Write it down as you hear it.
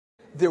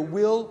there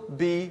will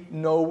be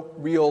no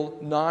real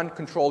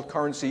non-controlled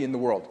currency in the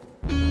world.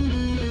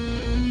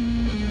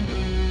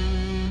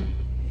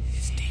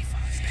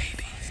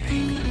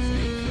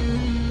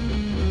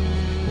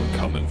 We're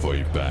coming for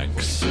you,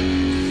 banks.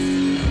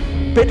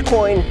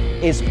 Bitcoin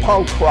is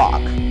punk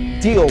rock.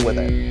 Deal with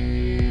it.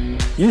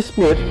 You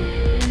split,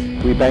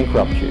 we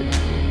bankrupt you.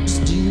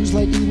 Do you use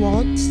Lightning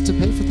wallets to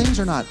pay for things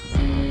or not?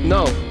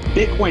 No.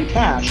 Bitcoin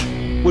Cash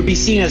would be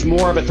seen as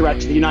more of a threat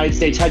to the United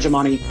States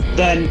hegemony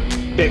than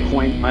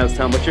Bitcoin. Miles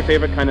Town, what's your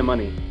favorite kind of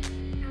money?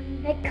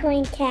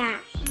 Bitcoin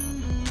Cash.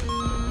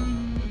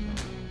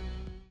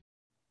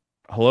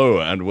 Hello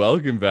and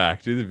welcome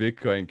back to the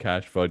Bitcoin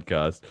Cash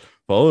podcast,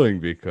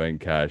 following Bitcoin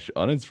Cash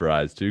on its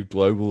rise to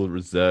global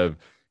reserve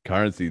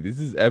currency. This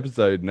is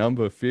episode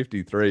number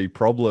 53,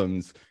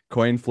 Problems,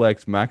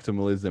 CoinFlex,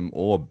 Maximalism,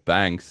 or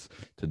Banks.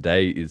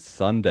 Today is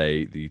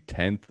Sunday, the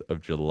 10th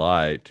of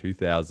July,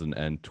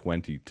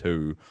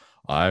 2022.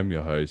 I'm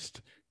your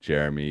host,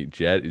 Jeremy.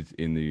 Jet is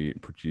in the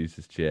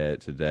producer's chair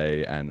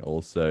today, and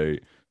also,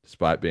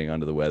 despite being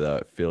under the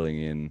weather,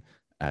 filling in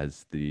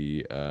as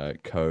the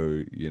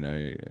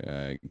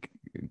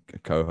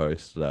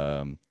co-host,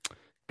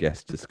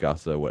 guest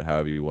discusser,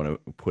 however you want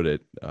to put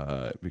it,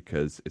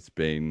 because it's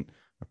been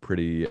a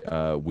pretty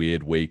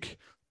weird week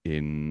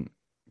in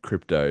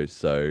crypto.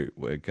 So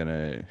we're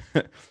gonna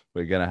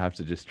have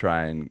to just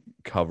try and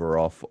cover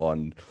off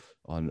on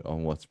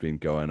what's been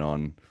going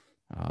on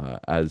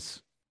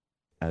as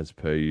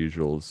per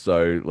usual.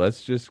 So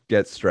let's just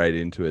get straight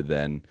into it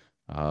then.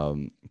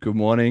 Good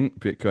morning,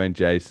 Bitcoin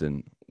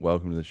Jason.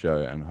 Welcome to the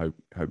show, and hope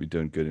you're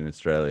doing good in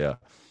Australia.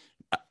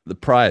 The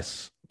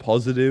price,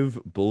 positive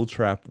bull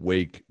trap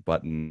week,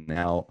 but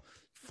now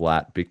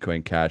flat.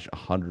 Bitcoin Cash,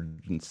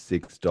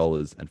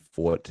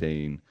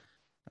 $106.14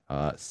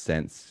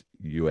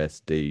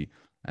 USD,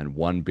 and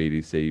one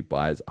BTC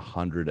buys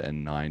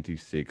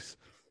 196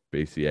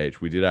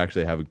 BCH. We did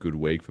actually have a good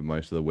week for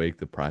most of the week.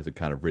 The price had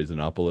kind of risen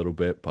up a little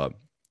bit, but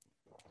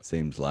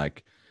seems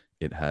like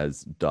it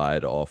has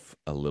died off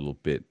a little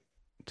bit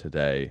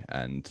today.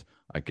 And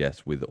I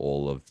guess with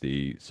all of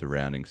the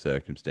surrounding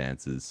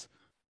circumstances,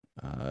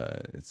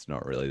 it's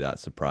not really that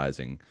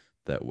surprising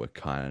that we're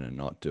kind of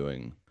not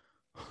doing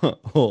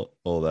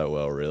all that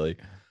well, really.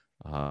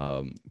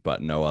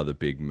 But no other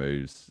big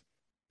moves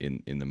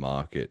in the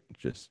market.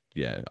 Just,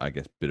 yeah, I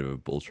guess bit of a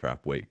bull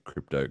trap week.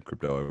 Crypto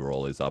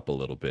overall is up a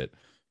little bit,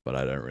 but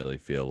I don't really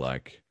feel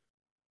like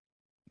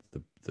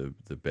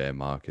the bear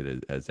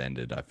market has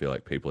ended. I feel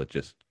like people are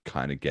just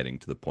kind of getting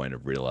to the point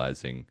of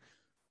realizing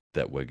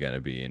that we're going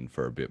to be in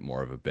for a bit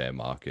more of a bear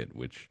market,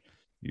 which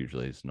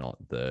usually is not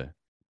the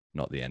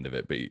end of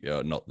it,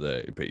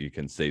 but you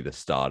can see the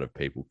start of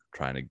people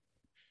trying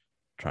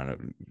to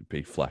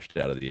be flushed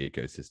out of the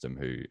ecosystem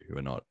who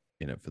are not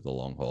in it for the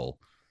long haul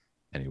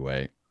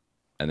anyway.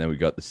 And then we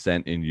got the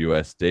cent in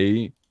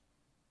USD,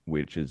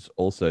 which is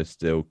also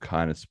still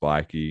kind of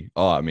spiky.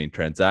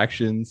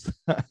 Transactions.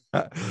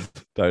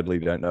 Totally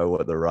don't know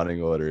what the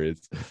running order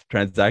is.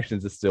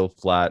 Transactions are still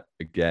flat.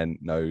 Again,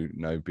 no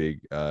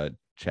big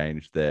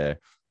change there.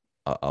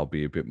 I'll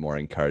be a bit more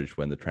encouraged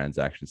when the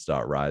transactions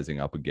start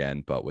rising up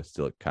again, but we're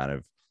still at kind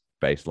of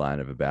baseline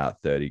of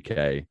about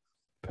 30K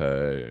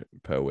per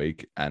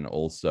week, and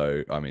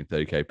also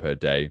 30K per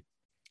day.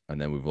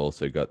 And then we've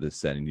also got this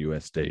cent in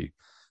USD,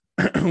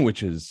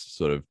 which has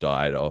sort of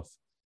died off.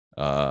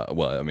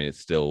 It's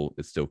still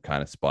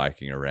kind of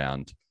spiking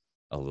around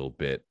a little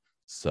bit.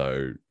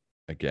 So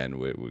again,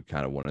 we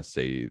kind of want to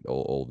see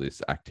all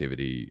this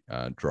activity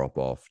drop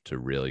off to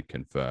really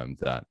confirm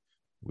that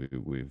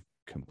we've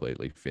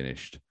completely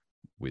finished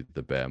with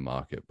the bear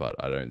market, but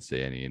I don't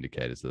see any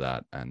indicators of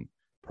that, and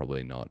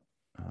probably not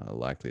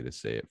likely to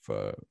see it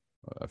for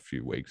a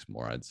few weeks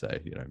more. I'd say,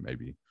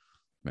 maybe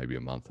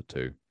a month or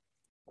two.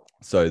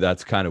 So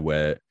that's kind of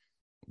where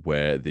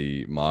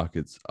the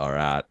markets are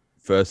at.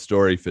 First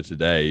story for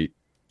today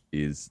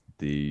is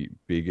the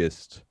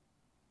biggest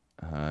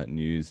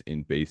news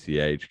in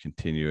BCH,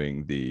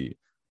 continuing the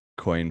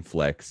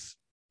CoinFlex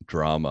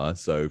drama.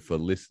 So for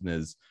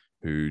listeners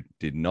who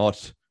did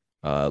not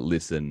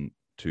listen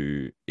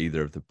to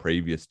either of the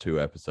previous two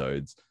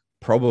episodes,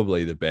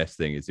 probably the best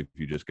thing is if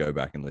you just go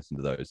back and listen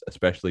to those,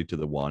 especially to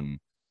the one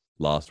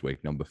last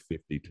week, number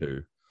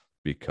 52,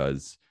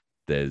 because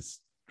there's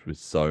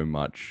so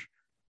much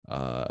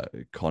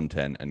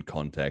content and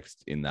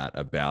context in that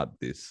about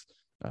this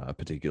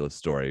particular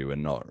story.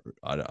 I'm not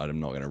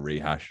going to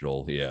rehash it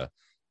all here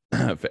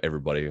for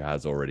everybody who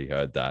has already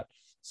heard that.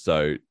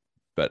 So,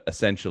 but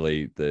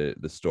essentially the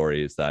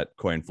story is that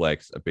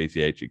CoinFlex, a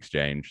BCH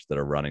exchange that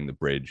are running the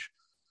bridge,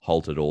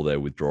 halted all their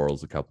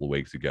withdrawals a couple of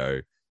weeks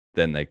ago.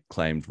 Then they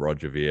claimed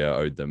Roger Ver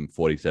owed them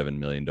 $47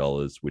 million,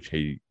 which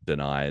he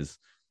denies.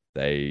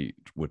 They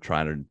were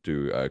trying to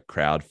do a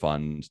crowd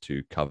fund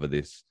to cover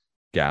this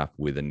gap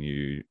with a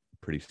new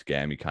pretty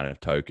scammy kind of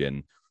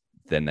token.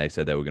 Then they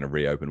said they were going to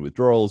reopen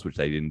withdrawals, which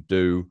they didn't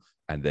do.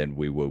 And then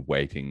we were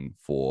waiting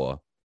for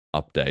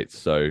updates.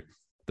 So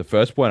the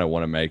first point I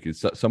want to make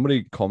is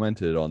somebody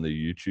commented on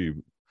the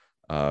YouTube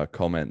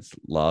comments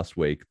last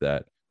week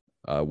that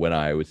when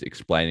I was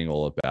explaining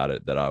all about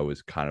it, that I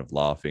was kind of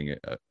laughing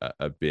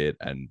a bit,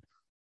 and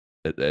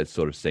it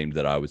sort of seemed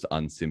that I was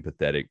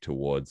unsympathetic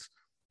towards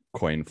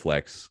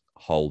CoinFlex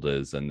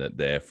holders, and that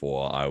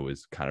therefore I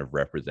was kind of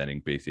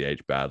representing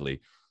BCH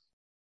badly.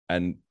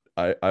 And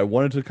I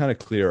wanted to kind of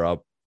clear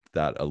up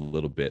that a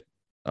little bit.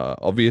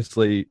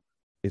 Obviously,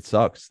 it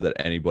sucks that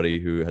anybody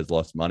who has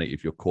lost money,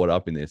 if you're caught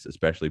up in this,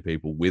 especially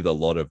people with a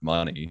lot of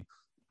money,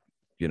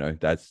 you know,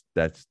 that's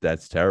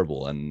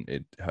terrible, and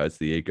it hurts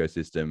the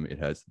ecosystem. It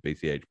hurts the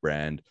BCH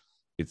brand.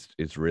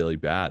 It's really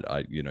bad.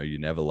 You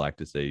never like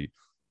to see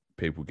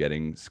people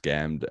getting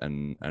scammed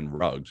and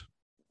rugged.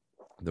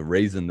 The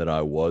reason that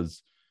I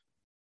was,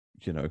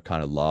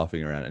 kind of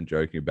laughing around and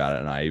joking about it,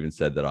 and I even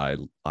said that I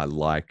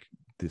like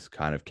this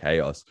kind of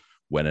chaos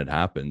when it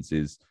happens,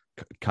 is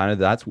kind of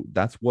that's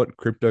what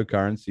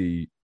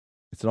cryptocurrency.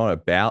 It's not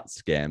about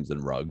scams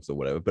and rugs or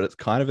whatever, but it's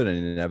kind of an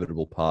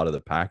inevitable part of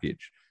the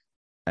package,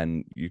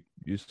 and you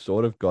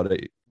sort of got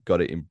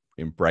to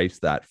embrace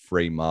that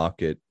free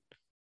market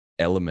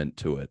element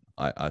to it.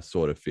 I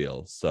sort of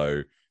feel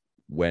so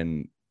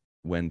when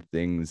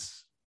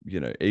things,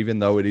 even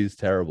though it is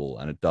terrible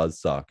and it does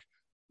suck,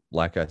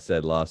 like I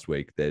said last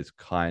week, there's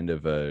kind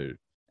of a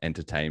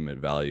entertainment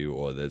value,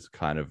 or there's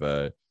kind of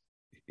a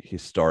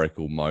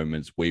historical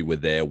moments, we were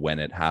there when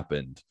it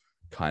happened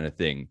kind of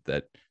thing,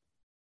 that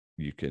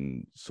you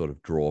can sort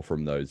of draw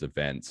from those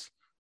events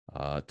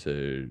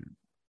to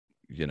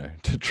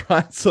try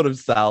and sort of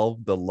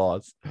salve the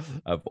loss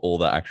of all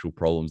the actual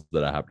problems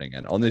that are happening.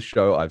 And on this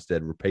show, I've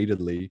said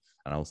repeatedly,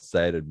 and I'll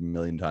say it a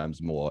million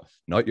times more,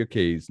 not your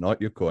keys,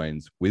 not your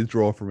coins,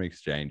 withdraw from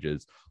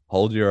exchanges,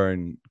 hold your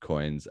own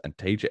coins, and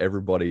teach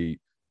everybody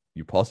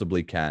you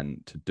possibly can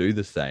to do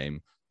the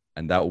same.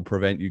 And that will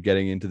prevent you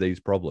getting into these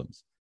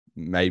problems,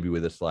 maybe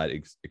with a slight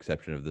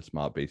exception of the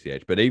smart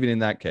BCH. But even in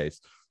that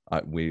case,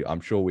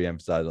 I'm sure we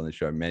emphasize on the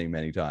show many,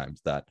 many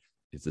times that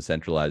it's a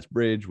centralized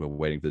bridge. We're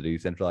waiting for the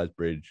decentralized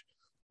bridge.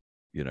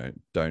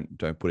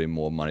 Don't put in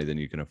more money than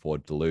you can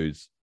afford to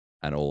lose,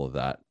 and all of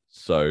that.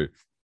 So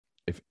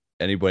if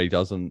anybody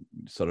doesn't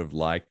sort of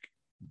like,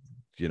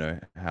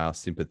 how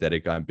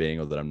sympathetic I'm being,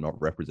 or that I'm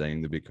not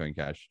representing the Bitcoin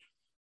Cash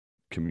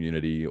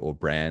community or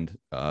brand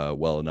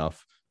well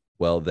enough,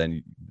 well,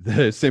 then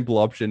the simple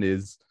option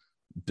is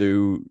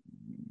do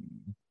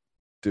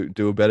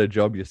a better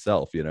job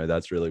yourself.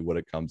 That's really what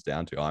it comes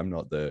down to. I'm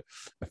not the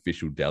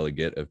official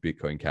delegate of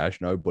Bitcoin Cash.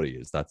 Nobody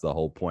is. That's the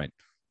whole point.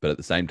 But at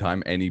the same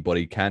time,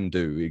 anybody can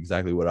do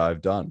exactly what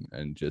I've done,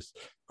 and just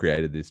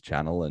created this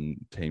channel and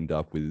teamed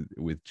up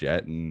with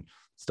Jet and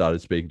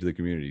started speaking to the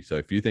community. So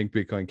if you think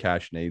Bitcoin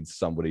Cash needs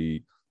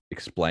somebody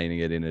explaining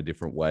it in a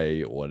different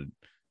way, or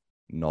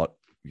not,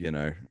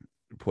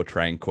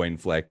 portraying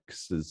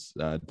CoinFlex's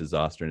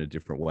disaster in a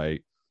different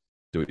way,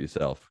 do it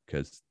yourself,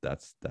 because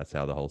that's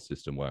how the whole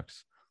system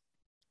works.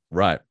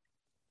 Right.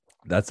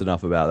 That's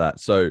enough about that.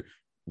 So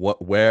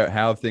how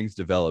have things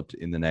developed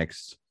in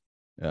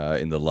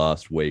the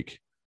last week?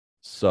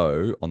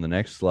 So on the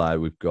next slide,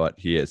 we've got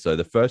here. So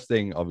the first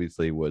thing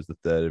obviously was the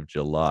 3rd of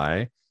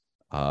July,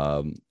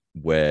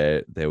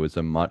 where there was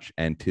a much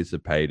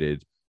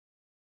anticipated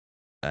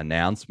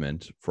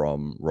announcement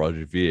from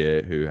Roger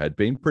Ver, who had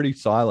been pretty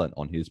silent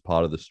on his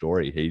part of the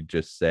story. He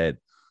just said,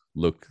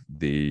 look,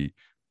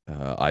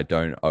 I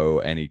don't owe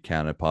any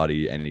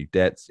counterparty any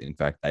debts. In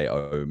fact, they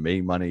owe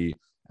me money.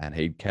 And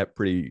he kept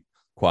pretty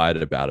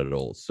quiet about it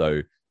all.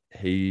 So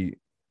he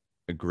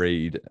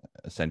agreed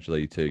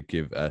essentially to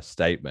give a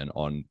statement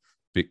on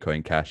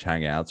Bitcoin Cash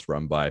Hangouts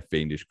run by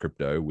Fiendish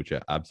Crypto, which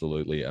are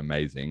absolutely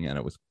amazing. And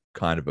it was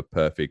kind of a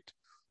perfect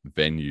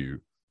venue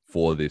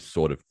for this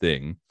sort of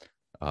thing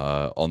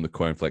on the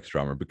CoinFlex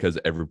drama, because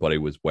everybody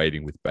was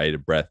waiting with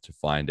bated breath to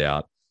find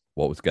out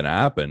what was going to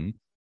happen.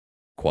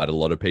 Quite a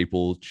lot of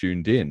people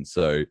tuned in.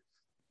 So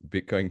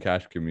Bitcoin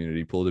Cash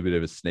community pulled a bit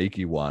of a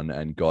sneaky one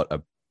and got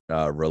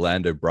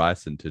Rolando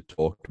Bryson to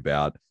talk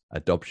about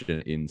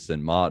adoption in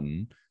St.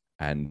 Martin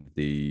and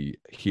the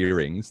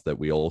hearings that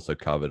we also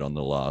covered on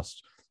the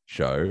last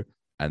show.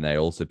 And they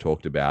also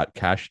talked about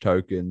cash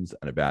tokens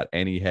and about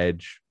any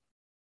hedge,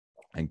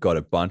 and got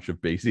a bunch of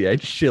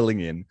BCH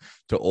shilling in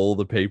to all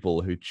the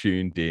people who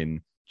tuned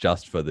in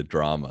just for the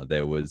drama.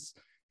 There was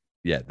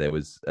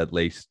at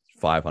least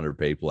 500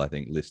 people, I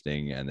think,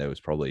 listening, and there was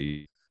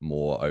probably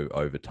more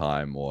over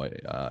time, or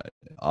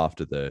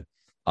after the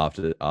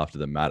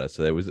matter.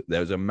 So there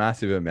was a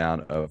massive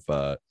amount of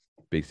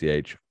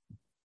BCH,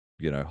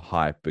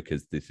 hype,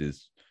 because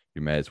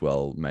you may as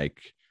well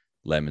make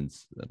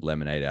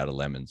lemonade out of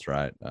lemons,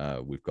 right?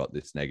 We've got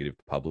this negative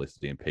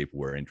publicity, and people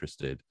were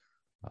interested.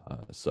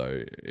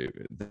 So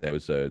there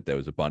was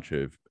a bunch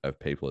of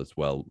people as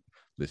well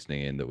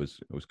listening in. It was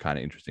kind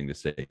of interesting to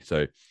see.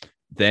 So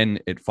then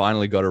it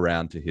finally got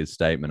around to his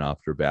statement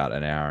after about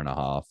an hour and a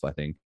half, I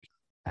think.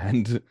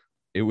 And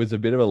it was a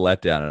bit of a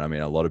letdown. And I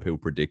mean, a lot of people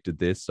predicted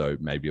this, so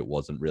maybe it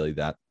wasn't really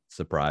that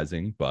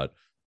surprising. But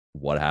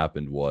what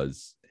happened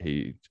was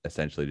he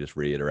essentially just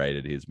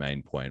reiterated his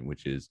main point,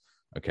 which is,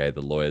 okay,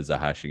 the lawyers are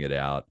hashing it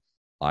out.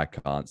 I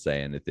can't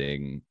say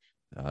anything.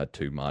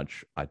 too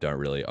much. I don't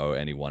really owe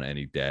anyone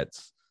any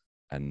debts,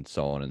 and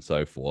so on and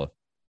so forth.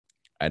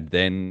 And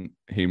then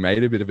he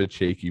made a bit of a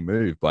cheeky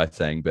move by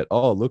saying, but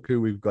oh, look who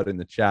we've got in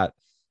the chat.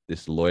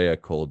 This lawyer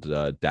called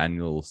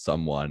Daniel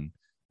someone.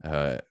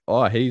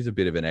 Oh, he's a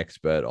bit of an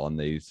expert on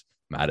these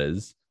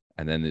matters.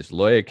 And then this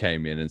lawyer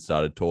came in and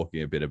started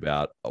talking a bit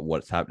about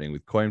what's happening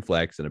with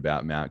CoinFlex and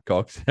about Mt.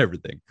 Gox and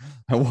everything.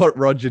 And what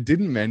Roger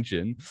didn't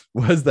mention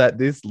was that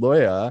this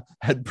lawyer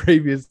had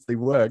previously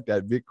worked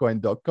at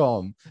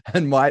Bitcoin.com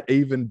and might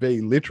even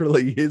be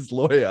literally his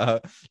lawyer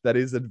that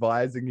is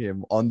advising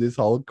him on this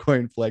whole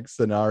CoinFlex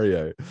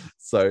scenario.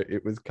 So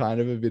it was kind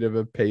of a bit of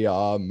a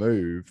PR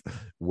move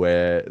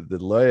where the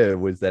lawyer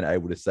was then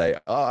able to say,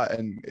 oh,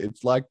 and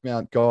it's like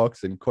Mt.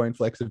 Gox and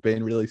CoinFlex have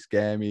been really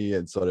scammy,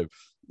 and sort of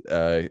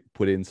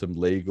put in some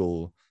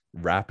legal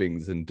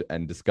wrappings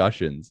and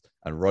discussions,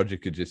 and Roger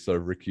could just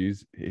sort of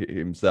recuse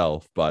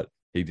himself, but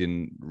he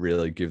didn't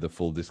really give the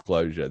full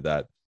disclosure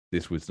that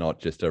this was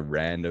not just a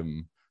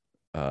random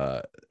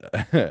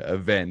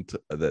event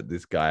that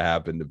this guy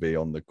happened to be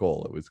on the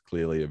call. It was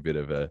clearly a bit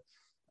of a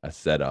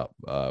setup,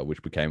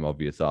 which became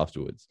obvious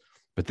afterwards.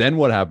 But then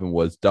what happened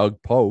was Doug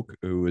Polk,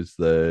 who was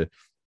the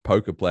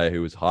poker player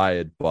who was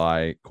hired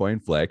by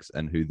CoinFlex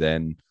and who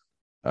then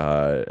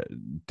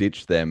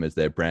ditched them as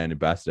their brand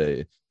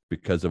ambassador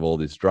because of all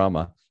this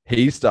drama,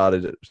 he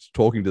started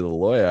talking to the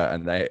lawyer,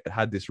 and they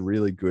had this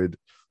really good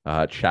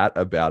chat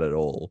about it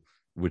all,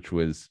 which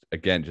was,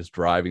 again, just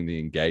driving the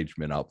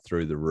engagement up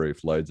through the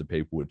roof. Loads of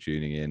people were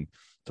tuning in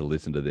to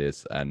listen to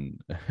this,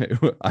 and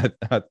I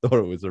thought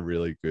it was a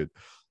really good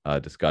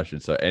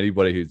discussion. So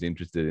anybody who's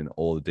interested in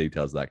all the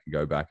details of that can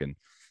go back and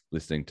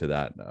listening to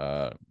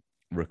that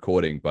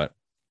recording. But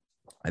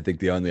I think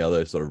the only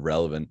other sort of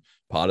relevant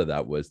part of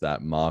that was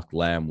that Mark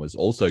Lamb was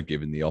also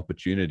given the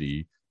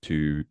opportunity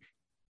to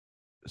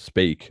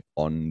speak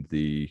on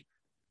the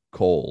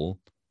call,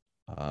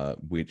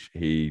 which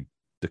he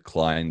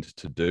declined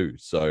to do.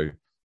 So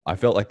I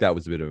felt like that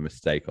was a bit of a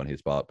mistake on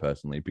his part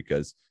personally,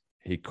 because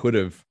he could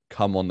have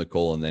come on the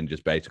call and then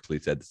just basically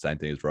said the same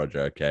thing as Roger.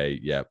 Okay,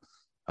 yep,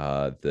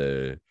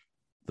 the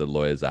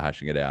lawyers are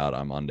hashing it out.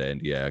 I'm under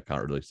NDA. I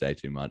can't really say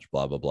too much,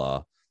 blah, blah,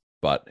 blah.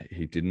 But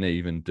he didn't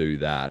even do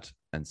that.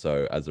 And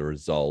so as a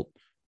result,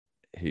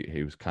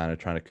 he was kind of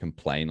trying to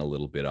complain a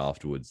little bit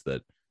afterwards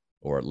that,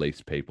 or at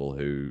least people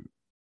who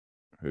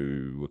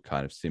were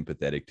kind of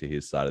sympathetic to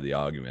his side of the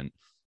argument.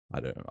 I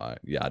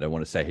don't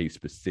want to say he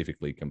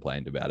specifically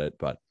complained about it,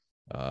 but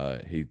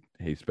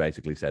he's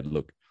basically said,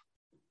 look,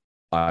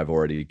 I've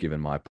already given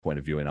my point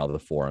of view in other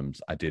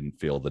forums. I didn't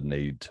feel the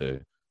need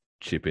to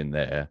chip in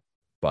there,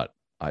 but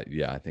I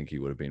think he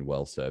would have been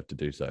well served to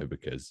do so,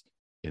 because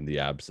in the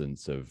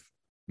absence of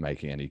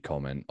making any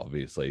comment,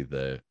 obviously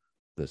the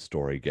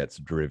story gets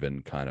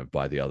driven kind of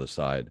by the other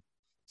side,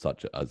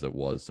 such as it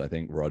was. I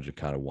think Roger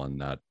kind of won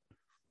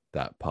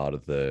that part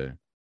of the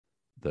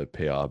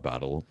PR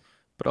battle.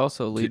 But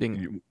also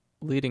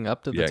leading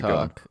up to the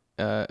talk,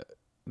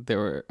 there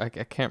were, I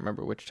can't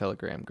remember which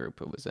Telegram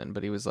group it was in,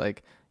 but he was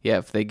like, yeah,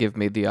 if they give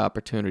me the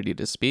opportunity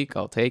to speak,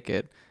 I'll take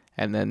it.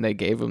 And then they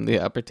gave him the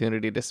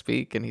opportunity to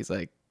speak, and he's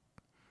like,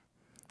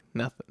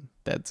 nothing,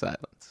 dead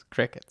silence,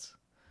 crickets.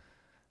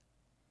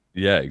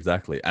 Yeah,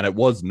 exactly. And it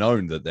was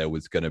known that there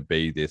was going to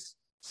be this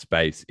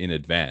space in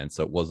advance.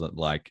 So it wasn't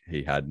like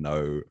he had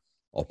no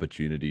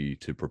opportunity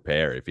to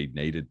prepare. If he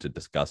needed to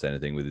discuss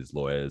anything with his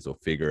lawyers or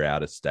figure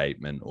out a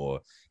statement or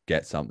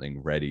get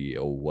something ready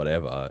or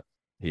whatever,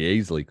 he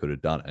easily could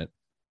have done it.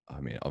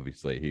 I mean,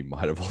 obviously, he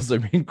might have also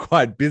been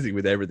quite busy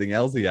with everything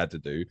else he had to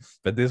do,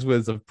 but this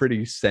was a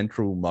pretty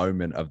central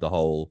moment of the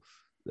whole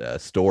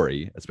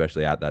story,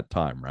 especially at that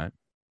time, right?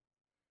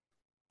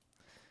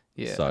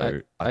 Yeah.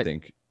 So I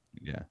think,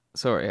 yeah.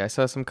 Sorry, I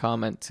saw some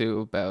comment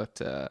too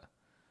about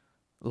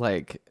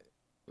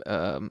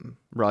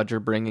Roger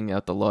bringing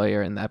out the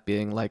lawyer and that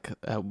being like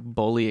a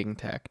bullying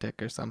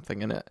tactic or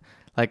something. And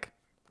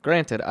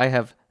granted, I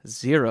have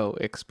zero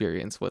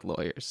experience with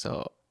lawyers,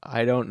 so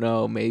I don't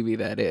know, maybe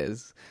that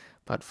is.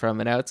 But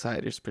from an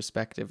outsider's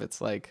perspective,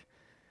 it's like,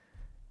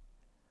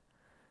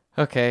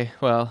 okay,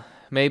 well,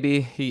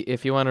 maybe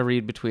if you want to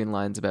read between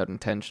lines about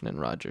intention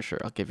and Roger, sure,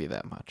 I'll give you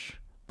that much.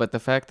 But the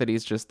fact that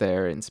he's just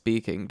there and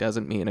speaking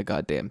doesn't mean a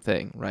goddamn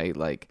thing, right?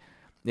 Like,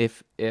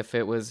 if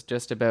it was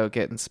just about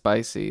getting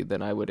spicy,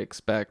 then I would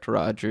expect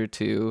Roger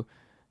to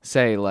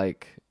say,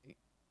 like,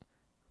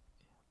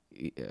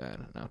 I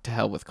don't know, to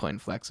hell with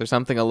CoinFlex or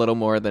something a little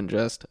more than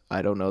just,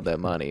 I don't know that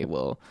money.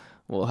 We'll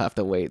have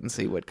to wait and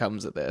see what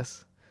comes of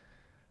this.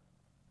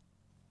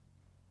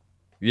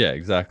 Yeah,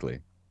 exactly.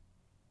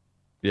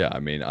 Yeah, I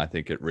mean, I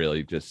think it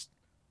really just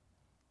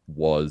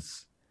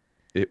was...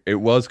 It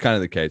was kind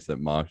of the case that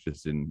Mark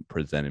just didn't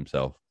present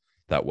himself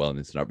that well in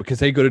this scenario, because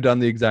he could have done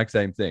the exact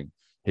same thing.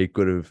 He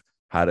could have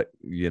had,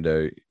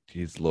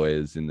 his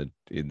lawyers in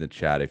the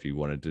chat if he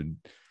wanted to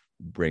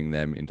bring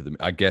them into the...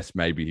 I guess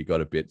maybe he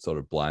got a bit sort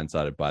of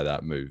blindsided by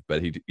that move,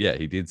 but he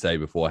did say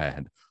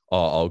beforehand,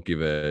 oh, I'll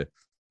give a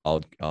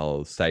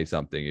I'll say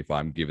something if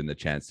I'm given the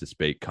chance to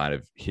speak, kind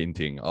of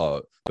hinting,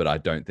 oh, but I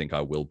don't think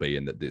I will be,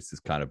 and that this is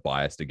kind of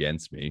biased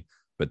against me.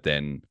 But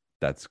then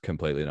that's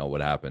completely not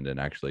what happened. And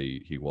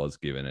actually, he was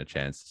given a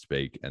chance to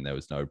speak, and there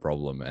was no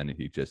problem. And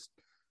he just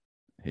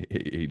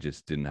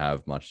didn't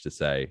have much to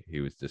say. He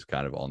was just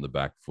kind of on the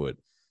back foot,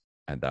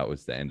 and that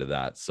was the end of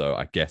that. So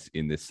I guess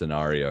in this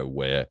scenario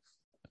where,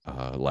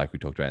 like we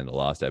talked about in the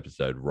last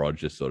episode,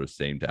 Roger sort of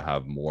seemed to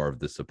have more of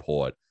the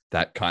support,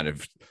 that kind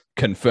of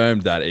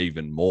confirmed that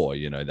even more.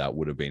 That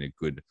would have been a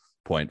good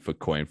point for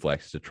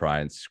CoinFlex to try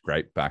and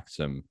scrape back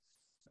some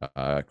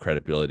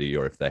credibility,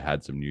 or if they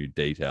had some new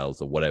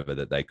details or whatever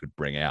that they could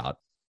bring out,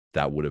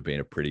 that would have been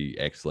a pretty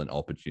excellent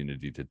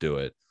opportunity to do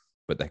it.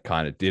 But they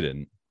kind of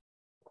didn't.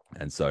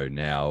 And so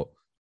now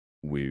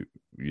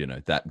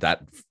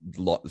that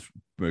lot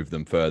moved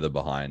them further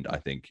behind, I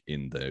think,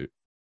 in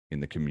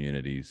the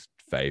community's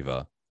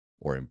favor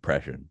or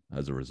impression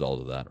as a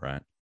result of that,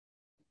 right?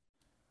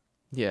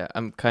 Yeah,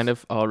 I'm kind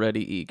of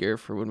already eager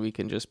for when we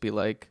can just be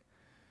like,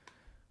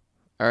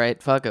 all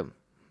right, fuck him,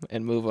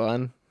 and move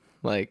on.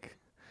 Like,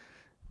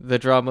 the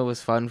drama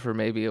was fun for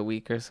maybe a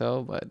week or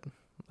so, but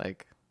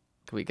like,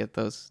 can we get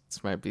those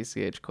smart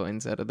BCH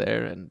coins out of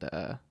there and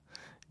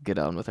get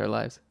on with our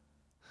lives?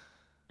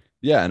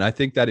 Yeah, and I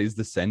think that is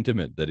the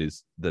sentiment that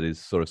is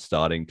sort of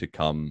starting to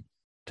come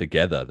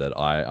together. That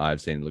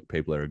I've seen. Look,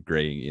 people are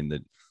agreeing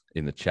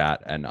in the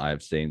chat, and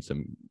I've seen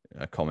some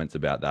comments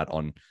about that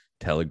on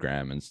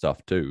Telegram and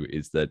stuff too.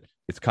 Is that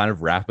it's kind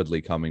of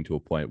rapidly coming to a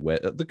point where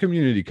the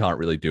community can't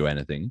really do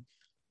anything,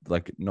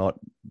 like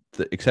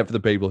except for the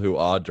people who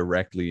are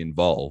directly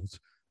involved,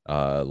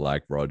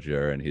 like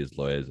Roger and his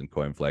lawyers and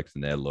CoinFlex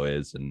and their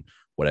lawyers and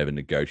whatever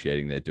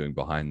negotiating they're doing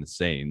behind the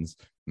scenes.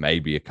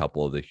 Maybe a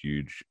couple of the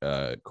huge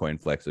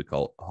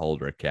CoinFlex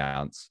holder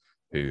accounts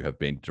who have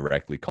been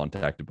directly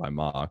contacted by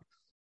Mark.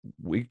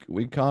 We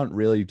can't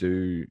really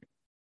do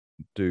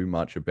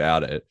much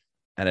about it,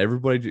 and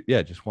everybody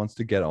just wants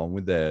to get on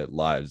with their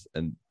lives.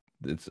 And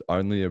it's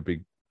only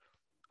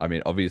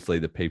obviously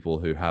the people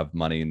who have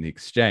money in the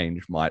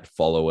exchange might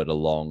follow it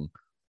along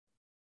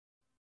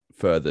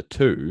further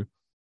too,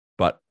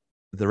 but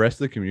the rest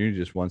of the community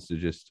just wants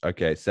to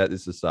okay, set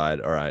this aside.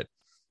 All right,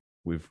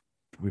 we've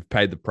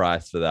paid the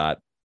price for that,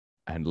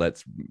 and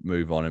let's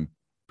move on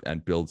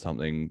and build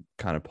something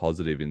kind of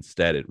positive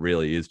instead. It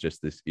really is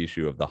just this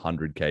issue of the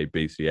 100K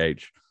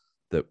BCH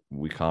that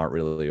we can't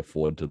really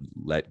afford to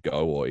let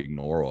go or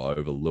ignore or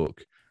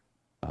overlook,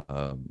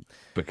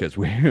 because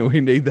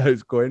we need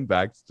those coin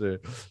backs to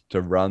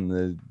run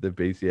the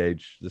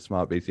BCH, the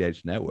smart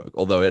BCH network.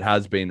 Although it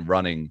has been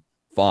running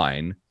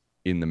fine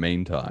in the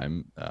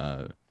meantime.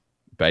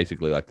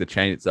 Basically, like, the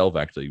chain itself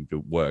actually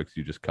works.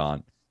 You just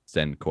can't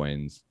send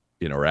coins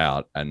in or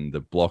out. And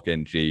the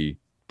BlockNG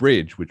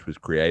bridge, which was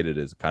created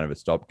as kind of a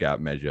stopgap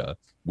measure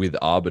with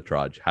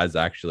arbitrage, has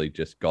actually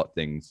just got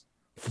things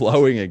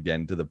flowing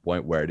again to the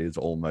point where it is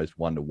almost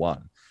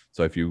 1-to-1.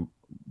 So if you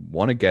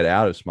want to get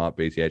out of smart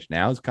BCH,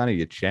 now is kind of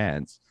your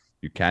chance.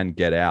 You can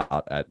get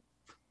out at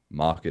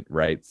market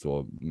rates,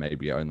 or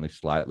maybe only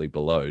slightly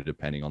below,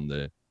 depending on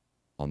the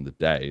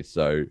day.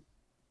 So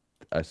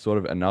sort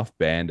of enough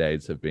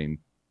band-aids have been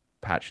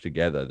patched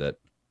together that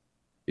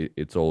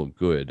it's all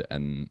good,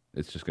 and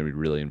it's just going to be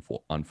really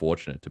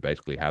unfortunate to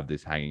basically have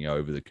this hanging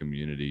over the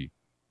community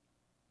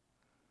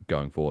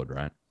going forward,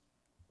 right?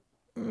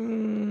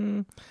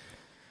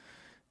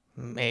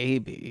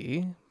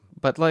 Maybe,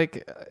 but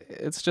like,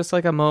 it's just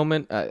like a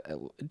moment.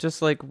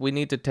 Just like, we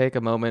need to take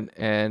a moment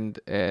and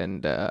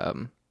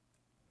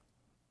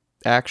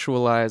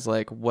actualize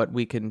like what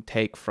we can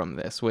take from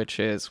this, which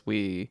is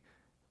we,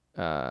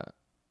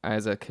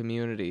 as a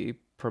community,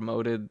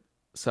 promoted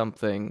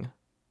something.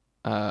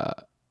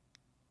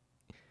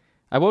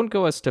 I won't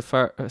go so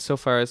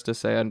far as to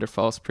say under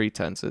false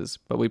pretenses,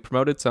 but we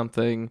promoted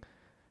something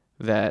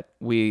that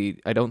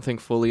I don't think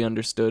fully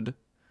understood,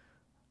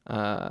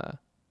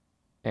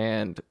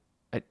 and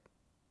it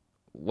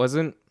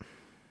wasn't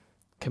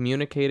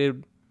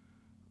communicated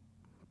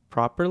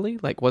properly,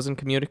 like wasn't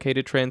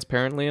communicated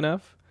transparently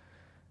enough.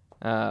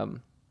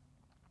 But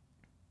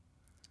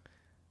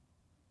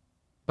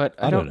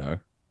I don't know.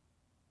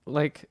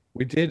 Like,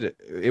 we did.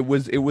 It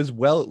was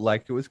well,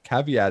 like, it was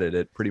caveated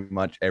at pretty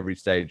much every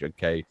stage.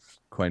 Okay,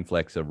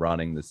 CoinFlex are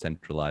running the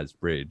centralized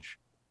bridge.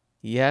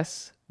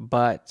 Yes,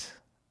 but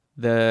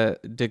the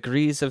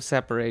degrees of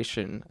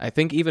separation, I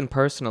think, even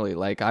personally,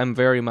 like, I'm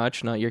very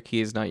much not your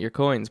keys, not your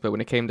coins. But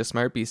when it came to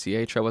smart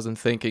BCH, I wasn't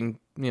thinking,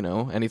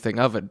 anything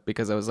of it,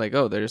 because I was like,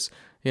 oh, there's,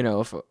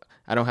 if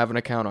I don't have an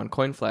account on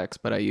CoinFlex,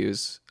 but I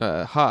use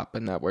Hop,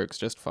 and that works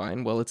just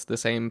fine. Well, it's the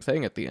same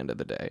thing at the end of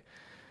the day.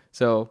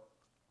 So,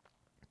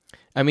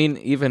 I mean,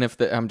 even if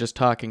I'm just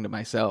talking to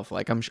myself,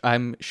 like,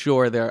 I'm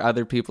sure there are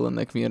other people in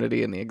the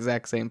community in the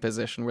exact same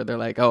position where they're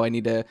like, oh, I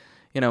need to,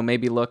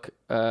 maybe look,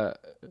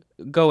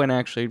 go and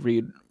actually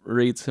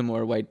read some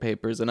more white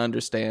papers and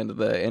understand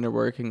the inner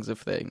workings of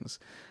things.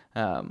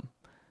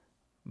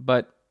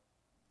 But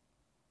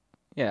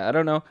yeah, I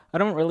don't know. I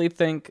don't really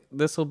think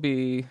this will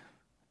be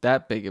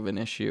that big of an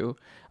issue.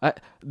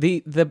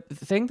 The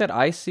thing that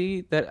I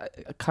see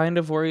that kind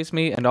of worries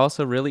me and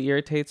also really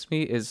irritates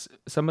me is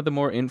some of the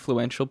more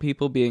influential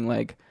people being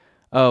like,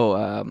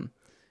 oh,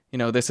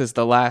 this is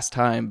the last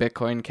time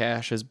Bitcoin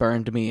Cash has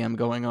burned me. I'm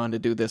going on to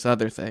do this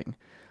other thing.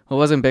 Well,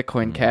 it wasn't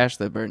Bitcoin Cash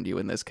that burned you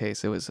in this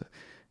case.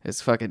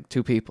 It's fucking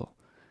two people.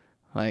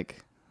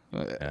 Like,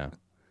 yeah.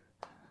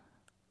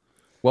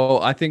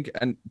 Well, I think,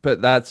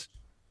 but that's,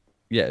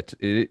 yeah,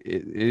 it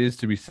is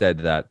to be said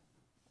that,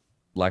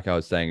 like I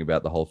was saying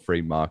about the whole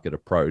free market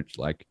approach,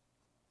 like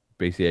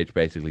BCH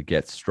basically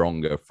gets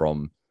stronger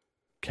from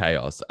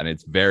chaos, and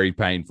it's very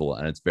painful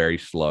and it's very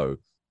slow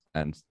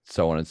and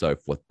so on and so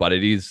forth. But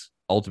it is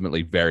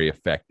ultimately very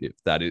effective.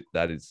 That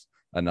is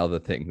another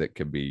thing that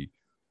can be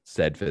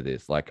said for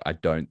this. Like, I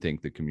don't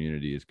think the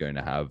community is going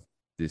to have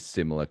this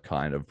similar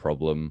kind of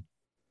problem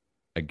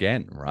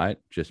again, right?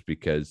 Just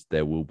because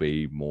there will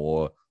be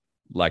more,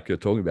 like you're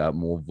talking about,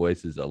 more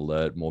voices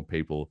alert, more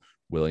people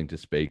willing to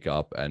speak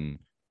up, and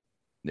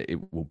it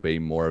will be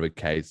more of a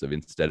case of,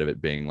 instead of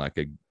it being like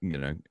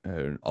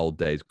an old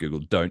days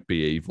Google don't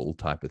be evil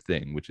type of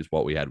thing, which is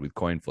what we had with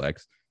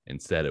CoinFlex,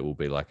 instead it will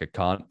be like a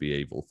can't be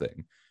evil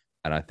thing.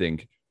 And I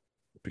think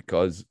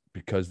because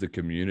the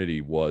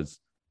community was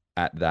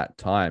at that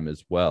time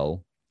as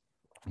well,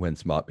 when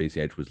Smart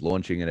BCH was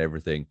launching and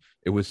everything,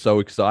 it was so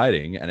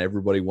exciting and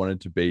everybody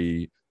wanted to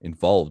be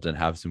involved and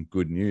have some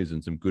good news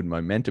and some good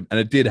momentum. And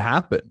it did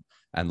happen,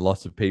 and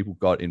lots of people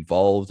got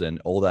involved and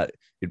all that.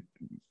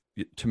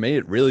 To me,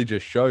 it really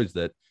just shows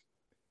that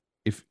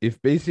if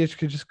BCH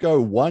could just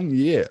go 1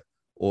 year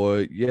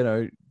or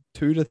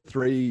 2 to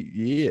 3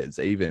 years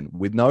even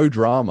with no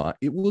drama,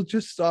 it will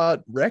just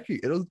start wrecking.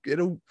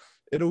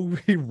 It'll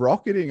be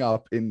rocketing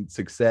up in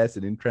success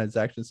and in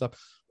transaction stuff.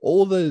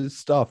 All the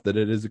stuff that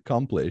it has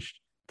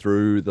accomplished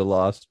through the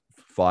last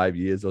 5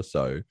 years or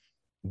so,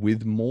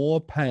 with more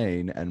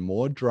pain and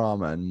more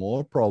drama and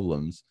more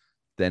problems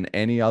than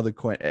any other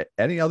coin.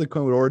 Any other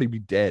coin would already be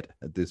dead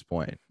at this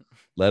point,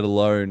 let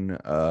alone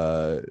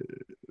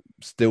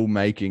still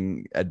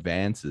making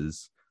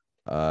advances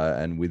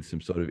and with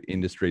some sort of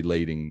industry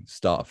leading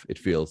stuff, it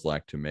feels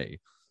like to me.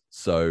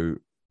 So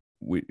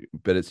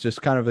but it's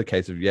just kind of a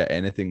case of,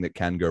 anything that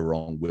can go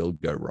wrong will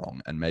go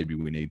wrong, and maybe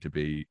we need to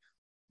be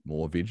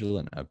more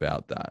vigilant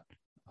about that.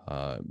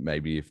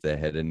 Maybe if there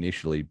had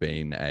initially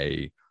been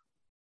a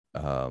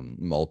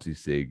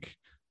multi-sig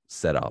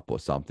setup or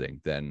something,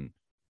 then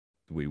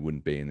we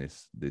wouldn't be in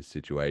this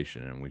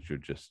situation, and we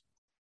should just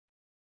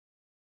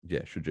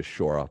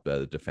shore up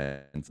the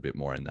defense a bit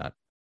more in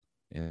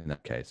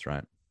that case,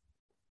 right?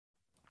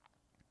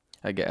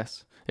 I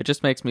guess it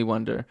just makes me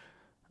wonder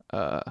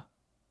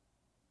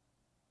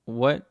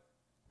what,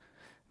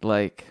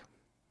 like,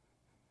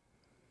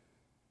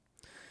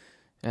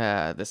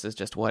 this is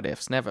just what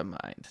ifs. Never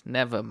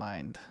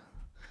mind.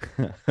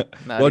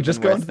 Well,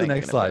 just go on to the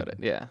next slide.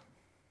 Yeah.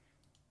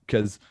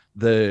 Because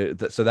so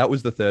that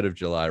was the 3rd of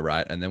July,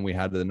 right? And then we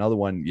had another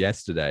one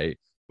yesterday.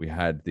 We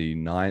had the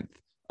 9th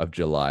of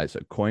July.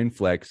 So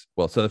CoinFlex.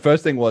 Well, so the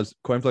first thing was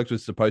CoinFlex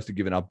was supposed to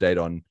give an update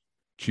on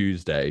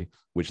Tuesday,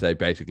 which they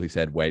basically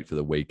said wait for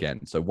the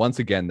weekend. So once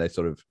again, they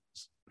sort of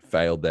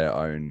failed their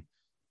own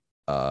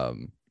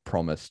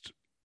promised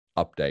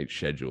update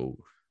schedule.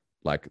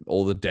 Like,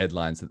 all the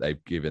deadlines that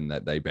they've given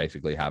that they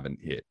basically haven't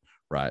hit,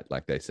 right?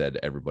 Like, they said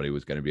everybody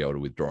was going to be able to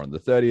withdraw on the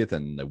 30th,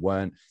 and they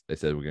weren't. They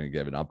said we're going to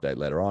give an update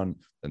later on,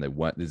 and they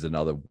weren't. There's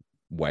another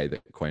way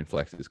that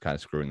CoinFlex is kind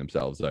of screwing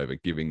themselves over,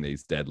 giving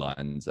these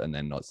deadlines and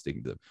then not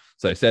sticking to them.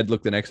 So they said,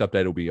 look, the next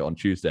update will be on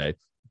Tuesday,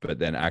 but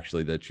then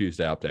actually the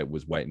Tuesday update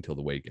was wait until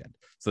the weekend.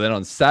 So then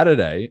on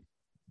Saturday,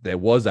 there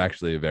was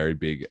actually a very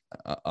big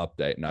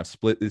update, and I've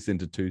split this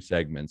into two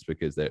segments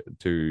because they're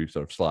two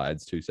sort of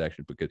slides, two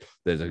sections, because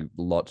there's a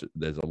lot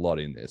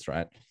in this,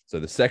 right? So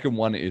the second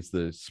one is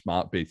the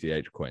Smart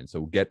BCH coin. So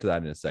we'll get to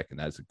that in a second.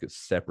 That's a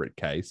separate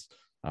case.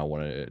 I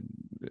want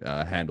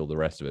to handle the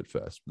rest of it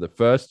first. The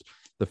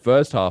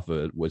first half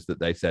of it was that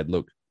they said,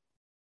 look,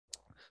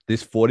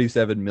 this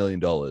 $47 million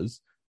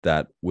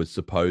that was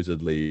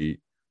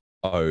supposedly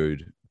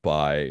owed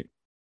by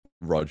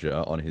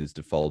Roger on his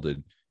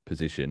defaulted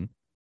position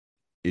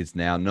is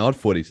now not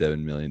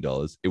 $47 million.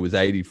 It was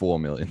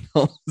 $84 million.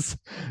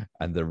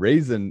 And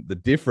the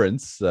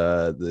difference,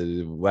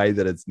 the way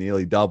that it's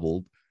nearly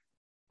doubled,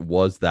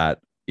 was that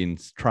in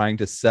trying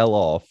to sell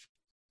off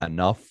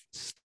enough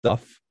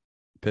stuff,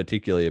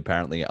 particularly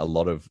apparently a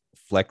lot of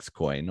Flex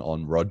coin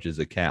on Roger's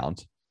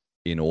account,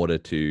 in order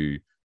to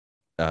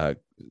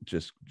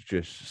just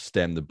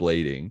stem the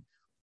bleeding,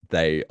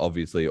 they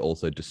obviously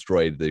also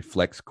destroyed the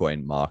Flex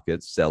coin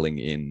market, selling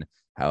in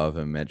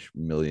however much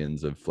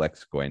millions of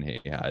Flex coin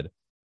he had,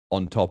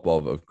 on top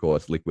of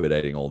course,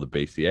 liquidating all the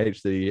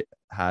BCH that he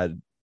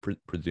had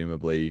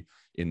presumably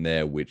in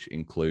there, which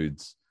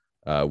includes,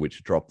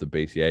 which dropped the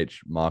BCH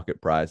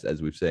market price,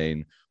 as we've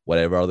seen.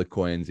 Whatever other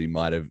coins he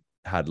might have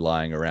had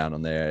lying around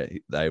on there,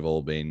 they've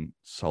all been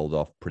sold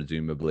off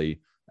presumably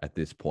at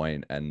this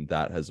point, and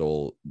that has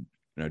all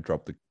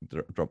dropped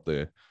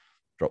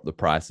the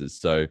prices.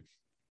 So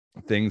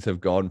things have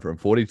gone from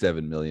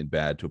 47 million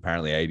bad to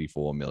apparently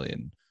 84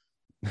 million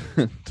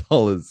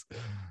dollars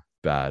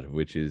bad,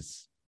 which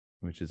is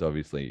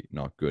obviously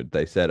not good.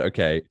 They said,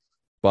 okay,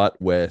 but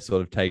we're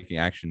sort of taking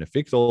action to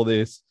fix all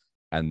this,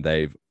 and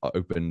they've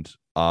opened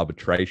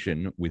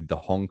arbitration with the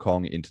Hong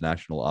Kong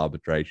International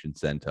Arbitration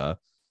Center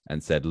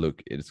and said,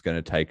 look, it's going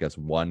to take us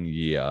 1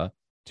 year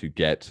to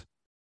get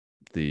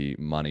the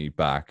money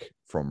back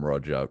from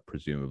Roger,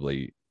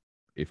 presumably,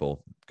 if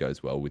all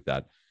goes well with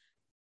that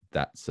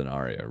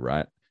scenario,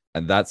 right?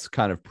 And that's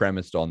kind of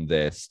premised on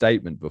their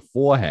statement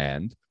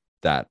beforehand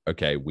that,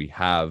 okay, we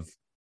have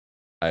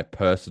a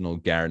personal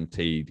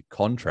guaranteed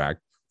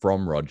contract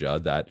from Roger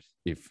that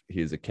if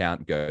his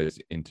account goes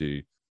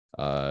into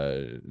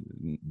the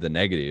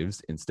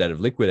negatives, instead of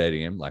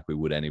liquidating him like we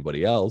would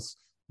anybody else,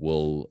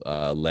 we'll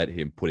let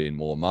him put in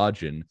more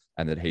margin,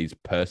 and that he's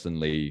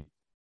personally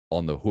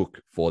on the hook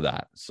for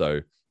that.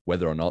 So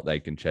whether or not they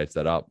can chase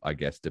that up, I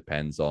guess,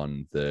 depends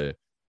on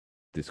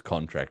this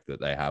contract that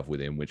they have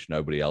with him, which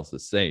nobody else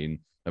has seen.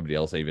 Nobody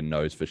else even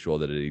knows for sure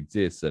that it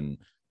exists. And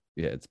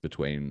yeah, it's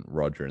between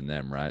Roger and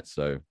them, right?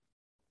 So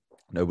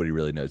nobody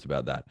really knows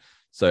about that.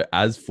 So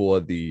as for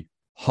the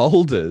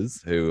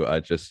holders, who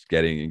are just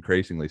getting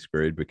increasingly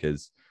screwed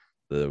because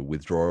the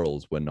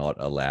withdrawals were not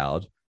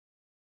allowed,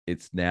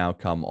 it's now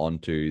come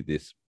onto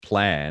this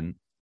plan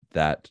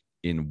that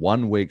in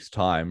 1 week's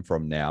time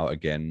from now,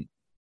 again,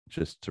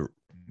 just to,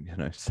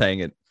 saying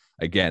it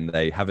again,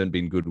 they haven't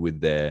been good with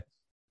their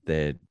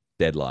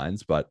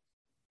deadlines, but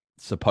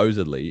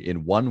supposedly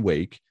in 1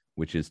 week,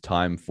 which is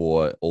time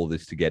for all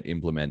this to get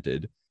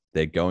implemented,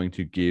 they're going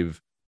to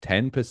give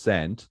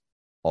 10%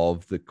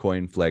 of the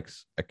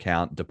CoinFlex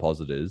account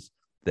depositors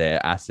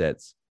their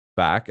assets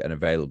back and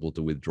available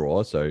to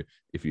withdraw. So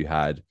if you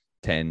had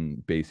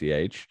 10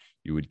 BCH,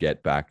 you would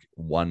get back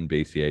 1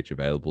 BCH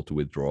available to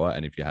withdraw.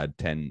 And if you had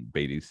 10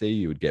 BTC,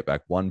 you would get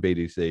back 1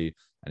 BTC.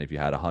 And if you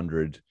had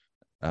 100,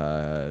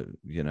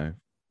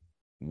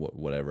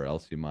 whatever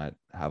else you might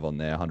have on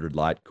there, 100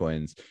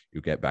 Litecoins, you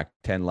get back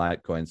 10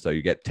 Litecoins. So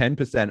you get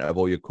 10% of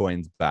all your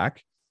coins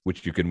back,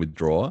 which you can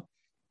withdraw,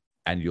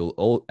 and you'll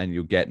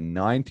get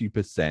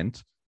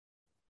 90%.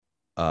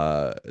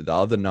 The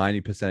other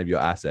 90% of your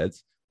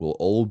assets will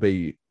all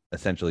be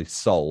essentially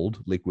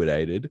sold,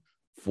 liquidated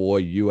for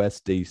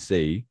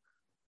USDC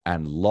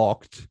and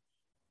locked.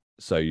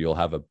 So you'll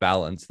have a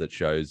balance that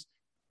shows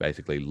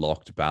basically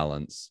locked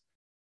balance,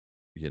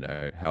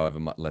 however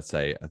much, let's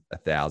say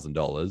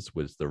 $1,000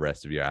 was the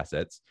rest of your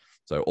assets.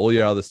 So all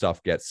your other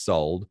stuff gets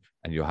sold,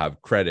 and you'll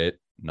have credit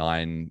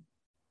 $900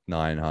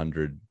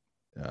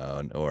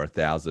 or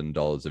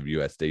 $1,000 of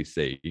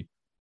USDC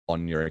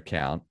on your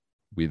account,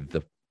 with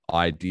the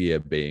idea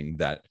being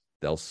that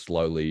they'll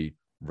slowly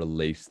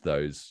release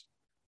those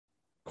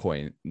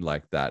coin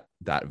like that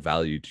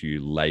value to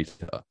you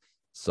later.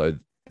 So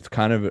it's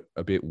kind of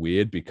a bit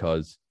weird,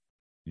 because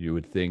you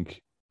would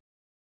think,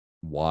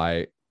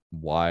 why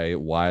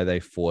are they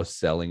forced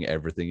selling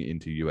everything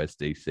into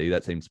USDC?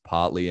 That seems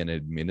partly an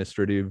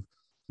administrative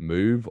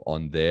move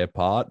on their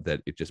part,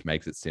 that it just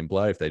makes it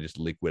simpler if they just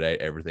liquidate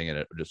everything and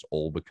it just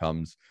all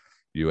becomes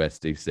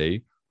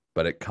USDC.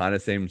 But it kind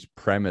of seems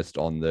premised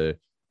on the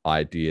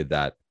idea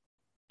that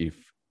if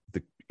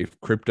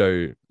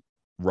crypto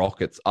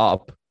rockets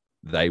up,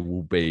 they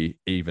will be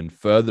even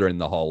further in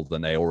the hole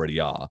than they already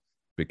are,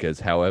 because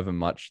however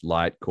much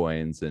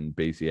Litecoins and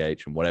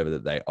BCH and whatever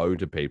that they owe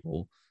to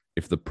people,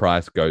 if the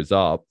price goes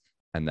up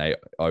and they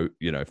owe,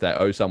 if they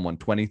owe someone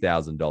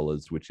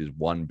 $20,000, which is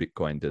 1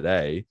 Bitcoin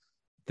today,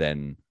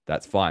 then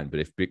that's fine. But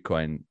if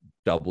Bitcoin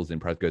doubles in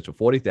price, goes to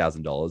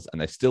 $40,000,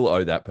 and they still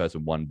owe that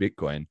person 1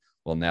 Bitcoin,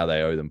 well, now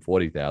they owe them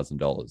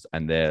 $40,000,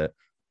 and their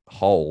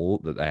hole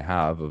that they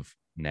have of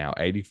now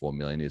 84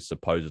 million is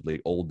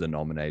supposedly all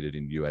denominated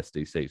in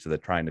USDC. So they're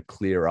trying to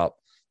clear up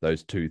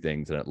those two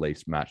things and at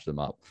least match them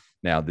up.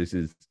 Now, this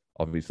is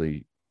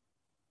obviously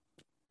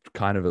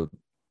kind of a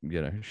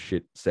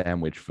shit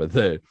sandwich for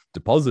the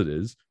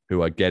depositors,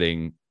 who are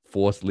getting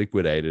forced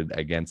liquidated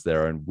against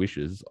their own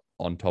wishes,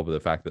 on top of the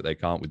fact that they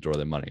can't withdraw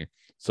their money.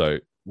 So,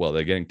 well,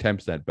 they're getting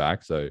 10%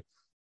 back. So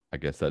I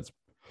guess that's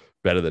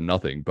better than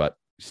nothing, but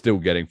still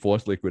getting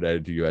forced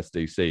liquidated to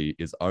USDC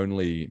is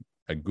only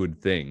a good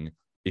thing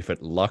if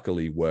it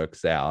luckily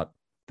works out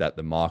that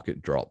the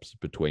market drops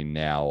between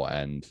now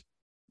and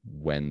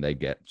when they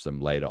get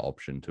some later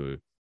option to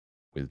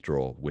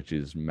withdraw, which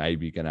is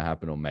maybe going to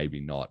happen or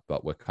maybe not.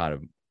 But we're kind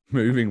of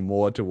moving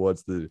more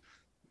towards the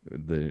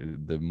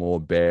more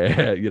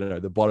bear,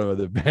 the bottom of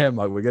the bear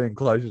market. We're getting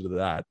closer to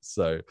that.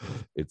 So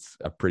it's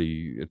a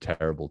pretty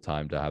terrible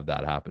time to have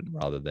that happen,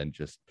 rather than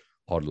just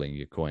hodling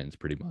your coins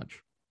pretty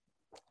much.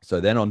 So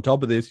then on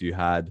top of this, you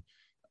had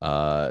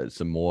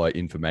some more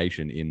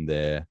information in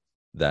there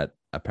that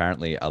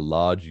apparently a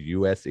large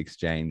US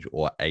exchange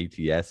or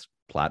ATS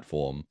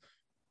platform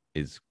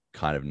is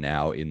kind of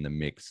now in the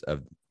mix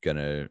of going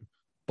to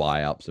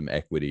buy up some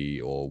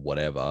equity or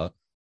whatever,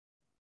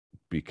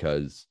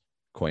 because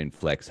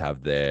CoinFlex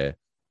have their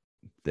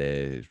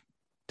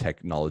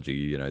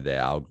technology,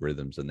 their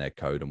algorithms and their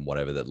code and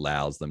whatever that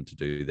allows them to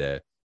do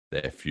their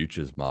their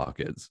futures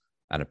markets.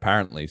 And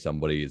apparently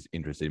somebody is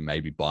interested in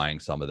maybe buying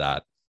some of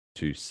that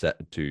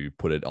to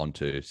put it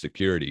onto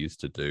securities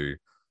to do,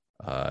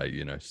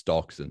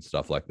 stocks and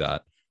stuff like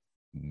that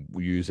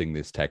using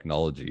this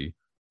technology,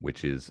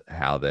 which is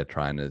how they're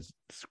trying to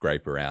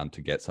scrape around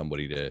to get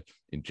somebody to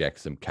inject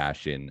some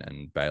cash in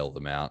and bail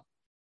them out,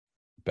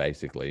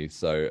 basically.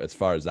 So as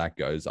far as that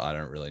goes, I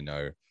don't really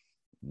know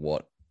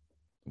what,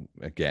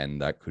 again,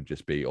 that could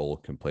just be all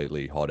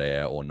completely hot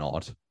air or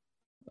not.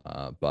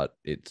 But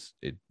if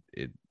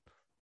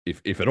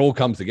it all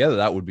comes together,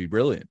 that would be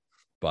brilliant.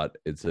 But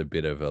it's a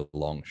bit of a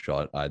long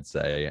shot, I'd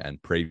say.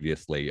 And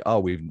previously,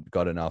 we've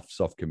got enough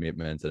soft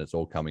commitments and it's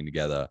all coming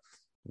together.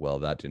 Well,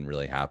 that didn't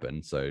really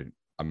happen. So,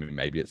 I mean,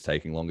 maybe it's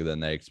taking longer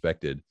than they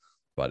expected,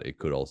 but it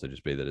could also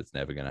just be that it's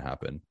never going to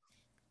happen.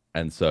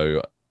 And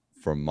so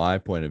from my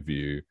point of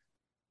view,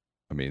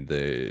 I mean,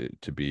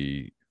 to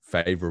be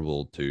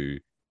favorable to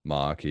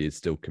Mark, he is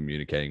still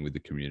communicating with the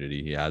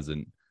community. He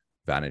hasn't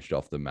vanished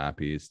off the map.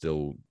 He is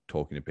still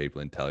talking to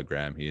people in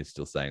Telegram. He is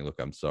still saying, look,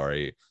 I'm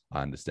sorry.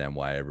 I understand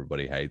why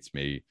everybody hates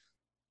me.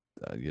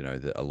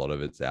 A lot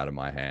of it's out of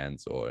my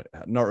hands, or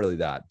not really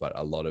that, but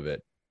a lot of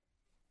it,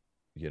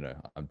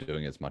 I'm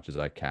doing as much as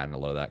I can, a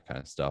lot of that kind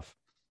of stuff.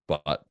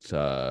 But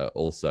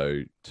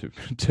also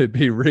to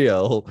be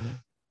real,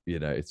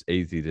 it's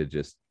easy to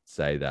just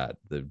say that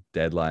the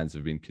deadlines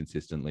have been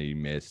consistently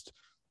missed.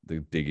 The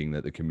digging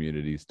that the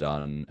community's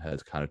done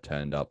has kind of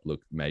turned up.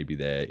 Look, maybe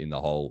they're in the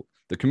hole.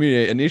 The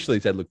community initially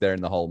said, look, they're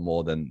in the hole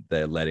more than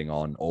they're letting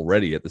on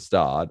already at the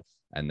start.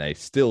 And they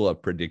still are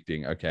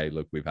predicting, okay,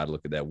 look, we've had a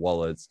look at their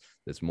wallets.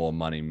 There's more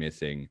money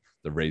missing.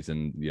 The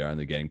reason you're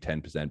only getting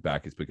 10%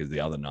 back is because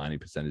the other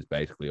 90% is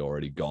basically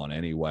already gone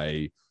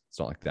anyway. It's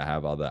not like they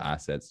have other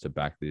assets to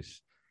back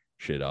this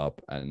shit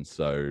up. And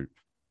so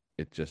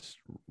it just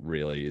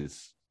really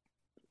is,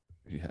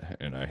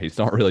 he's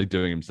not really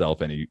doing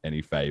himself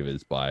any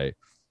favors by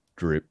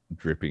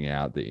dripping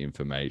out the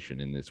information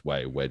in this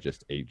way. We're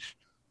just each,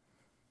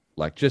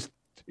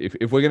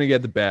 if we're going to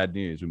get the bad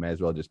news, we may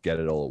as well just get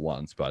it all at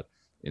once. But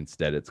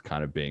instead, it's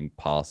kind of being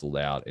parceled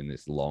out in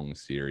this long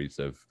series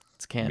of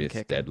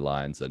missed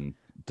deadlines and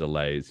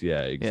delays.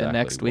 Yeah, exactly. Yeah,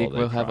 next week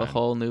we'll have a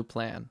whole new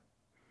plan.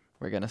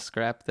 We're going to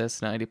scrap this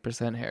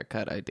 90%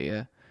 haircut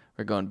idea.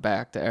 We're going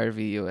back to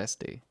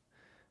RVUSD.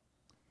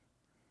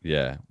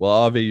 Yeah,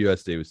 well,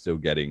 RVUSD was still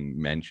getting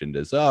mentioned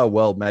as,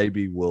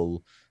 maybe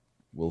we'll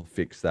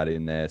fix that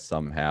in there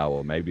somehow,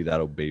 or maybe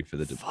that'll be for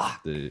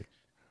the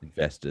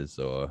investors,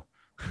 or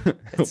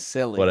it's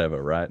silly,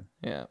 whatever, right?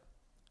 Yeah.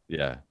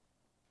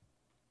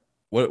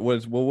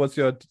 What's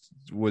your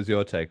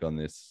take on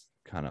this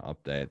kind of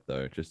update,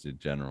 though, just in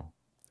general?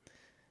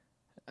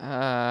 Do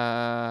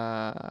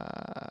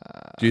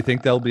you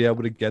think they'll be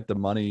able to get the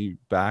money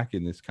back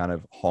in this kind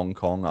of Hong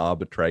Kong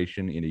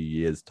arbitration in a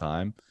year's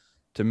time?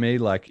 To me,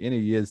 in a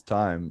year's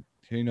time,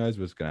 who knows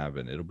what's going to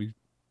happen?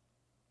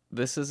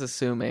 This is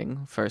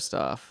assuming, first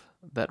off,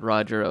 that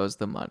Roger owes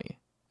the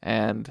money.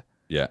 And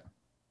yeah.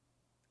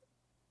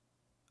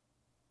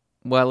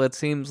 Well, it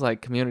seems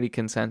like community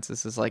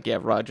consensus is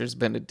Roger's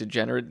been a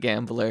degenerate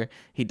gambler.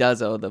 He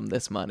does owe them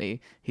this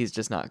money. He's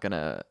just not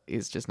gonna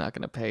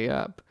pay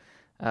up.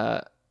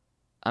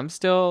 I'm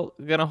still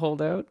gonna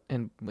hold out,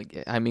 and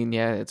I mean,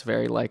 yeah, it's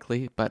very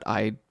likely, but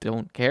I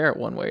don't care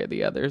one way or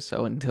the other.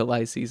 So until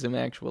I see some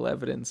actual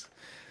evidence,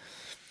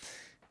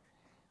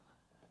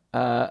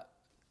 but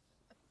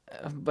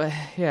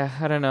yeah,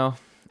 I don't know.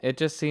 It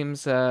just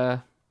seems I'm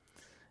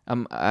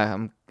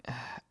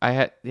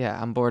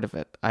bored of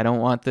it. I don't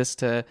want this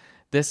to.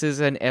 This is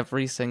in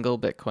every single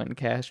Bitcoin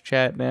Cash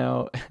chat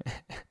now,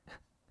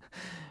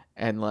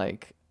 and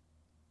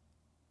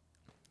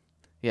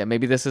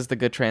maybe this is the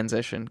good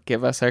transition.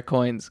 Give us our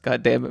coins.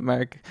 God damn it,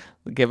 Mark.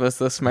 Give us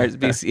the Smart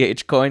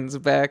BCH coins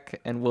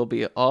back, and we'll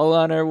be all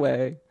on our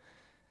way.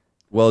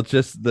 Well,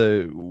 just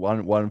the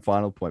one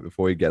final point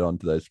before we get on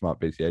to those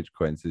Smart BCH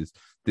coins is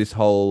this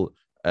whole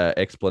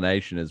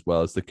explanation, as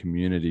well as the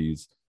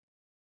community's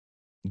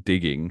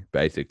digging,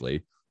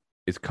 basically,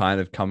 is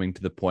kind of coming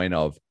to the point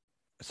of,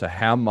 so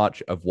how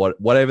much of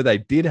whatever they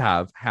did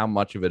have, how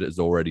much of it has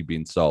already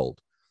been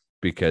sold?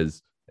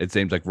 Because it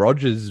seems like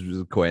Roger's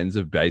coins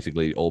have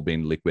basically all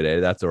been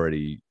liquidated. That's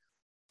already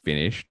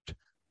finished.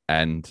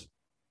 And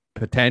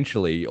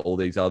potentially all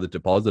these other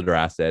depositor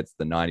assets,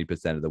 the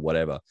 90% of the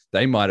whatever,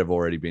 they might have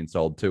already been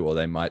sold too, or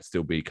they might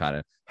still be kind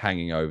of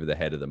hanging over the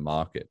head of the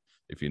market,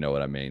 if you know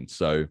what I mean.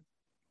 So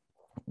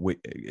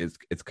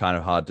it's kind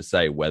of hard to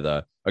say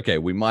whether, okay,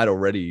 we might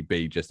already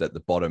be just at the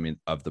bottom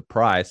of the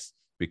price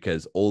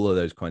because all of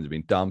those coins have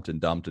been dumped,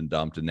 and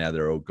now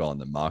they're all gone.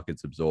 The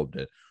market's absorbed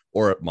it.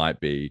 Or it might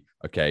be,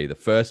 okay, the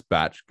first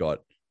batch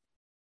got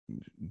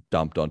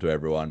dumped onto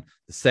everyone.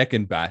 The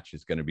second batch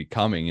is going to be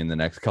coming in the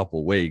next couple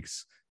of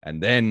weeks,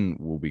 and then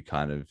we'll be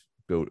kind of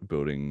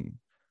building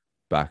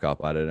back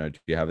up. I don't know. Do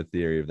you have a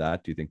theory of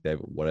that? Do you think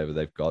whatever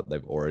they've got,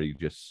 they've already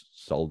just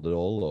sold it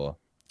all? Or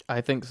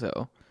I think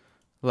so.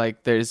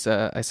 There's,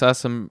 I saw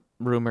some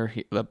rumor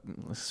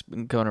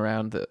going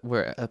around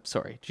where,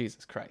 sorry,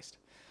 Jesus Christ.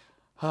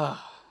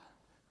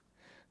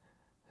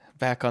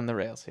 back on the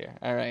rails here.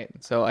 All right.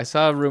 So I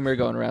saw a rumor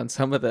going around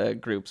some of the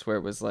groups where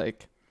it was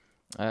like,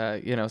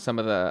 some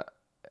of the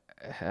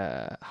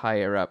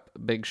higher up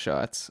big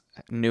shots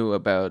knew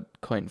about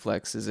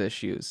CoinFlex's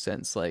issues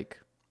since like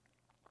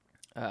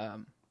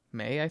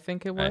May, I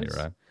think it was.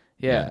 May, right?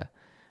 Yeah.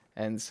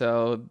 And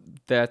so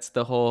that's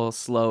the whole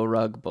slow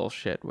rug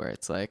bullshit where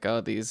it's like, oh,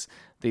 these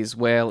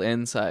whale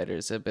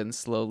insiders have been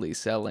slowly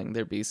selling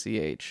their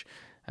BCH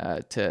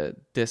to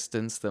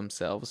distance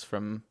themselves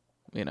from,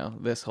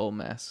 this whole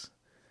mess.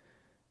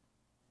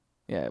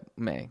 Yeah,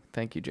 May.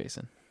 Thank you,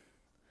 Jason.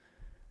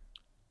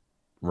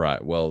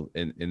 Right. Well,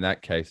 in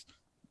that case,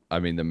 I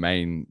mean, the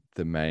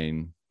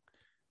main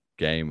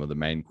game or the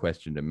main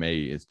question to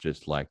me is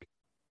just like,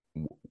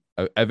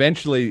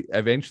 eventually,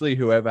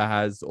 whoever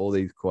has all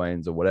these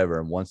coins or whatever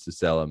and wants to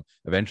sell them,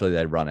 eventually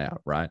they run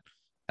out, right?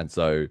 And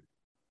so,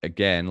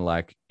 again,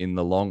 like in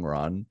the long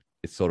run,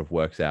 it sort of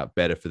works out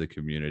better for the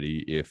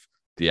community if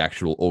the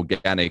actual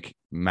organic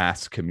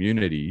mass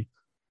community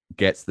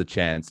gets the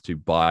chance to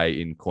buy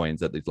in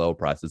coins at these lower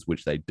prices,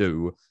 which they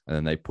do, and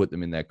then they put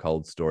them in their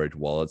cold storage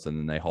wallets, and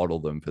then they hodl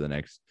them for the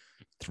next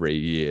 3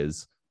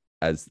 years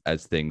as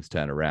things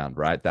turn around,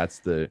 right? That's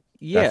the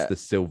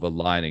silver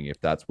lining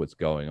if that's what's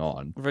going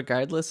on.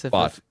 Regardless if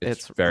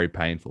it's very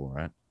painful,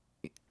 right?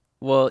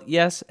 Well,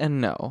 yes and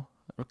no,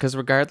 because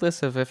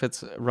regardless of if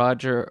it's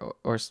Roger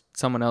or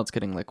someone else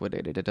getting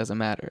liquidated, it doesn't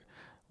matter.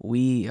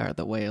 We are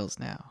the whales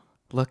now.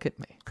 Look at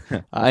me.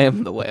 I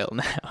am the whale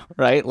now,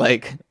 right?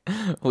 Like,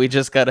 we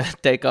just got to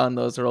take on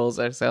those roles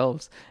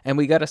ourselves. And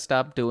we got to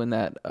stop doing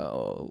that.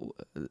 Oh,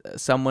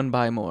 someone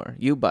buy more.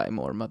 You buy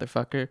more,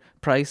 motherfucker.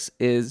 Price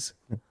is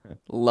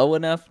low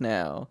enough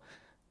now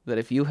that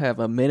if you have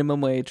a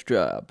minimum wage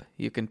job,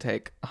 you can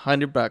take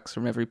 $100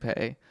 from every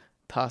pay,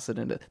 toss it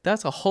into...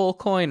 That's a whole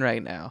coin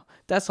right now.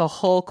 That's a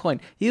whole coin.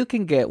 You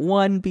can get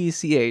 1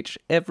 BCH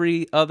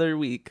every other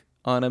week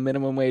on a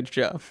minimum wage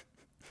job.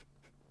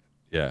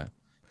 Yeah.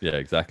 Yeah,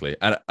 exactly.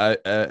 And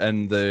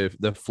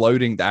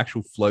the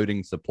actual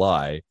floating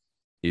supply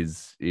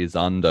is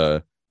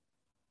under,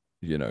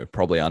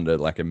 probably under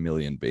like 1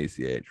 million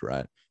BCH,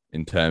 right?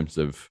 In terms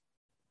of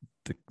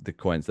the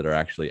coins that are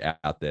actually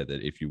out there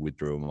that if you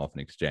withdrew them off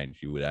an exchange,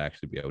 you would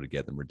actually be able to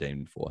get them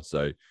redeemed for.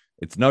 So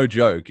it's no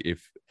joke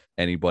if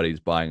anybody's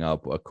buying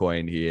up a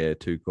coin here,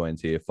 2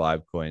 coins here,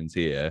 5 coins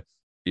here.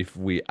 If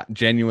we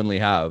genuinely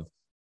have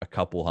a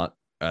couple,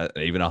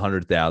 even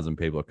 100,000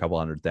 people, a couple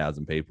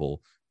 100,000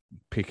 people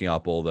picking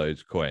up all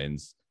those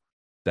coins,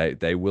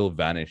 they will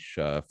vanish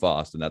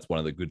fast. And that's one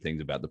of the good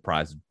things about the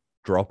price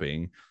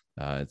dropping.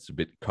 It's a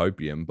bit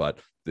copium, but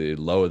the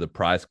lower the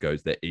price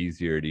goes, the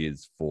easier it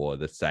is for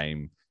the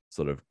same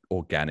sort of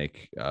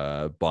organic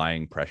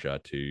buying pressure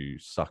to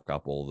suck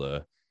up all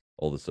the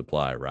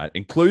supply, right?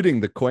 Including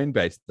the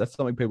Coinbase. That's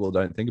something people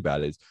don't think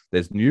about, is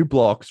there's new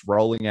blocks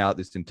rolling out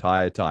this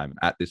entire time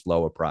at this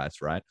lower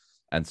price, right?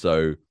 And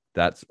so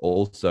that's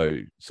also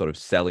sort of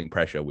selling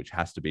pressure, which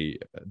has to be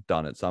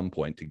done at some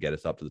point to get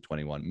us up to the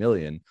 21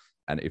 million.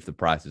 And if the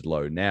price is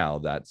low now,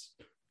 that's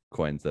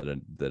coins that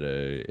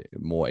are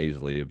more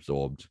easily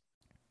absorbed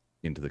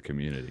into the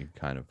community,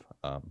 kind of.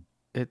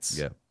 It's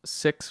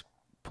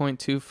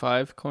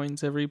 6.25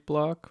 coins every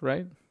block,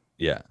 right?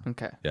 Yeah.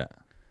 Okay. Yeah.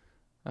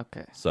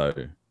 Okay. So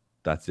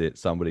that's it.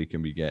 Somebody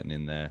can be getting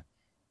in there,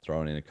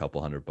 throwing in a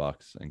couple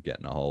 $100 and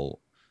getting a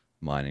whole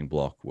mining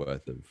block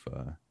worth of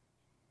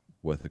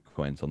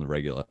coins on the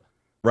regular.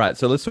 Right.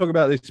 So let's talk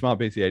about these smart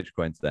BCH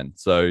coins then.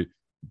 So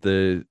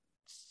the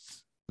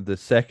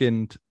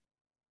second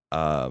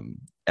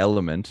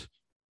element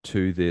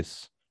to the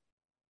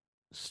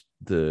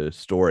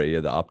story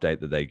or the update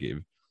that they give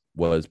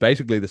was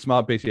basically the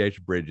smart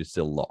BCH bridge is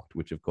still locked,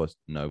 which of course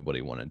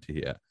nobody wanted to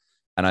hear.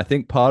 And I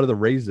think part of the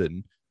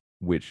reason,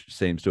 which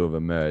seems to have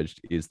emerged,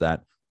 is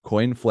that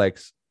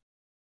CoinFlex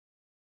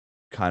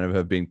kind of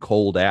have been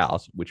called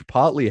out, which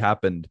partly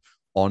happened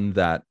on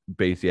that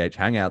BCH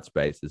Hangout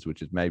Spaces,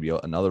 which is maybe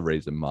another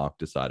reason Mark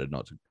decided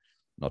not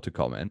to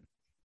comment,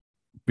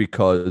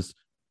 because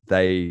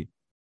they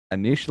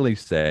initially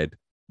said,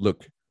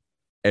 look,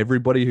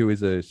 everybody who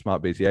is a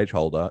smart BCH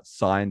holder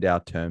signed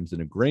our terms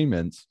and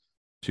agreements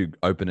to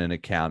open an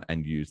account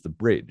and use the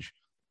bridge,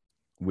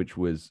 which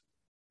was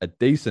a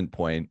decent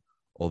point,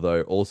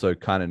 although also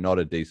kind of not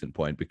a decent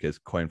point, because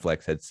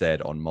CoinFlex had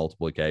said on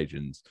multiple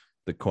occasions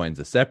the coins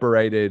are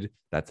separated.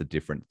 That's a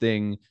different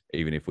thing.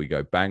 Even if we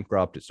go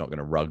bankrupt, it's not going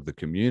to rug the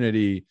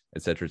community,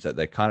 etc. So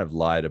they kind of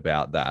lied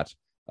about that.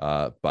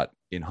 But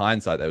in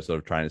hindsight, they were sort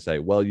of trying to say,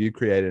 well, you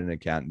created an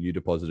account and you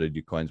deposited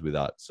your coins with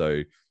us,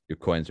 so your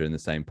coins are in the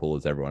same pool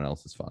as everyone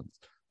else's funds.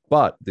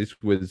 But this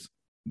was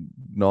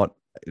not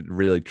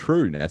really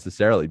true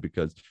necessarily,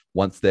 because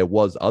once there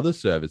was other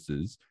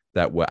services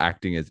that were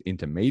acting as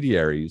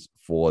intermediaries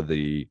for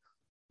the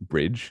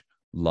bridge,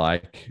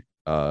 like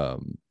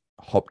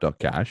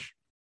Hop.cash,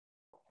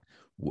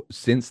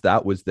 since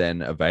that was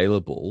then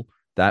available,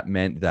 that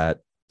meant that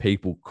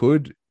people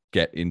could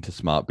get into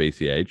Smart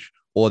BCH,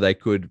 or they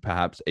could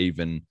perhaps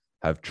even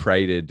have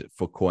traded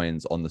for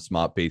coins on the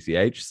Smart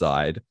BCH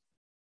side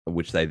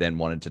which they then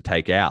wanted to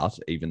take out,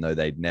 even though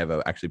they'd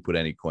never actually put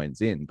any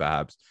coins in.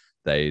 Perhaps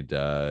they'd,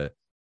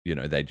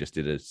 they just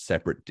did a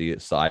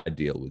separate side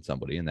deal with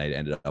somebody and they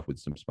ended up with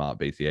some smart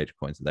BCH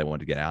coins that they wanted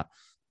to get out.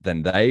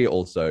 Then they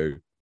also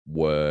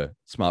were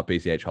smart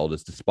BCH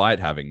holders despite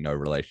having no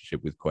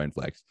relationship with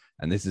CoinFlex.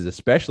 And this is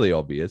especially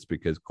obvious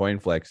because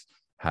CoinFlex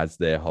has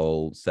their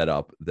whole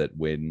setup that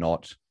we're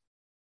not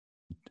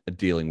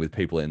dealing with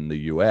people in the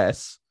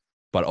US,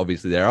 but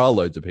obviously there are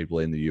loads of people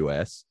in the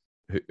US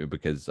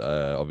because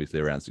obviously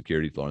around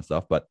securities law and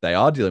stuff, but they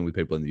are dealing with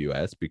people in the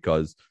US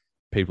because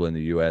people in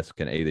the US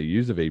can either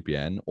use a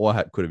VPN or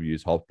could have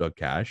used Hot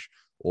Cash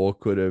or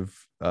could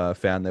have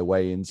found their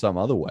way in some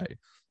other way.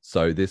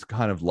 So this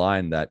kind of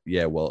line that,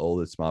 all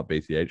the smart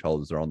BCH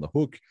holders are on the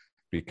hook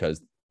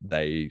because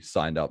they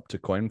signed up to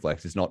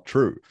CoinFlex is not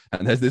true.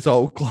 And there's this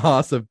whole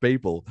class of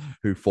people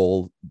who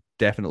fall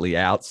definitely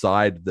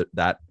outside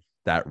that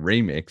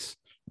remit,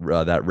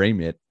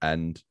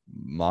 and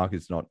Mark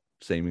is not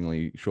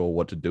seemingly sure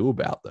what to do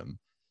about them.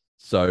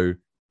 So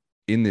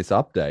in this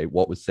update,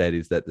 what was said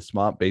is that the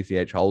smart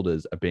BCH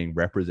holders are being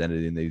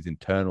represented in these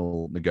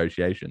internal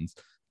negotiations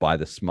by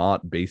the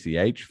Smart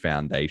BCH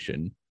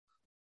Foundation,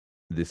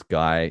 this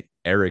guy,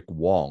 Eric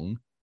Wong,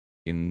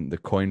 in the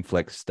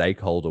CoinFlex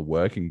stakeholder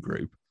working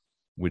group,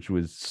 which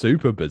was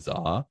super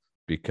bizarre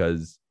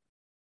because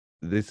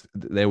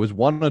there was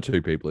one or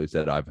two people who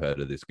said, I've heard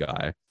of this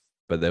guy,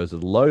 but there was a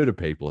load of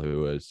people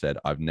who have said,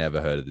 I've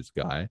never heard of this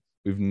guy.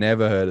 We've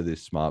never heard of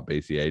this Smart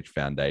BCH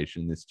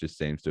Foundation. This just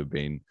seems to have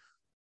been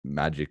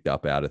magicked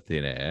up out of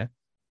thin air.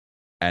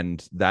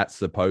 And that's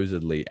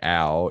supposedly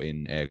our,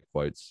 in air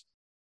quotes,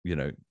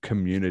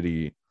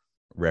 community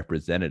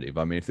representative.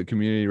 I mean, if the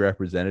community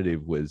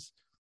representative was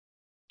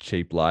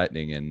Cheap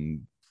Lightning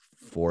and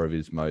four of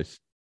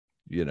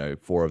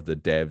the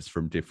devs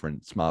from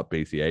different Smart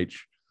BCH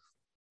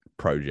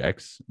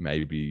projects,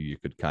 maybe you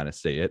could kind of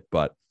see it.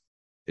 But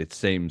it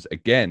seems,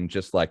 again,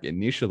 just like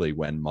initially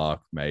when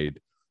Mark made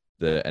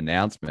the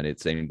announcement,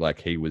 it seemed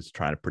like he was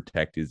trying to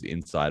protect his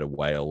insider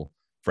whale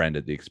friend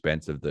at the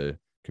expense of the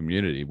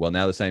community. Well,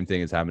 now the same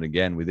thing has happened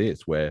again with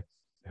this, where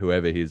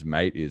whoever his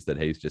mate is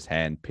that he's just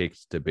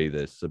handpicked to be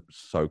the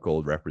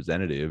so-called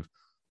representative,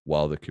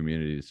 while the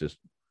community is just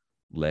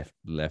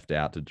left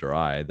out to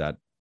dry. That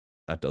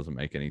doesn't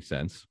make any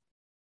sense.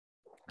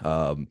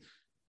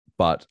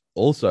 But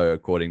also,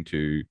 according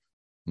to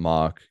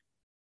Mark,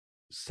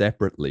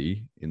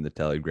 separately in the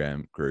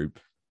Telegram group,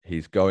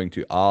 he's going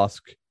to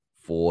ask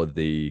for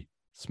the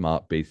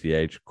Smart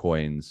BCH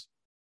coins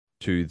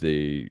to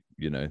the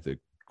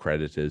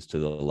creditors, to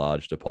the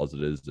large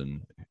depositors,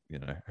 and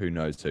who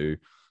knows who,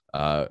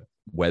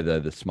 whether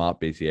the Smart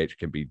BCH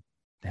can be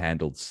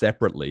handled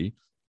separately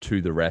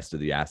to the rest of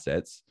the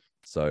assets.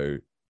 So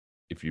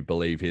if you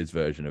believe his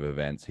version of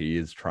events, he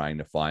is trying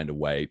to find a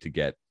way to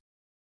get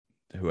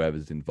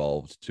whoever's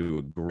involved to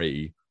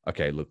agree,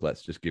 okay, look,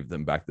 let's just give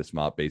them back the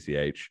Smart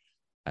BCH,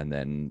 and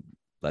then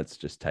let's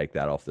just take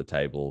that off the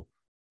table,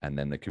 and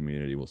then the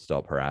community will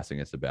stop harassing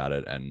us about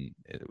it, and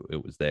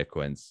it was their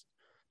coins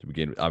to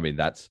begin with. I mean,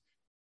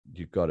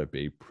 you've got to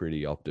be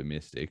pretty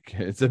optimistic.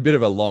 It's a bit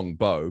of a long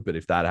bow, but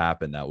if that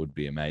happened, that would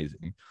be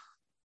amazing.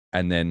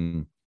 And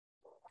then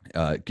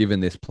given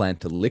this plan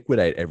to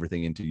liquidate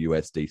everything into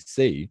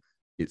USDC,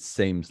 it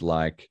seems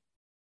like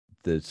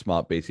the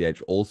Smart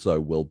BCH also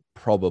will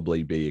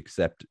probably be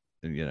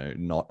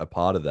not a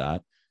part of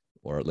that,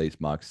 or at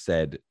least Mark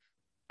said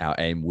our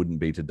aim wouldn't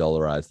be to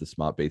dollarize the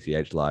Smart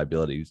BCH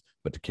liabilities,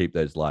 but to keep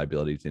those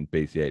liabilities in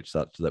BCH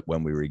such that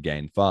when we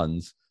regain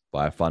funds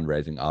via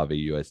fundraising,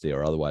 RVUSD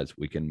or otherwise,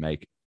 we can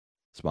make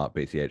Smart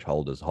BCH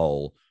holders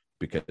whole,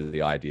 because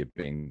the idea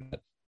being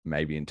that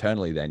maybe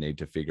internally they need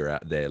to figure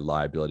out their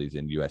liabilities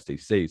in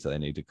USDC, so they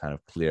need to kind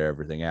of clear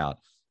everything out.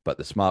 But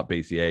the Smart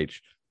BCH,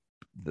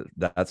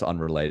 that's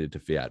unrelated to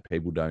fiat.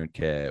 People don't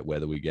care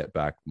whether we get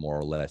back more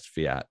or less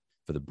fiat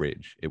for the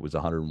bridge. It was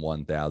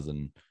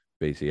 101,000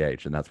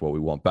 BCH, and that's what we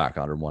want back.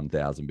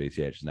 101,000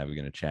 BCH is never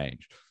going to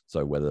change.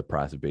 So whether the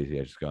price of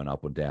BCH is going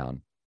up or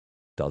down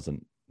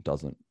doesn't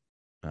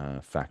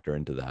factor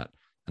into that.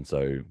 And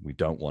so we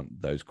don't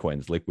want those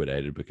coins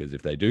liquidated, because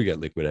if they do get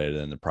liquidated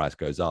and the price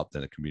goes up,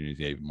 then the community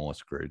is even more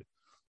screwed.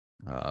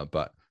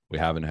 But we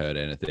haven't heard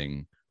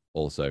anything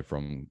also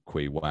from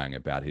Kui Wang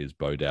about his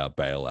Bodao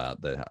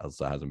bailout. There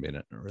also hasn't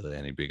been really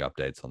any big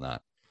updates on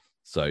that.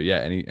 So yeah,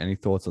 any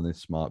thoughts on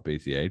this Smart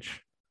BCH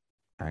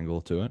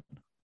angle to it?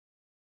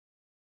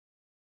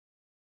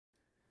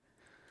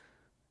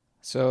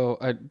 So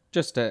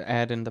just to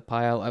add in the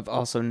pile, I've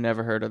also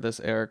never heard of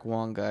this Eric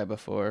Wong guy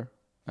before.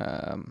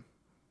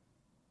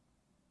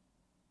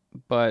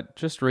 But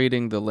just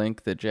reading the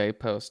link that Jay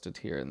posted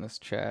here in this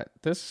chat,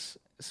 this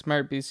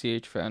Smart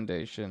BCH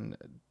Foundation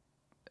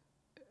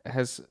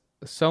has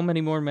so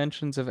many more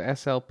mentions of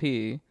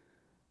SLP.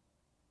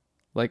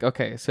 Like,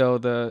 okay, so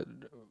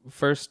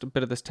first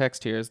bit of this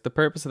text here is the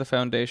purpose of the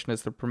foundation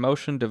is the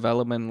promotion,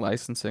 development, and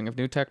licensing of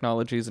new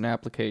technologies and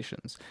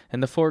applications.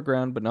 In the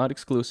foreground, but not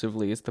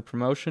exclusively, is the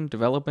promotion,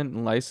 development,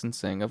 and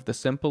licensing of the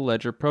simple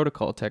ledger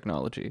protocol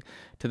technology.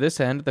 To this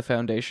end, the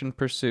foundation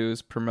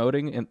pursues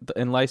promoting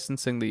and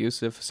licensing the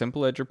use of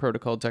simple ledger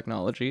protocol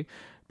technology,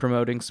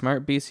 promoting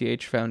Smart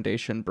BCH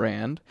Foundation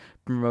brand,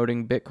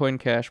 promoting Bitcoin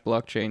Cash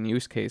blockchain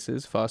use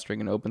cases, fostering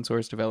an open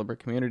source developer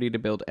community to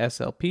build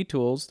SLP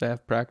tools that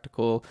have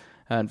practical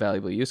and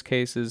valuable use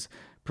cases,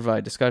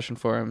 provide discussion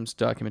forums,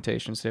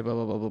 documentation, say blah,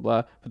 blah, blah, blah,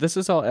 blah. But this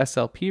is all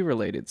SLP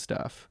related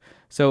stuff.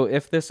 So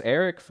if this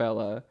Eric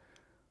fella,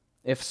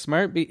 if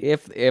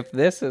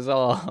this is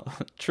all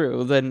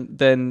true,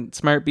 then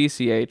Smart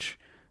BCH,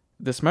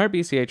 the Smart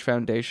BCH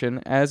Foundation,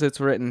 as it's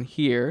written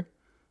here,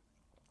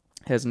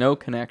 has no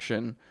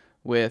connection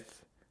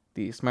with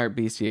the Smart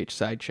BCH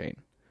sidechain.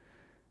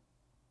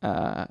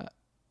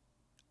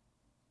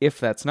 If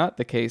that's not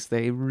the case,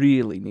 they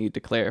really need to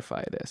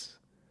clarify this.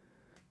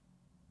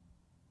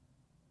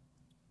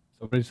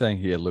 Somebody's saying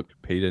here, look,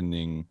 Peter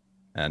Ning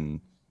and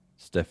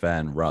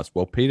Stefan Russ.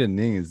 Well, Peter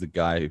Ning is the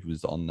guy who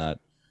was on that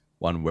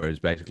one where he's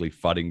basically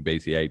fudding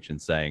BCH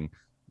and saying,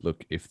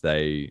 look, if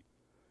the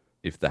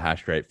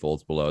hash rate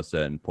falls below a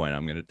certain point,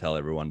 I'm going to tell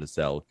everyone to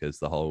sell because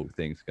the whole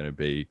thing's going to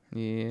be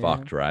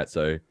fucked, right?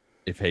 So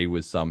if he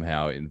was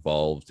somehow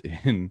involved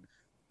in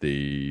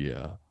the,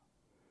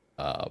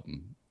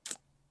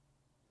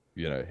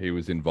 he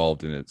was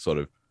involved in it sort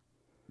of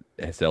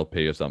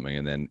SLP or something,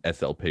 and then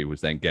SLP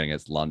was then getting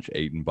its lunch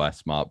eaten by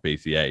Smart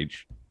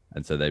BCH,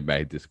 and so they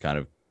made this kind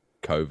of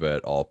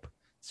covert op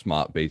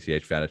Smart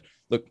BCH Foundation.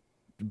 Look,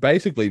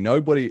 basically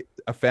nobody,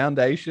 a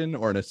foundation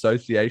or an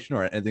association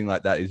or anything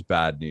like that is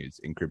bad news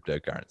in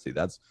cryptocurrency.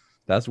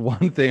 That's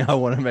one thing I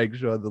want to make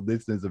sure the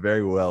listeners are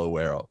very well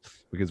aware of,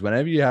 because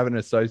whenever you have an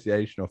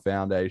association or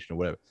foundation or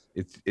whatever,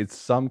 it's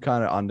some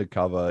kind of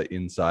undercover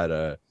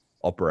insider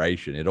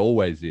operation. It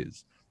always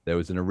is. There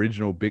was an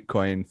original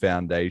Bitcoin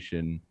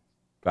foundation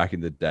back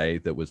in the day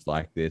that was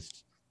like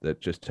this,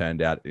 that just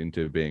turned out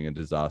into being a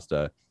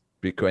disaster.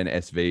 Bitcoin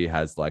SV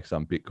has like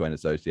some Bitcoin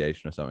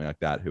association or something like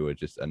that who are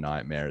just a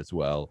nightmare as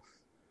well.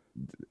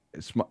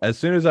 As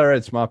soon as I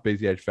read Smart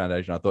BCH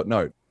Foundation, I thought,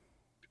 no,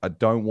 I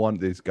don't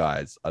want these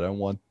guys. I don't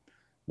want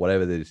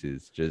whatever this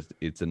is. Just,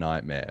 it's a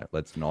nightmare.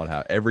 Let's not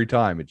have, every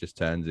time it just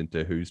turns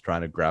into who's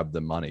trying to grab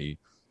the money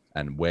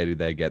and where do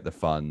they get the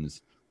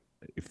funds.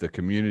 If the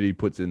community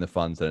puts in the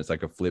funds, then it's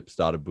like a flip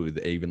started with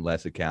even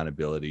less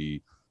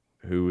accountability.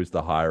 Who is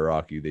the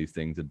hierarchy? These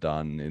things are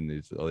done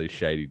in all these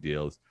shady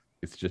deals.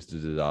 It's just a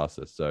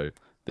disaster. So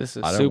this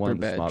is I don't super want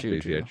the bad Smart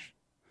juju. BCH.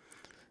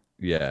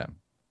 Yeah,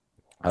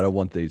 I don't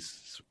want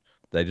these.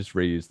 They just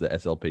reuse the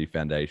SLP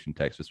Foundation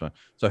text for Smart.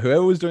 So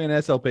whoever was doing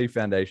an SLP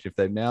Foundation, if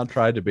they've now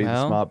tried to be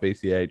the Smart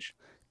BCH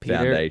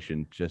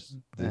Foundation, just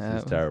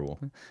this is terrible.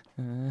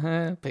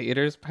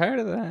 Peter's part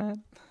of that.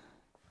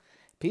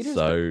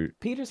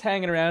 Peter's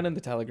hanging around in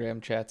the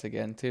Telegram chats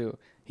again too.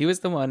 He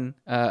was the one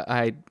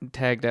I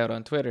tagged out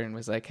on Twitter and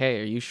was like,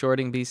 "Hey, are you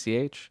shorting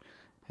BCH?"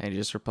 And he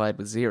just replied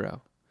with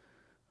 0.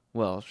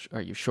 Well,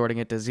 are you shorting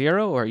it to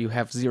 0 or you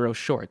have 0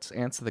 shorts?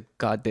 Answer the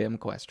goddamn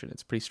question.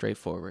 It's pretty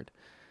straightforward.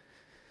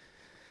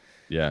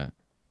 Yeah.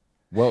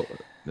 Well,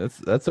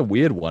 that's a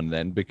weird one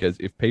then, because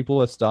if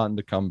people are starting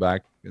to come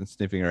back and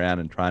sniffing around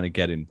and trying to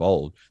get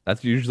involved,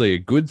 that's usually a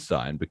good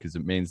sign, because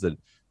it means that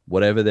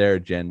whatever their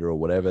agenda or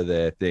whatever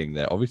their thing,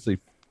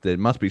 there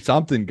must be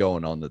something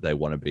going on that they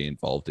want to be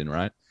involved in,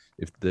 right?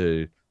 If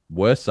the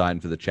worst sign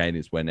for the chain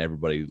is when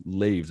everybody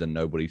leaves and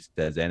nobody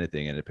says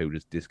anything and people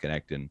just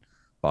disconnect and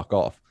fuck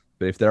off.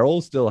 But if they're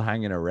all still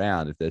hanging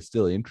around, if there's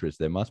still interest,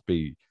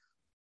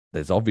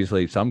 there's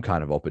obviously some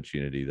kind of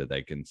opportunity that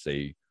they can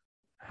see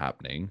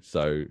happening.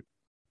 So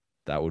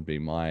that would be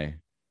my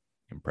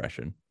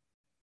impression.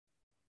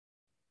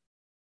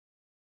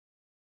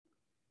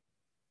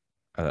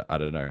 I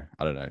don't know.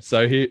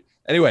 So here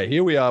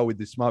we are with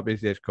the Smart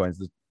BCH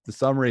coins. The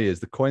summary is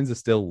the coins are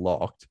still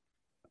locked.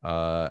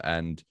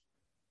 And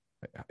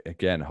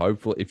again,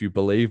 hopefully, if you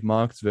believe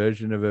Mark's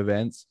version of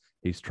events,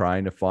 he's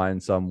trying to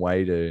find some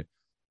way to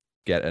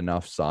get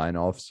enough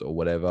sign-offs or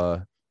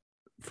whatever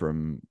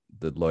from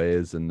the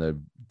lawyers and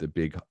the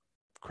big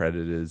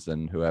creditors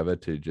and whoever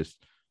to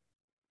just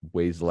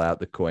weasel out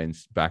the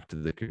coins back to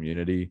the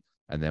community,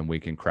 and then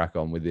we can crack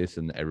on with this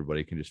and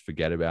everybody can just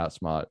forget about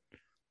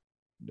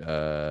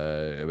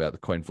about the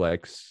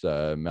CoinFlex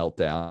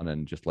meltdown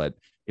and just let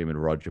him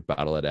and Roger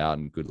battle it out,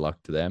 and good luck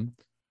to them.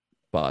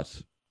 But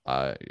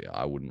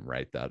I wouldn't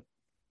rate that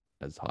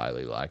as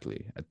highly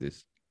likely at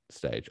this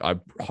stage. I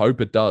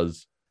hope it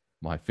does.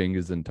 My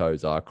fingers and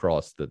toes are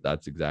crossed that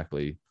that's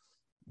exactly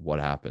what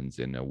happens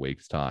in a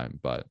week's time,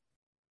 but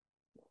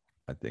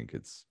I think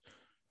it's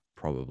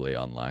probably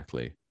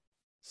unlikely.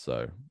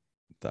 So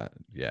that,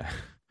 yeah,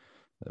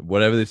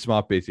 whatever the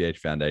Smart BCH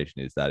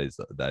Foundation is, that is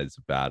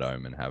a bad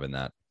omen, having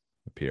that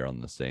appear on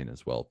the scene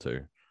as well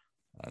too.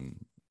 And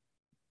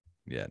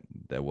yeah,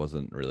 there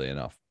wasn't really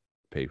enough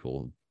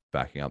people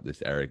backing up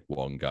this Eric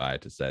Wong guy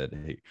to say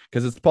that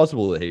because it's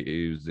possible that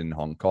he was in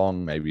Hong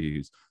Kong, maybe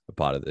he's a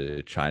part of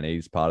the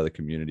Chinese part of the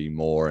community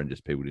more, and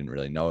just people didn't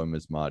really know him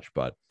as much.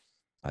 But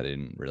I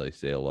didn't really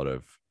see a lot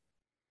of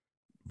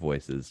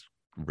voices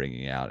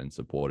ringing out in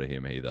support of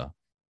him either.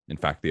 In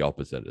fact, the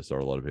opposite. I saw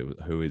a lot of people.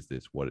 Who is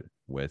this?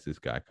 Where's this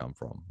guy come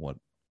from?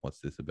 What's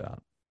this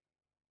about?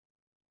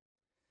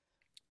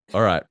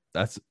 All right,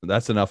 that's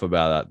enough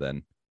about that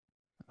then.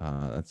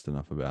 That's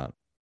enough about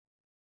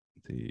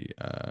the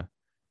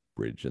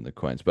bridge and the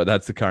coins. But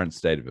that's the current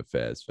state of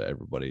affairs for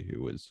everybody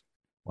who was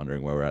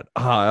wondering where we're at.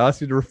 I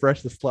asked you to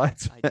refresh the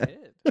slides. I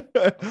did.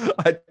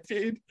 I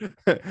did.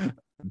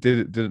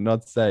 Did it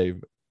not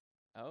save?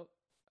 Oh,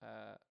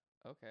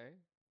 okay.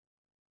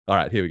 All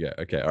right, here we go.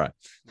 Okay, all right.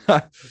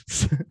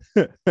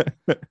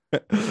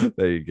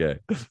 There you go.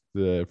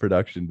 The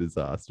production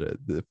disaster,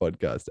 the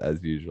podcast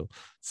as usual.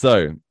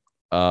 So,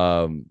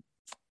 Mt.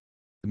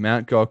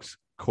 Gox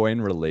coin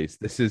release.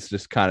 This is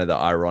just kind of the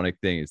ironic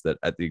thing, is that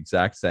at the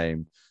exact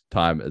same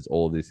time as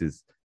all this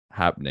is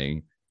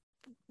happening,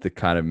 the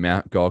kind of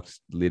Mt. Gox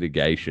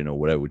litigation or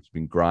whatever, which has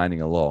been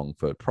grinding along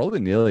for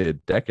probably nearly a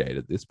decade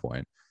at this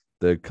point.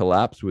 The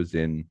collapse was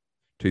in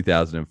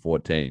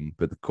 2014,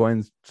 but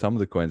some of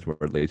the coins were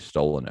at least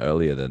stolen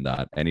earlier than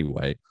that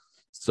anyway.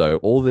 So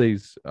all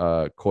these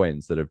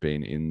coins that have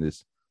been in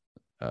this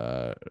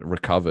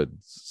recovered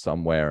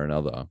somewhere or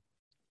another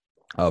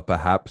are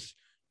perhaps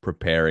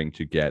preparing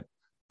to get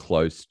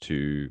close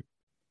to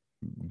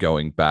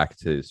going back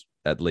to,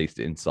 at least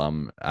in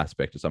some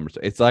aspect of some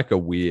respect. It's like a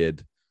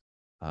weird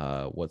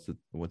what's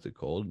it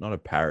called? Not a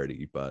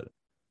parody, but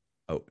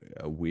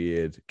a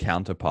weird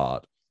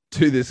counterpart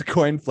to this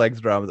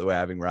CoinFlex drama that we're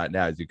having right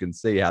now. As you can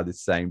see how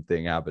this same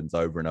thing happens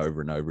over and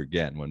over and over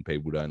again when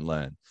people don't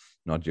learn.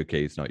 Not your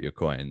keys, not your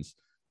coins.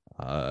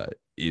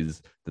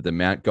 Is that the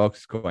Mt.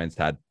 Gox coins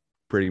had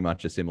pretty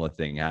much a similar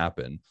thing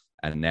happen,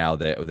 and now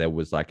there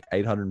was like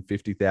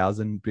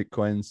 850,000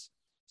 bitcoins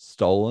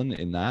stolen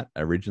in that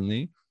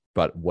originally,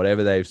 but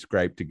whatever they've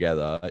scraped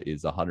together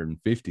is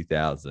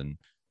 150,000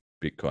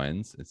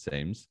 bitcoins, it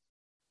seems,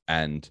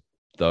 and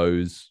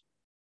those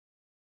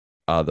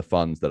are the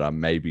funds that are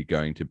maybe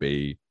going to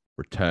be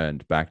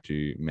returned back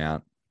to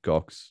Mt.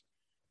 Gox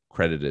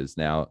creditors.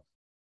 Now,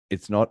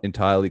 it's not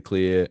entirely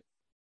clear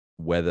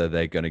whether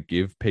they're going to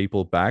give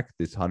people back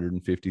this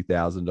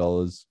 $150,000,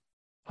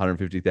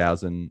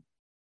 150,000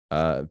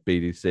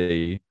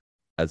 BTC,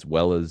 as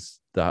well as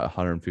the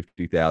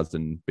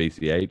 150,000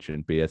 BCH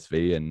and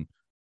BSV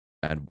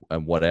and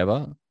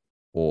whatever,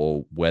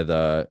 or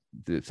whether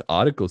this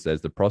article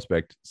says, the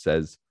prospect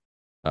says,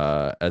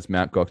 as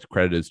Mt. Gox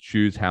creditors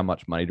choose how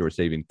much money to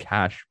receive in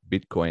cash,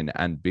 Bitcoin,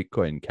 and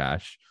Bitcoin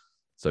Cash.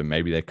 So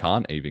maybe they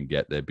can't even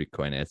get their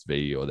Bitcoin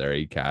SV or their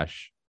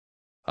eCash.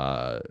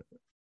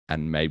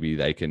 And maybe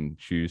they can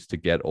choose to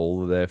get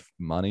all of their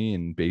money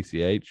in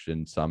BCH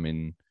and some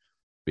in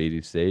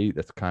BTC.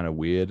 That's kind of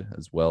weird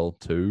as well,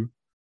 too.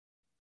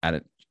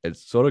 And it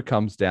sort of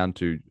comes down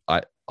to,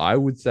 I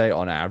would say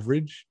on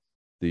average,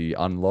 the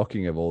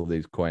unlocking of all of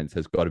these coins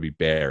has got to be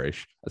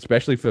bearish,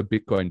 especially for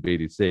Bitcoin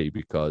BTC,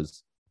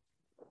 because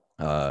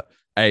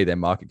their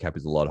market cap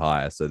is a lot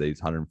higher, so these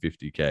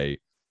 150k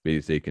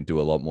BTC can do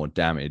a lot more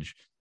damage.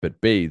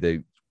 But B,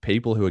 the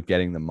people who are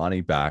getting the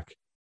money back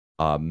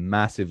are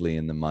massively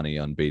in the money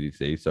on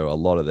BTC, so a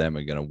lot of them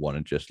are going to want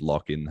to just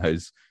lock in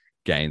those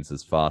gains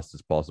as fast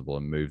as possible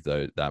and move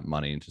that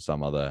money into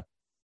some other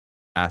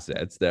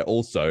assets. They're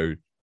also,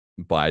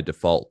 by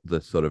default,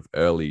 the sort of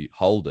early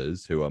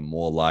holders who are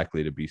more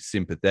likely to be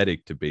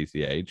sympathetic to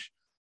BCH.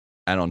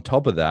 And on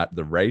top of that,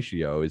 the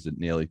ratio is at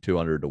nearly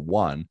 200 to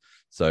 1.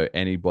 So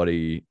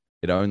anybody,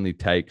 it only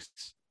takes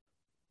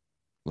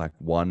like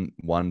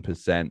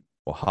 1%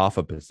 or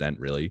 0.5%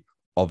 really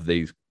of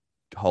these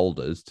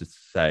holders to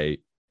say,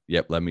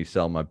 yep, let me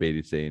sell my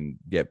BTC and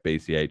get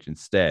BCH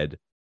instead,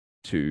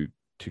 to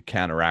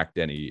counteract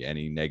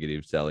any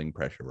negative selling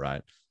pressure,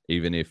 right?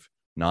 Even if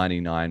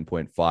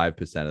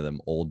 99.5% of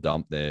them all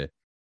dump their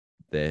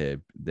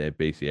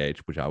BCH,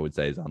 which I would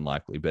say is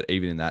unlikely, but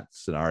even in that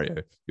scenario,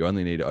 you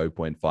only need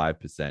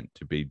 0.5%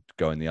 to be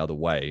going the other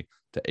way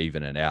to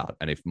even it out.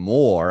 And if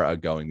more are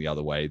going the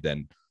other way,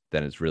 then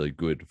it's really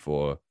good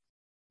for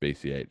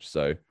BCH.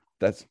 So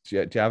do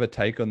you have a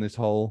take on this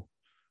whole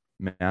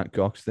Mt.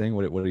 Gox thing?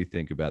 What do you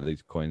think about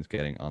these coins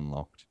getting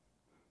unlocked?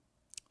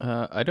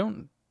 I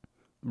don't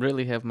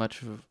really have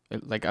much of,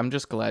 like, I'm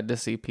just glad to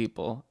see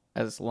people,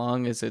 as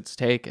long as it's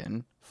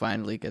taken,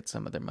 finally get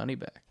some of their money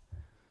back.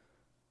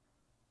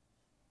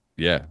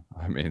 Yeah,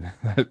 I mean,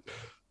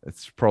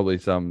 it's probably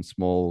some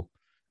small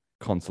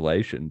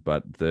consolation,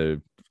 but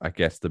I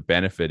guess the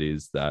benefit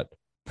is that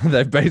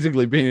they've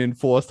basically been in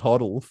forced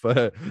hodl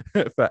for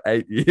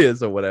 8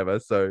 years or whatever.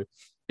 So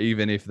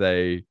even if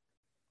they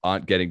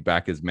aren't getting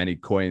back as many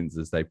coins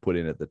as they put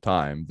in at the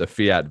time, the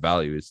fiat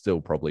value is still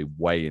probably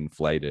way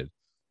inflated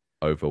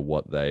over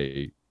what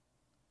they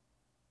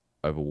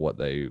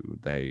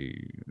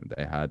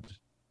had.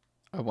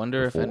 I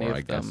wonder before, if any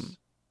of them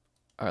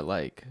are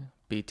like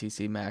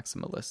BTC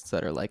maximalists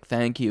that are like,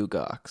 thank you,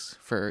 Gox,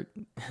 for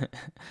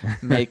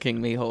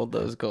making me hold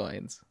those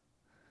coins.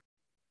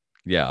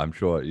 Yeah, I'm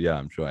sure. Yeah,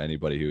 I'm sure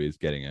anybody who is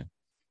getting a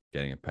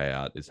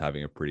payout is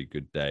having a pretty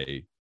good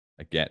day.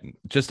 Again,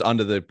 just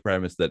under the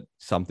premise that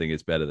something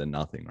is better than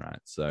nothing, right?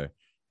 So,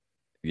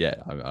 yeah,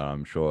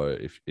 I'm sure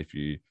if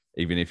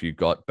you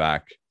got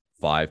back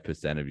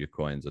 5% of your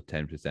coins or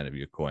 10% of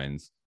your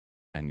coins,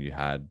 and you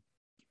had,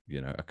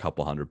 a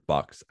couple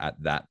 $100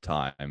 at that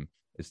time,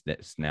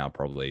 it's now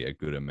probably a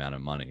good amount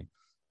of money.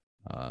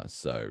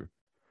 So.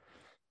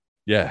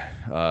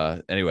 Yeah.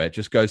 Anyway, it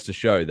just goes to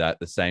show that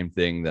the same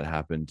thing that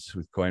happened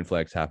with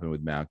CoinFlex happened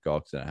with Mt.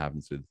 Gox, and it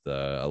happens with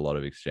a lot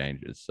of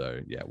exchanges. So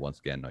yeah, once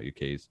again, not your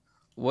keys.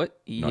 What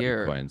not your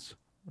year coins.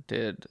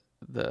 did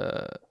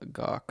the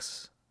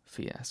Gox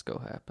fiasco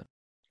happen?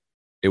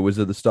 It was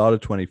at the start of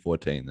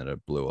 2014 that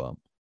it blew up.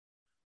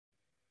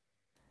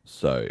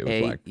 So it was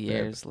 8 like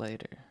years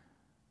later.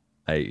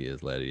 8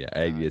 years later, yeah,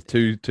 8 years.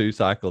 Two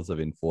cycles of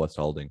enforced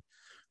holding,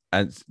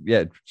 and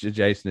yeah,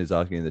 Jason is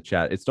asking in the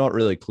chat. It's not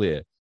really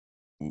clear.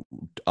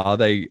 Are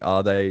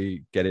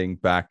they getting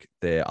back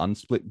their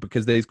unsplit,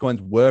 because these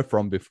coins were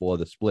from before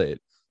the split,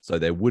 so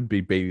there would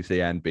be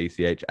BTC and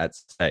BCH at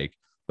stake,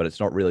 but it's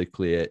not really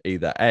clear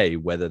either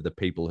whether the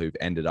people who've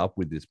ended up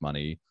with this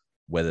money,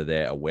 whether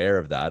they're aware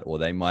of that, or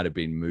they might have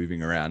been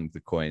moving around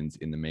the coins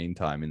in the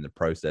meantime in the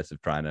process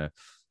of trying to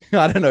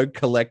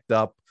collect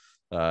up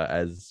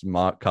as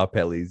Mark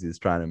Carpellis is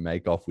trying to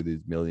make off with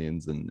his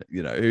millions, and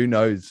who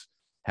knows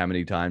how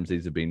many times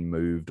these have been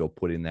moved or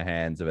put in the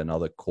hands of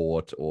another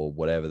court or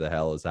whatever the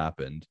hell has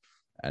happened,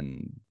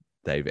 and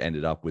they've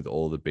ended up with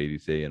all the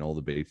BTC and all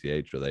the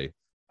BCH, or they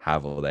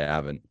have or they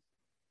haven't.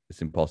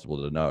 It's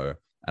impossible to know.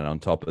 And on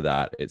top of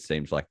that, it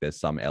seems like there's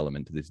some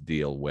element to this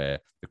deal where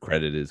the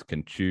creditors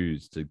can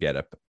choose to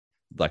get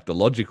like the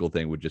logical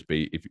thing would just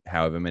be if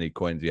however many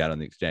coins you had on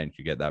the exchange,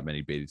 you get that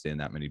many BTC and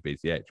that many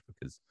BCH,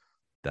 because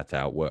that's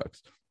how it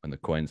works when the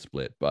coins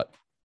split. But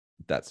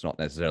that's not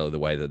necessarily the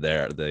way that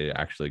they're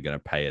actually going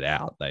to pay it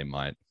out. They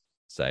might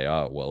say,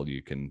 oh, well,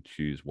 you can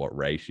choose what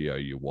ratio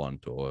you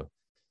want or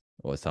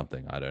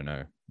something. I don't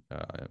know.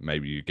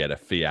 Maybe you get a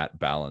fiat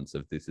balance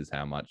of this is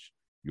how much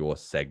your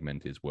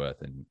segment is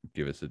worth, and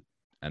give us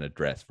an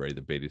address for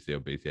either BTC or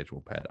BCH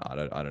will pay it. I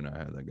don't know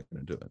how they're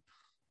going to do it.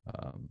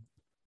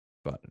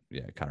 But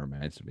yeah, it kind of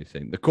remains to be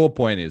seen. The core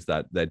point is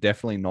that they're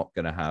definitely not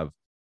going to have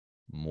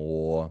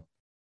more,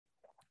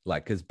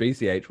 like, because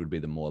BCH would be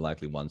the more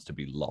likely ones to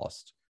be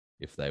lost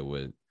if they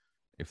were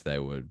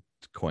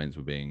coins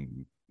were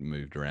being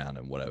moved around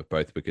and whatever,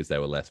 both because they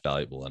were less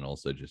valuable and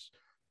also just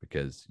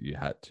because you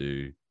had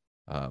to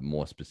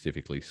more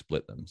specifically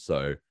split them.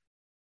 So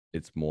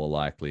it's more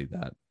likely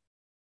that,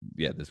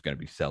 yeah, there's going to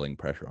be selling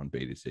pressure on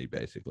BTC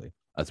basically,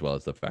 as well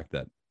as the fact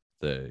that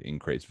the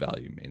increased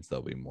value means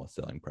there'll be more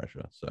selling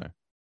pressure. So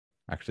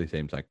actually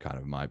seems like kind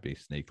of might be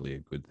sneakily a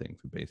good thing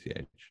for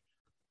BCH.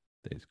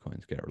 These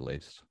coins get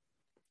released.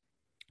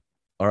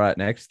 All right,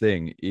 next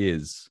thing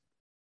is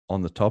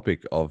on the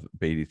topic of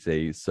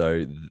BTC.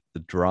 So the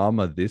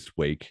drama this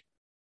week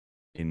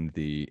in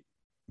the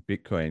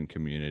Bitcoin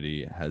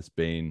community has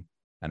been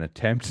an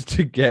attempt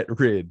to get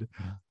rid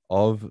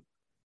of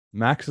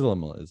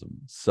maximalism.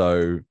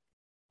 So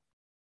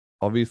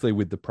obviously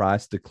with the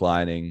price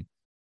declining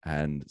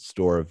and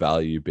store of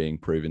value being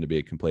proven to be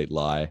a complete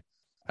lie,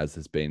 as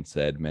has been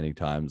said many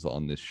times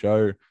on this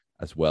show,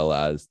 as well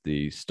as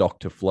the stock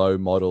to flow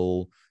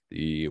model,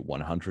 the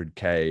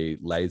 100K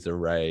laser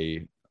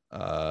ray,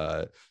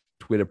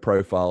 Twitter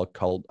profile,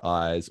 cult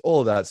eyes, all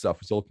of that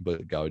stuff is all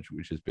completely garbage,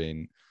 which has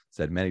been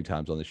said many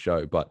times on the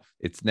show. But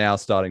it's now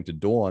starting to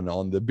dawn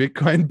on the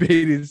Bitcoin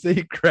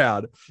BTC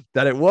crowd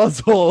that it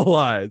was all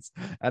lies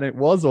and it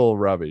was all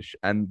rubbish.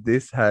 And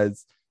this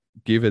has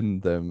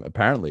given them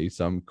apparently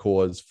some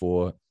cause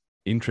for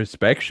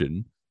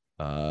introspection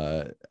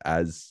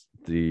as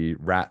the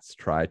rats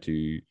try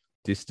to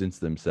distance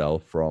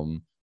themselves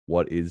from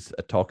what is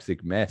a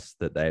toxic mess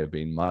that they have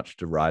been much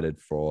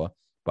derided for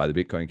by the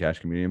Bitcoin Cash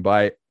community and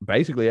by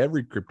basically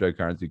every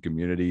cryptocurrency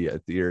community.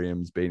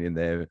 Ethereum's been in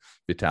there,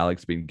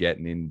 Vitalik's been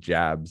getting in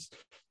jabs.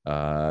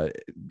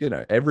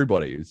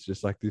 Everybody is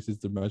just like, this is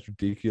the most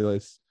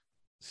ridiculous,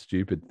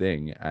 stupid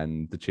thing,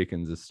 and the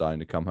chickens are starting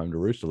to come home to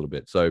roost a little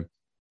bit. So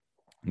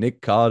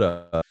Nick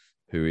Carter,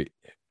 who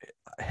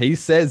he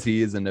says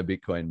he isn't a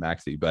Bitcoin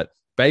maxi, but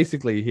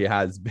basically he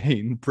has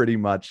been pretty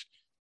much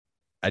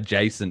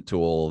adjacent to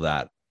all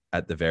that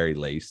at the very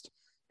least.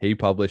 He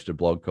published a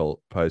blog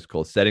post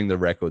called Setting the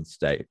Record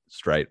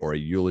Straight, or a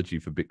eulogy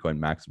for Bitcoin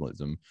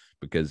maximalism,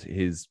 because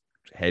his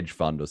hedge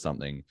fund or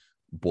something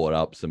bought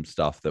up some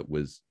stuff that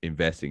was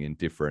investing in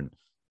different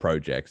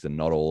projects and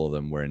not all of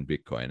them were in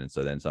Bitcoin. And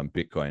so then some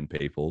Bitcoin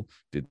people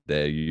did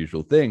their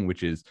usual thing,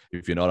 which is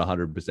if you're not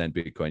 100%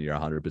 Bitcoin, you're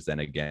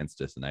 100% against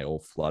us. And they all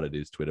flooded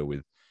his Twitter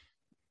with,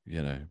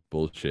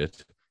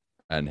 bullshit.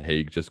 And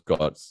he just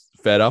got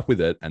fed up with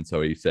it. And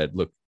so he said,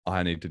 look,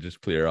 I need to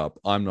just clear up.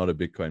 I'm not a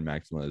Bitcoin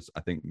maximalist.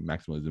 I think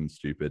maximalism is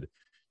stupid,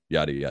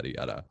 yada, yada,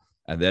 yada.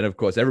 And then, of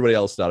course, everybody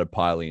else started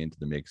piling into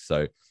the mix.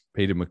 So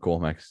Peter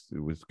McCormack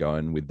was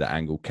going with the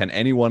angle. Can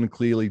anyone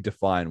clearly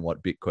define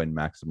what Bitcoin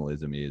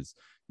maximalism is?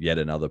 Yet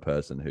another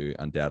person who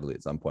undoubtedly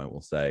at some point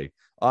will say,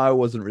 I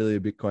wasn't really a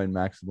Bitcoin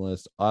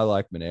maximalist. I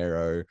like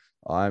Monero.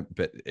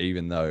 But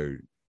even though,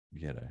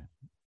 you know,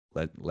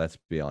 let's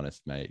be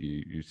honest, mate,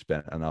 you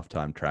spent enough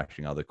time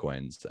trashing other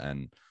coins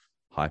and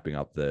hyping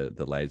up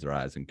the laser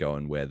eyes and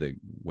going where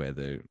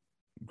the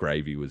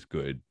gravy was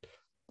good,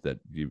 that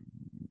you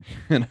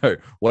know,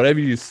 whatever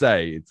you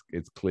say,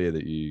 it's clear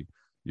that you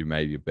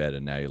made your bet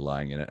and now you're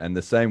lying in it. And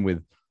the same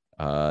with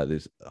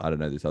this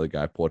other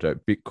guy, Porto,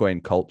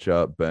 Bitcoin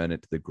culture, burn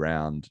it to the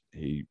ground.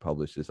 He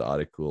published this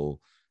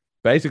article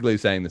basically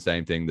saying the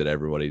same thing that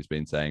everybody's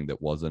been saying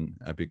that wasn't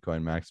a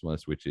Bitcoin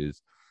maximalist, which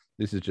is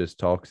this is just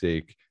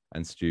toxic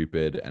and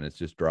stupid, and it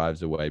just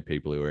drives away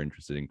people who are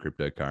interested in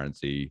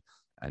cryptocurrency,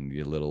 and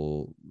your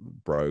little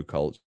bro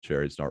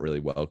culture is not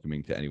really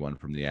welcoming to anyone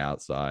from the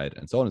outside,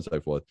 and so on and so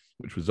forth,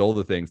 which was all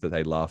the things that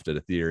they laughed at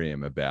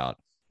Ethereum about,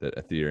 that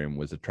Ethereum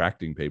was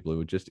attracting people who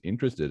were just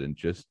interested and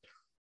just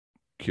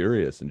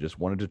curious and just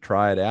wanted to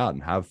try it out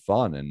and have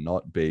fun and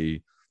not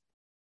be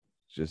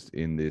just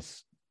in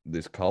this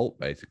cult,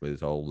 basically,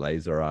 this whole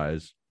laser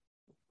eyes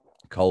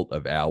cult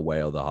of our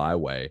way or the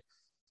highway,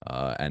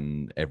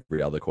 and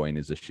every other coin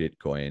is a shit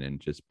coin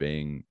and just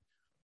being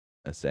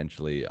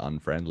essentially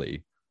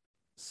unfriendly.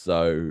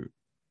 So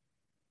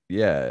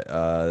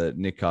yeah,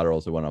 Nick Carter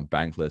also went on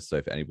Bankless, so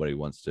if anybody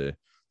wants to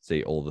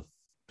see all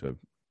the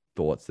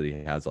thoughts that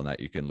he has on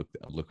that, you can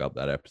look up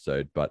that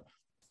episode. But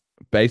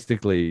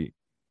basically,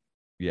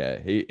 yeah,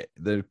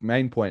 the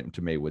main point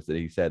to me was that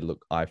he said,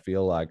 look, I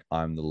feel like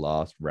I'm the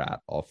last rat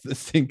off the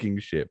sinking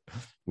ship,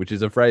 which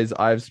is a phrase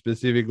I've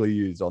specifically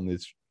used on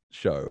this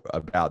show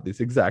about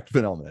this exact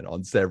phenomenon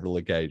on several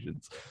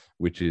occasions,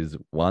 which is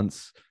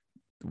once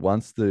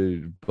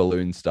the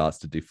balloon starts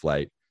to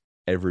deflate,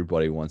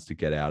 everybody wants to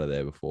get out of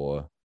there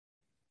before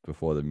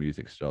the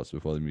music stops,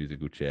 before the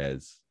musical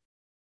chairs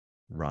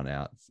run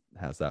out.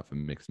 How's that for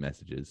mixed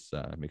messages,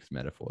 mixed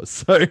metaphors?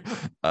 So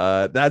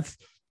that's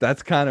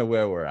kind of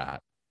where we're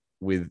at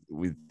with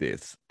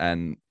this,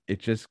 and it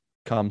just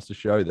comes to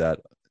show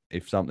that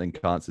if something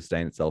can't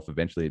sustain itself,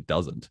 eventually it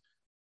doesn't,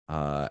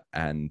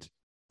 and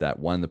that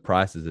when the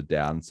prices are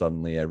down,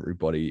 suddenly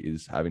everybody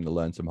is having to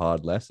learn some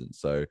hard lessons.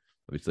 So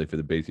obviously for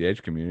the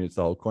BCH community, it's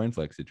the whole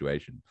CoinFlex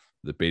situation.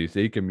 The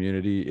BTC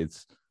community,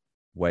 it's,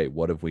 wait,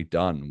 what have we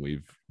done?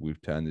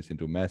 We've turned this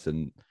into a mess.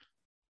 And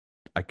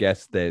I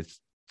guess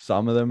there's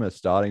some of them are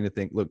starting to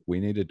think, look,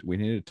 we need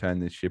to turn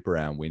this ship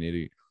around. We need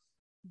to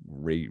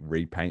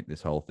repaint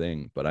this whole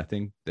thing. But I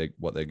think that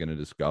what they're going to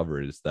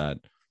discover is that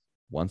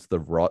once the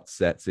rot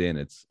sets in,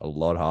 it's a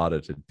lot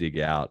harder to dig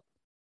out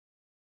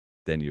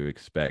than you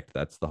expect.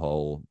 That's the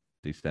whole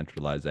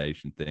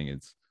decentralization thing.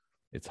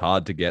 It's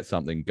hard to get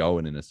something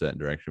going in a certain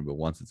direction, but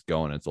once it's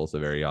going, it's also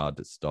very hard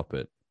to stop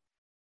it.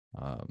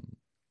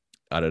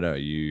 I don't know.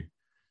 Do you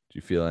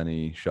feel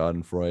any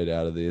Schadenfreude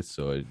out of this,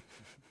 or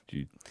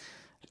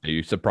are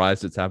you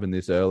surprised it's happened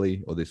this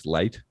early or this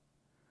late?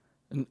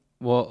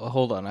 Well,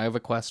 hold on. I have a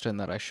question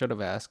that I should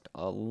have asked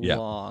a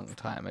long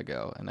time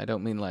ago, and I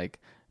don't mean like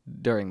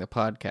during the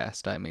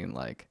podcast. I mean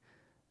like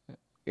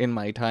in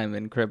my time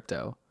in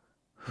crypto.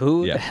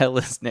 Who the hell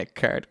is Nick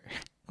Carter?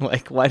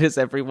 Like, why does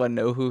everyone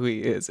know who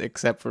he is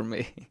except for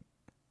me?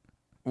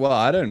 Well,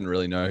 I don't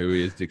really know who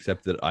he is,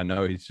 except that I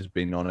know he's just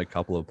been on a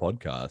couple of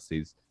podcasts.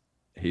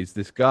 He's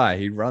this guy.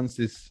 He runs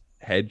this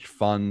hedge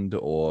fund,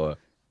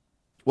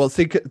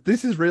 see,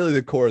 this is really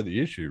the core of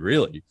the issue,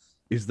 really,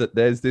 is that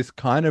there's this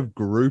kind of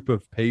group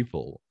of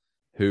people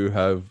who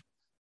have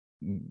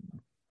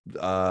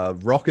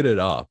rocketed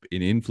up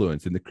in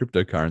influence in the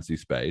cryptocurrency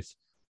space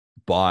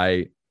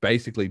by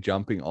basically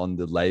jumping on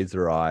the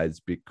laser eyes,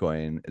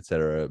 Bitcoin,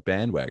 etc.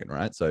 bandwagon,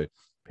 right? So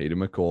Peter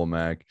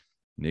McCormack,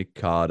 Nick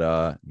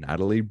Carter,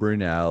 Natalie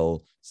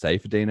Brunell,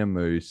 Saifedean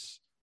Moose.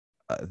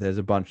 There's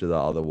a bunch of the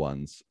other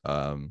ones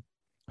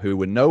who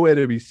were nowhere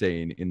to be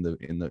seen in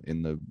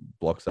the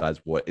block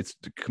size war. It's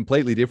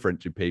completely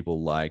different to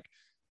people like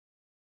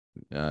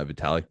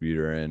Vitalik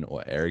Buterin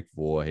or Eric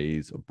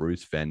Voorhees or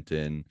Bruce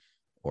Fenton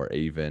or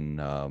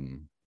even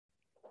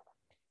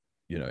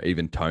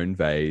even Tone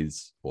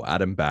Vase or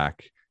Adam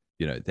Back.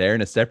 They're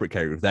in a separate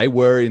category. They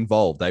were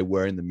involved. They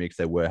were in the mix.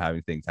 They were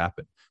having things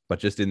happen. But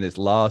just in this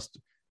last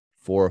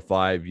 4 or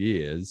 5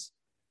 years,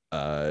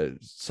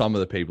 some of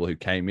the people who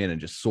came in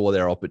and just saw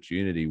their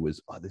opportunity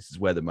was, this is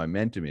where the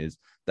momentum is.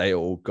 They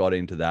all got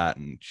into that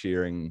and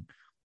cheering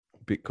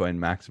Bitcoin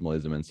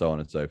maximalism and so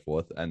on and so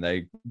forth. And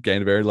they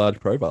gained a very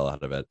large profile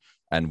out of it.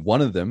 And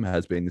one of them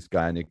has been this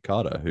guy, Nick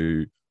Carter,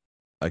 who,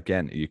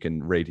 again, you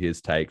can read his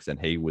takes and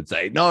he would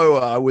say, no,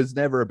 I was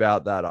never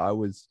about that.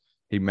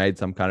 He made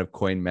some kind of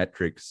coin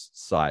metrics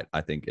site,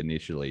 I think,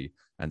 initially.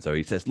 And so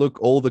he says,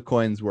 look, all the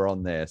coins were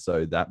on there.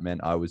 So that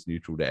meant I was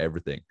neutral to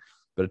everything.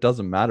 But it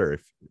doesn't matter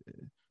if,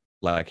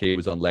 like, he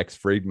was on Lex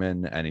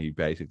Friedman and he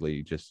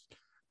basically just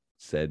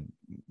said,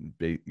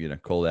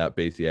 called out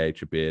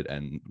BCH a bit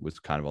and was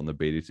kind of on the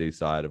BTC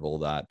side of all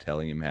that,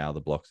 telling him how the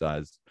block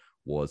size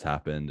wars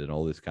happened and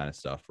all this kind of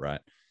stuff,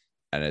 right?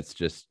 And it's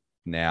just,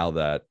 now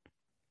that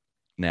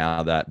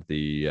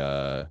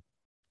the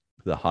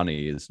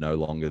honey is no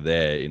longer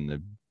there in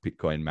the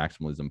Bitcoin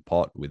maximalism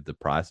pot, with the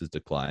prices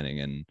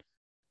declining and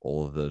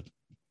all of the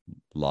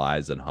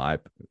lies and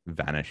hype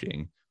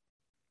vanishing,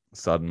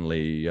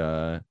 suddenly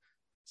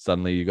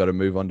you got to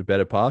move on to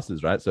better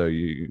pastures, right? So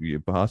you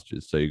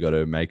pastures. So you got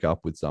to make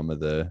up with some of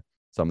the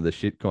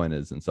shit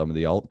coiners and some of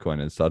the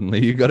altcoiners.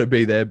 Suddenly you got to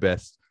be their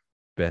best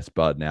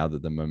bud now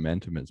that the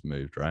momentum has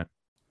moved, right?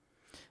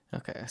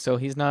 Okay, so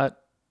he's not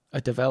a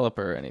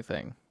developer or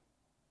anything.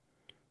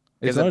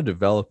 He's not a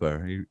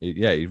developer.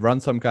 He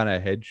runs some kind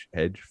of hedge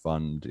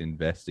fund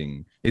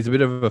investing. He's a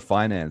bit of a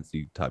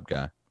financey type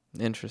guy.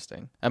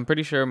 Interesting. I'm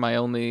pretty sure my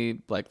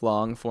only like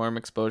long form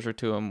exposure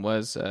to him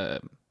was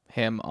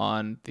him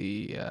on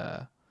the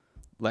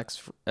Lex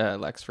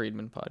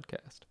Friedman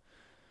podcast,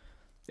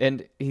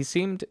 and he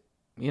seemed,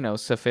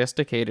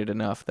 sophisticated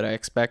enough that I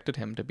expected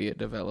him to be a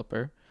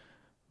developer.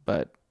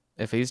 But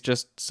if he's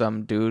just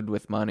some dude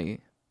with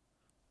money,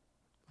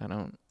 I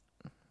don't.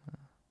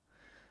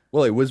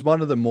 Well, it was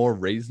one of the more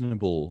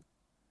reasonable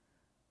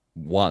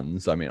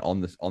ones. I mean, on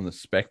the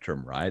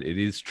spectrum, right? It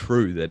is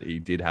true that he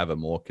did have a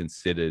more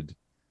considered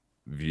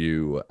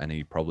view, and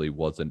he probably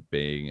wasn't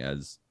being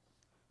as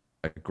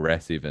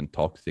aggressive and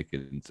toxic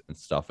and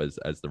stuff as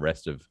the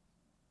rest of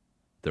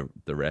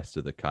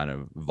the kind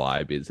of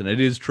vibe is. And it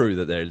is true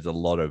that there's a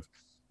lot of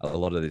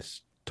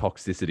this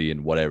toxicity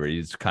and whatever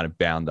is kind of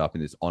bound up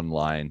in this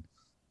online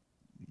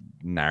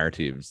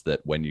narratives that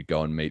when you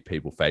go and meet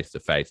people face to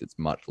face, it's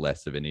much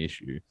less of an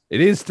issue. It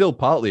is still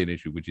partly an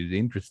issue, which is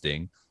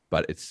interesting,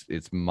 but it's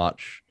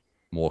much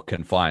more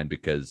confined,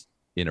 because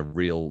in a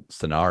real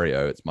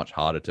scenario, it's much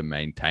harder to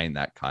maintain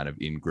that kind of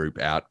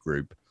in-group,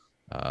 out-group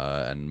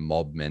and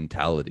mob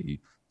mentality.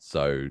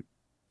 So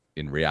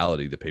in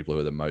reality, the people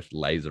who are the most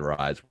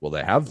laserized, well,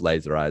 they have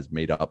laserized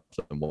meetups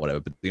and whatever,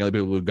 but the only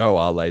people who go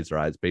are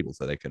laserized people,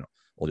 so they can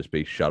all just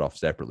be shut off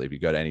separately. If you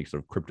go to any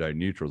sort of crypto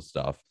neutral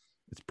stuff,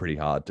 it's pretty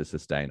hard to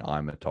sustain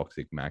I'm a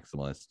toxic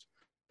maximalist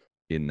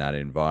in that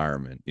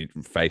environment,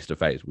 face to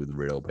face with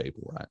real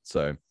people, right?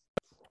 So,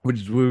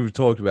 which we've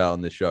talked about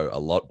on this show a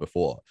lot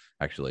before,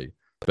 actually.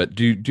 But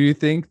do you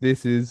think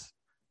this is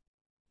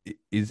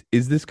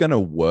this going to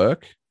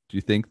work? Do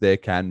you think there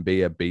can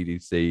be a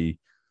BTC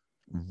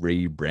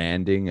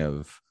rebranding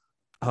of,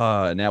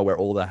 now we're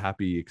all the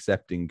happy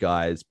accepting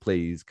guys,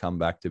 please come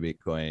back to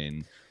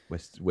Bitcoin,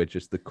 we're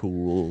just the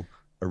cool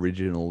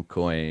original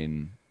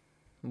coin?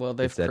 Well,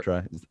 they've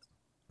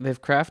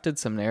crafted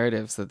some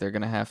narratives that they're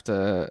going to have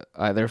to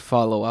either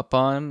follow up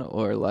on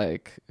or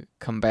like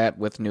combat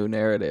with new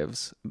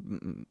narratives.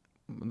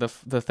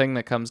 The thing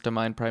that comes to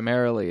mind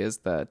primarily is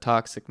that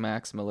toxic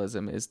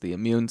maximalism is the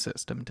immune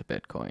system to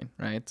Bitcoin,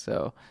 right?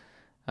 So,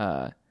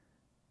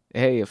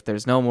 hey, if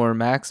there's no more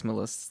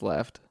maximalists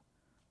left,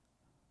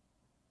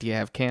 do you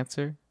have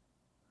cancer?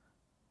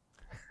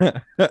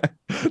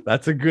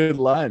 That's a good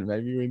line.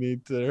 Maybe we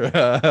need to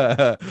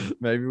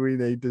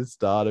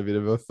start a bit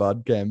of a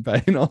FUD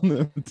campaign on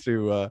them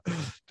to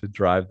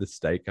drive the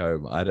stake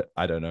home.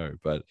 I don't know,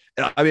 but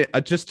I mean,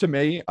 just to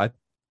me,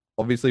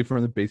 obviously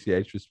from the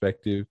BCH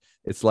perspective,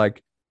 it's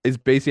like, is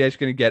BCH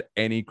going to get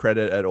any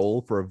credit at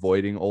all for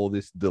avoiding all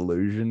this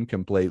delusion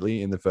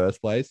completely in the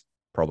first place?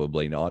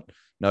 Probably not.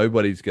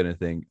 Nobody's going to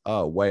think,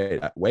 oh,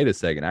 wait a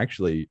second.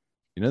 Actually,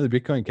 the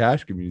Bitcoin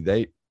Cash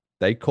community,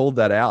 they called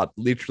that out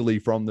literally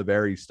from the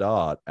very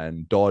start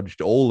and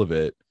dodged all of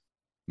it.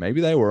 Maybe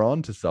they were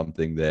onto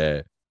something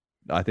there.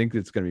 I think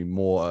it's going to be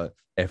more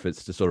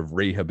efforts to sort of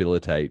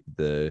rehabilitate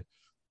the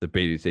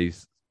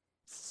BTC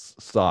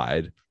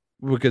side,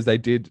 because they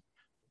did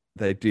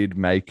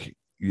make,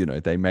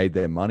 they made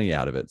their money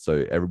out of it.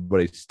 So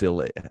everybody's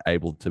still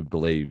able to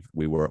believe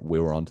we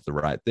were onto the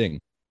right thing.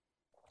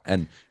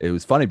 And it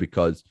was funny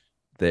because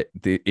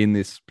in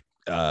this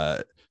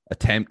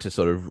attempt to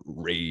sort of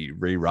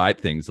rewrite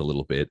things a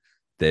little bit,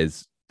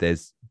 there's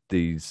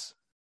these,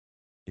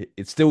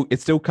 it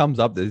still comes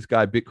up that this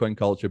guy, Bitcoin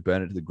Culture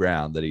Burn It to the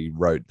Ground, that he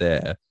wrote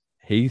there,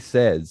 he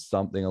says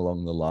something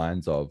along the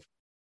lines of,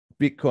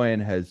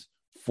 Bitcoin has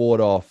fought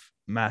off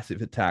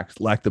massive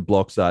attacks like the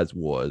block size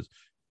wars,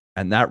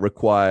 and that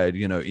required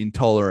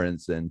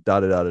intolerance and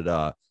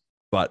da.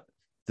 But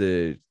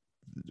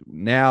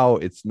now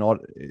it's not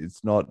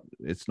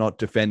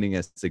defending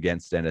us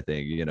against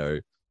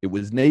anything. It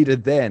was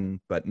needed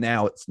then, but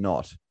now it's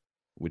not,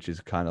 which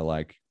is kind of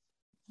like,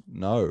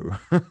 no,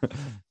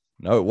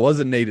 no, it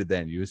wasn't needed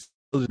then. You were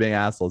still just being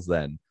assholes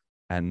then.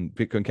 And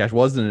Bitcoin Cash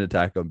wasn't an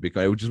attack on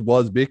Bitcoin. It just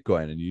was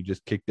Bitcoin. And you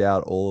just kicked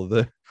out all of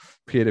the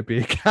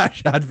peer-to-peer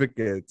cash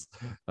advocates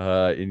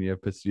in your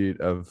pursuit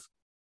of,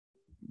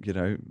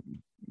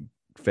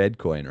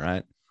 Fedcoin,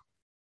 right?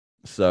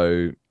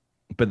 So,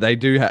 but they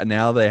do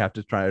now they have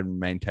to try and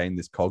maintain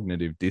this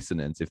cognitive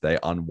dissonance if they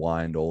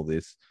unwind all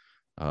this,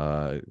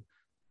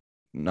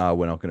 no,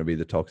 we're not going to be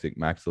the toxic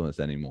maximalists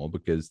anymore,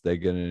 because they're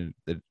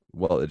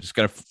just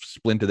going to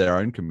splinter their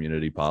own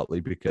community, partly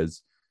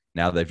because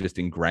now they've just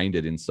ingrained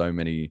it in so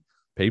many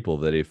people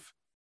that if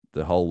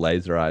the whole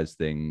laserized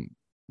thing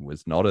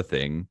was not a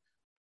thing,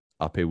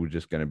 are people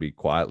just going to be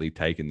quietly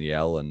taking the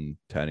L and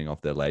turning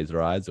off their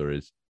laser eyes, or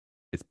is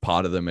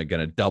part of them are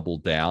going to double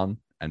down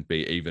and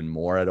be even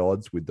more at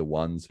odds with the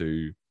ones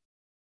who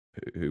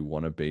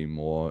want to be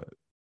more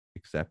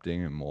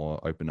accepting and more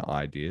open to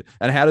ideas?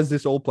 And how does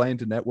this all play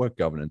into network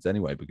governance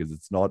anyway? Because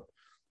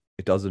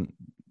it doesn't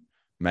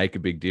make a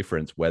big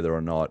difference whether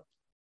or not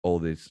all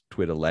this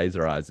Twitter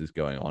laser eyes is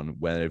going on,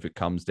 when if it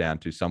comes down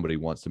to somebody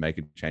wants to make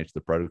a change to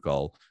the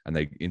protocol and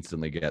they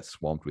instantly get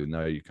swamped with,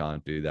 no, you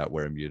can't do that,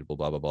 we're immutable,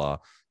 blah, blah, blah.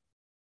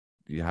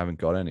 You haven't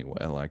got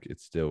anywhere. Like,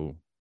 it's still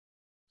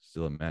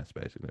a mess,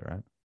 basically,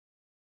 right?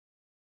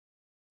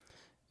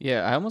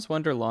 Yeah, I almost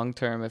wonder long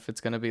term if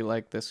it's going to be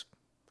like this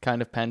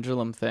kind of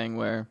pendulum thing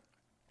where,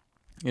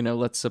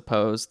 let's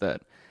suppose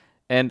that,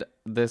 and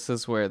this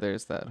is where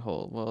there's that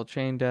whole, well,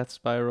 chain death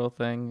spiral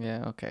thing.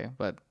 Yeah, okay,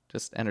 but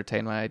just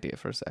entertain my idea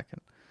for a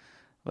second.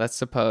 Let's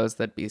suppose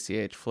that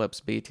BCH flips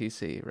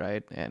BTC,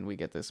 right? And we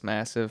get this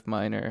massive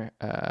miner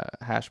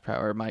hash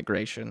power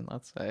migration,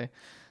 let's say.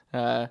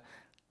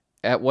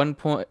 At one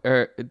point,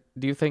 or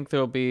do you think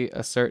there'll be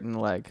a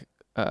certain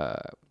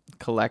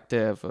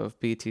collective of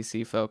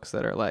BTC folks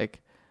that are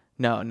like,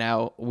 no,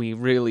 now we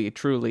really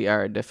truly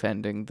are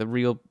defending the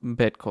real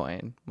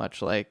Bitcoin,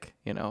 much like,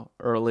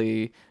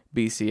 early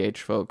BCH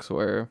folks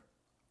were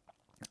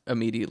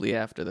immediately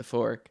after the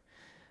fork.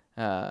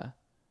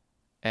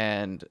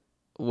 And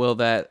will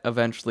that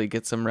eventually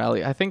get some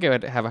rally? I think I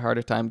would have a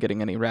harder time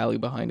getting any rally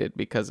behind it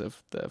because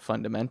of the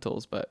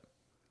fundamentals, but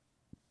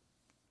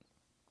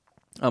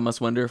I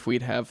almost wonder if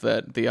we'd have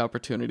the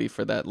opportunity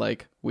for that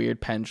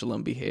weird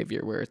pendulum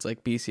behavior where it's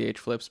like BCH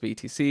flips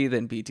BTC,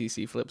 then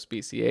BTC flips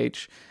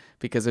BCH,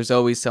 because there's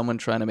always someone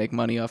trying to make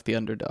money off the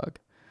underdog.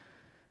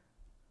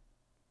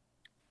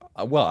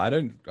 Well, I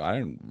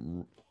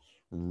don't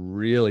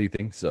really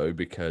think so,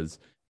 because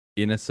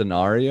in a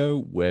scenario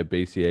where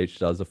BCH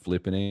does a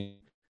flipping,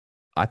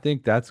 I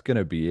think that's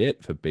gonna be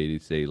it for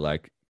BTC.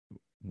 Like,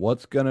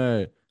 what's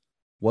gonna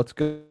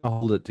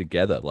hold it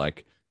together?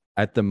 Like,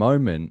 at the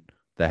moment,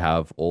 they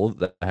have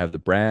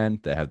the brand,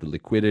 they have the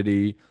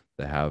liquidity,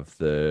 they have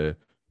the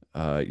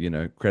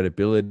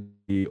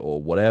credibility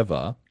or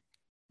whatever.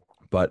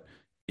 But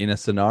in a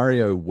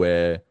scenario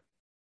where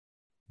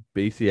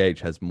BCH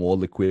has more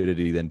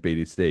liquidity than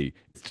BTC,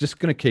 it's just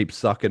gonna keep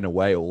sucking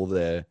away all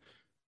their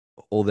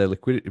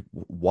liquidity.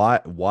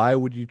 Why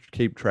would you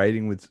keep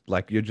trading with,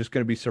 you're just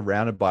going to be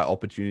surrounded by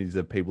opportunities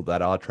of people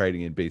that are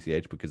trading in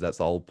BCH, because that's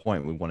the whole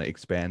point. We want to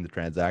expand the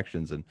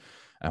transactions and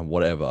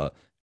whatever.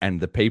 And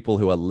the people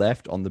who are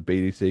left on the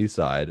BTC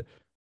side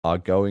are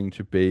going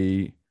to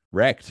be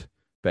wrecked,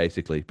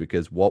 basically,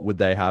 because what would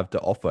they have to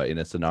offer in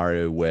a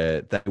scenario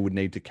where they would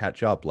need to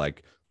catch up?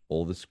 Like,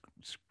 all this,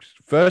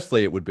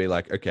 firstly, it would be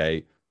like,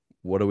 okay,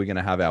 what are we going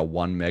to have our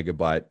 1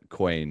 megabyte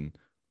coin?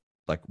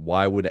 Like,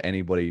 why would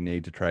anybody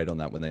need to trade on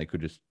that when they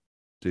could just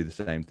do the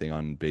same thing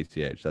on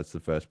BCH? That's the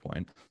first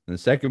point. And the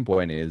second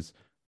point is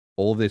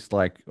all this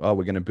we're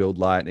going to build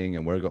Lightning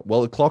and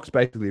the clock's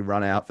basically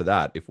run out for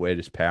that if we're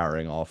just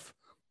powering off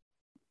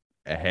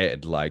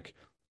ahead,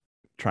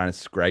 trying to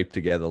scrape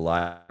together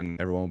Lightning.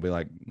 Everyone will be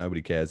like,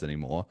 nobody cares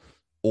anymore.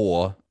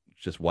 Or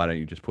just, why don't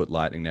you just put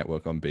Lightning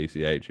Network on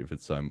BCH if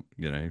it's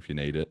if you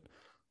need it?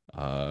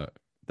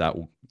 That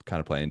will kind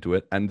of play into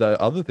it. And the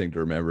other thing to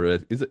remember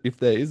is if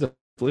there is a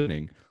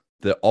flipping,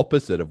 the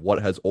opposite of what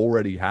has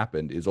already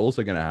happened is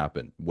also going to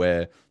happen,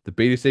 where the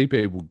BTC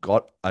people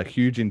got a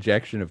huge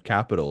injection of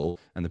capital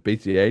and the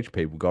BCH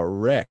people got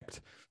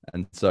wrecked.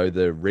 And so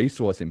the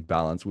resource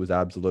imbalance was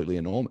absolutely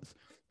enormous.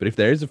 But if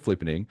there is a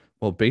flipping,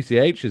 well,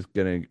 BCH is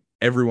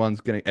everyone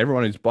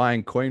who's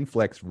buying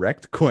CoinFlex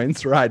wrecked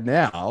coins right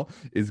now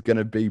is going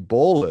to be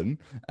balling,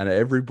 and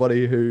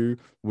everybody who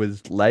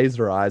was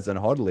laser eyes and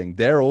hodling,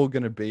 they're all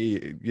going to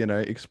be,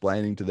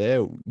 explaining to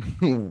their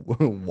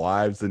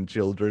wives and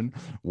children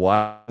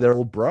why they're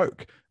all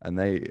broke, and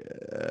they're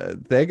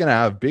going to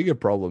have bigger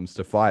problems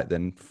to fight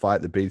than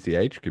fight the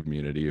BCH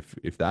community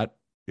if that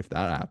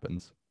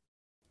happens.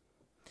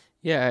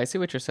 Yeah, I see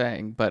what you're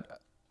saying,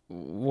 but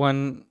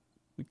one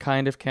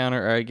kind of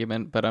counter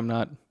argument, but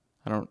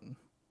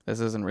this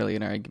isn't really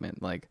an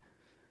argument.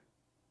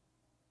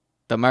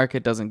 The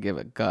market doesn't give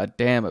a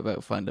goddamn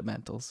about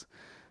fundamentals.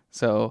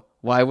 So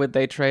why would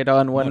they trade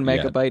on 1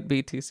 megabyte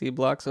BTC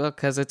blocks? Well,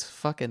 because it's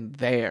fucking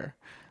there.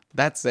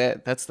 That's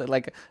it. That's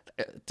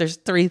there's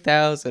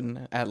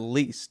 3,000 at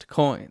least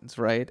coins,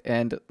 right?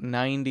 And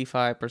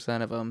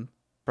 95% of them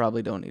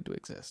probably don't need to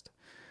exist.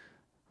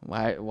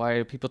 Why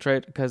do people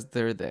trade? Because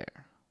they're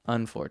there,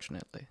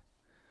 unfortunately.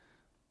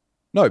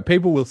 No,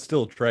 people will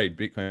still trade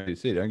Bitcoin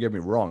BTC. Don't get me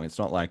wrong. It's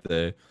not like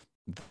the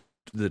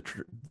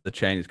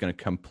chain is going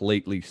to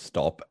completely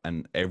stop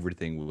and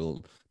everything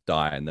will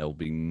die and there will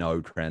be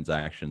no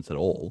transactions at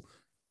all.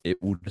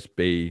 It will just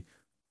be,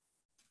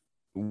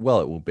 it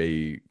will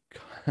be,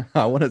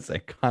 I want to say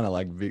kind of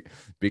like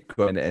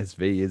Bitcoin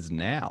SV is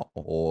now,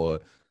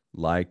 or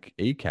like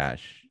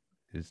eCash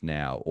is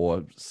now,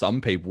 or some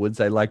people would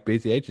say like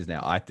BCH is now.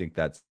 I think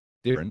that's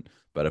different.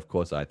 But of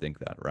course, I think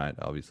that, right?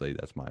 Obviously,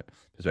 that's my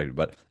perspective.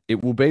 But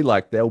it will be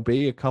like there'll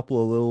be a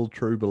couple of little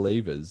true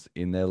believers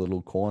in their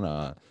little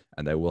corner,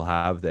 and they will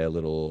have their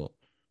little,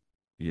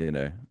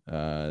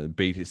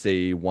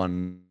 BTC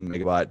 1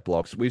 MB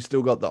blocks. We've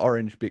still got the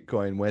orange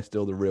Bitcoin. We're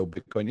still the real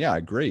Bitcoin. Yeah, I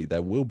agree.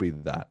 There will be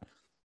that.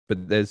 But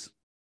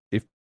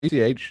if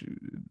BCH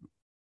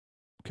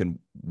can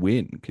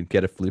win, can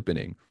get a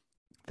flippening,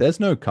 there's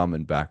no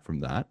coming back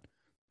from that.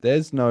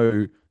 There's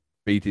no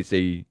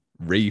BTC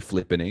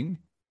re-flippening.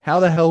 How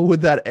the hell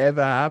would that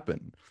ever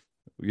happen?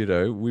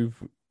 That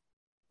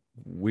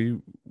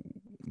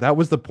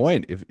was the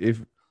point.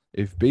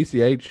 If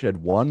BCH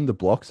had won the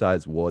block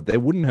size war, there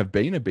wouldn't have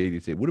been a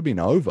BTC. It would have been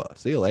over.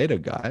 See you later,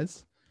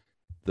 guys.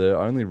 The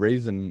only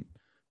reason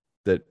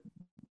that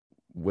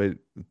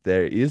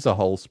there is a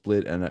whole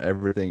split and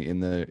everything in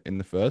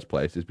the first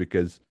place is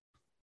because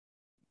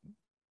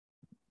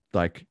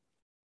like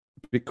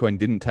Bitcoin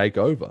didn't take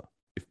over.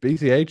 If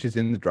BCH is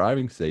in the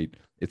driving seat,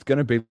 it's going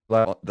to be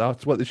like,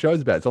 that's what the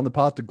show's about. It's on the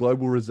path to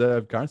global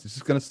reserve currency. It's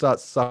just going to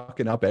start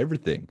sucking up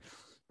everything.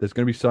 There's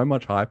going to be so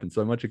much hype and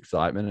so much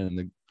excitement, and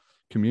the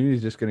community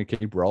is just going to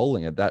keep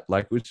rolling at that.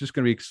 Like, it's just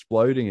going to be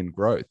exploding in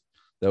growth.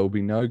 There will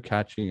be no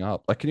catching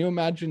up. Like, can you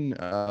imagine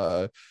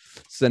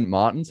St.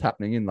 Martin's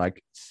happening in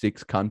like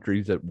 6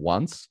 countries at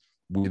once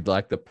with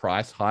like the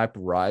price hype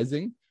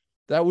rising?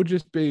 That would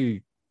just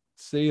be,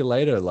 see you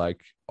later.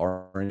 Like,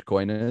 orange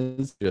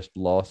coiners just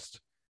lost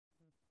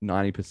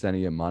 90% of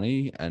your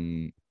money,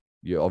 and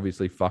you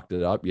obviously fucked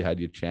it up. You had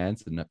your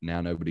chance, and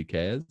now nobody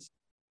cares.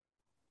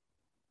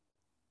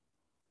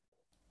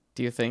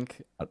 Do you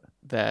think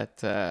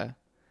that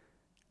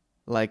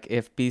like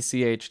if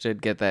BCH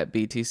did get that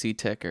BTC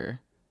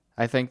ticker,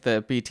 I think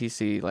the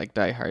BTC like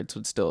diehards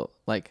would still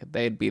like,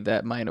 they'd be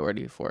that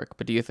minority fork.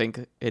 But do you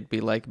think it'd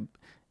be like,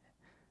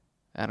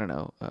 I don't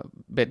know,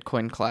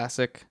 Bitcoin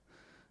Classic,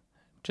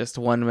 just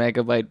 1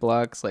 MB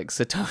blocks like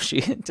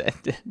Satoshi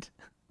intended?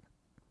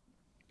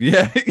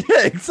 Yeah,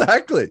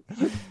 exactly.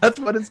 That's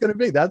what it's going to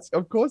be.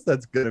 Of course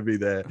that's going to be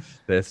their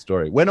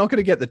story. We're not going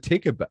to get the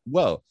ticker back.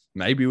 Well,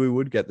 maybe we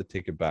would get the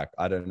ticker back.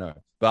 I don't know.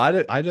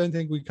 But I don't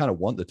think we kind of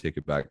want the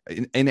ticker back.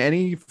 In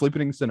any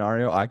flipping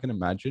scenario I can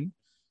imagine,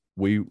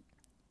 we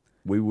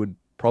would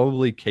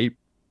probably keep,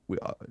 we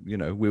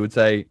would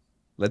say,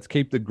 let's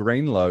keep the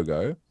green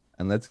logo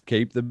and let's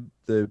keep the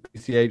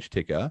BCH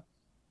ticker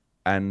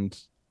and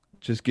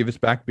just give us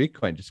back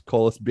Bitcoin. Just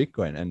call us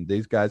Bitcoin. And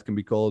these guys can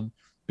be called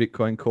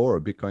Bitcoin Core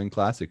or Bitcoin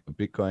Classic or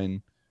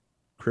Bitcoin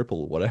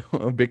Cripple, whatever,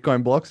 or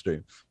Bitcoin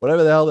Blockstream,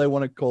 whatever the hell they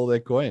want to call their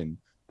coin,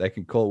 they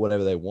can call it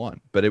whatever they want.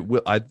 But it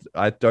will.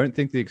 I don't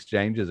think the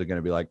exchanges are going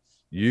to be like,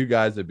 you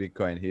guys are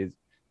Bitcoin.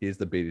 Here's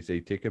the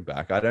BTC ticker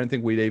back. I don't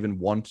think we'd even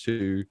want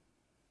to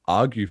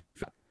argue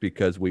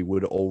because we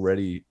would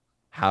already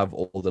have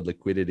all the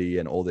liquidity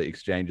and all the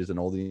exchanges and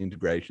all the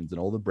integrations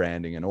and all the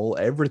branding and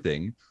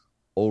everything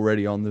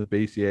already on the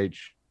BCH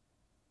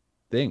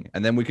thing,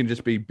 and then we can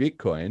just be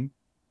Bitcoin.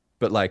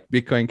 But like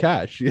Bitcoin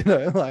Cash,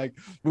 like,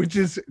 which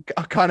is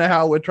kind of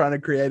how we're trying to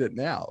create it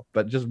now.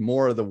 But just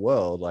more of the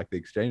world, like the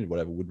exchange,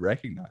 whatever, would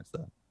recognize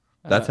that.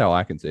 That's how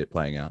I can see it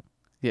playing out.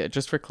 Yeah,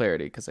 just for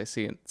clarity, because I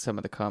see in some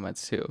of the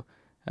comments too.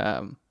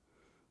 I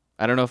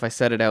don't know if I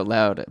said it out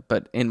loud,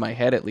 but in my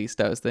head at least,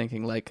 I was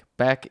thinking like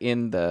back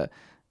in the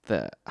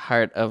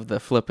heart of the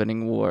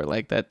flippening war,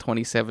 like that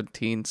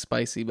 2017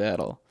 spicy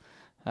battle.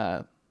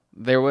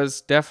 There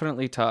was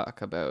definitely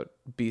talk about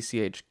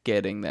BCH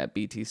getting that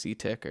BTC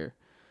ticker.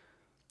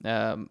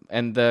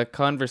 And the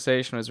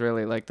conversation was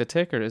really like, the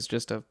ticker is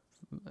just a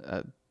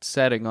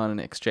setting on an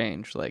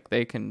exchange. Like,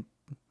 they can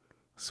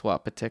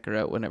swap a ticker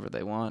out whenever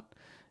they want.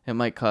 It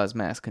might cause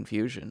mass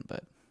confusion,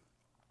 but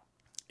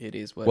it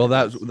is what. Well,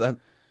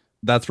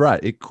 that's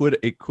right. It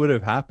could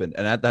have happened,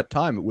 and at that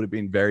time, it would have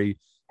been very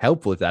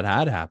helpful if that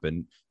had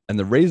happened. And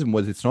the reason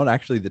was, it's not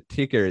actually the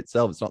ticker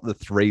itself. It's not the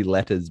 3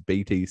 letters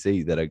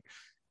BTC that are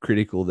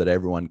critical that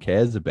everyone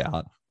cares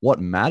about.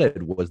 What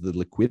mattered was the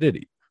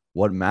liquidity.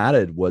 What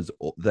mattered was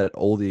that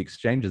all the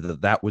exchanges,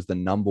 that was the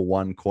number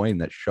 1 coin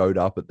that showed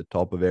up at the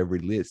top of every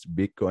list,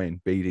 Bitcoin,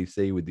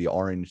 BTC with the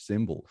orange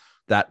symbol.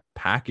 That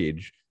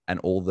package and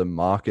all the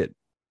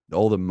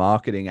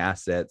marketing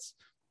assets,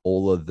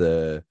 all of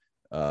the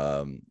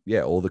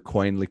all the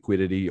coin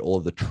liquidity, all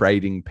of the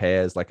trading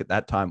pairs. Like at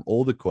that time,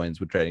 all the coins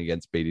were trading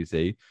against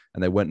BTC,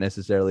 and they weren't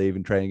necessarily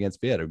even trading against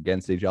fiat or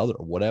against each other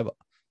or whatever.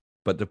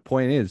 But the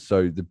point is,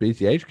 so the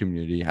BCH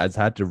community has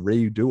had to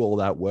redo all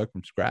that work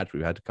from scratch.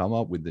 We've had to come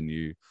up with the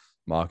new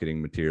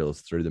marketing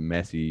materials through the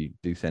messy,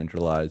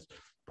 decentralized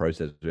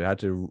process. We had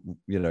to,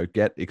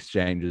 get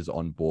exchanges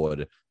on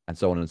board and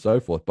so on and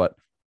so forth. But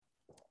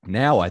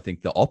now I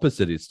think the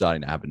opposite is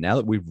starting to happen. Now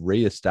that we've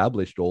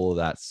reestablished all of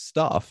that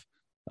stuff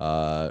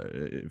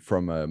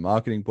from a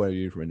marketing point of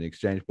view, from an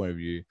exchange point of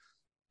view,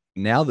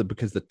 now that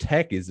because the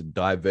tech is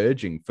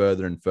diverging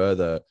further and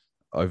further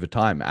over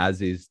time,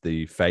 as is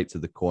the fates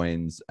of the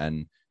coins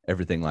and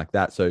everything like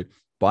that. So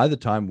by the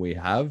time we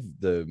have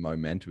the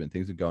momentum and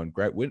things are going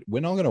great, we're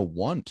not going to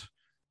want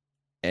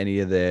any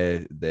of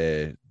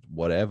their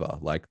whatever.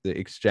 Like, the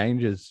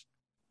exchanges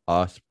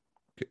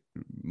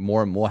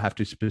more and more have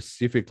to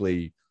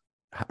specifically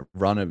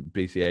run a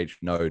BCH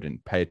node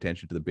and pay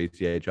attention to the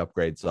BCH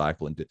upgrade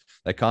cycle, and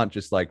they can't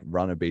just like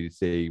run a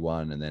BTC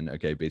one and then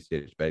okay,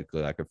 BCH is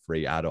basically like a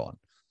free add-on.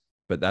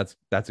 But that's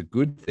a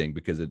good thing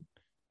because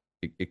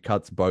it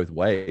cuts both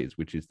ways,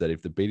 which is that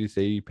if the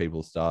BTC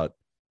people start,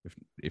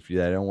 if they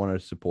don't want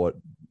to support,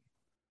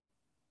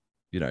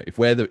 if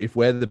we're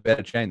the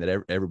better chain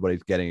that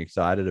everybody's getting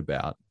excited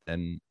about,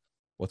 then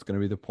what's going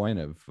to be the point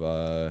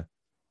of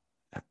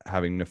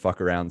having to fuck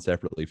around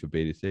separately for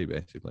BTC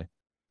basically?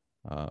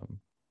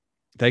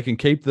 They can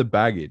keep the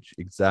baggage.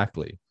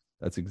 Exactly.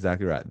 That's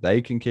exactly right.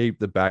 They can keep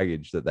the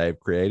baggage that they've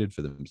created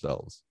for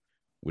themselves,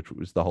 which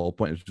was the whole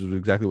point, which is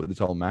exactly what this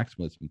whole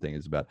maximalism thing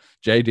is about.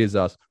 Jay Diz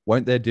asks,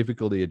 won't their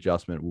difficulty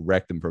adjustment will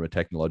wreck them from a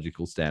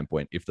technological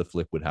standpoint if the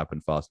flip would happen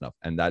fast enough?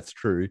 And that's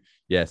true.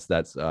 Yes,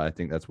 I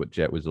think that's what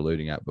Jet was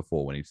alluding at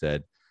before when he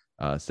said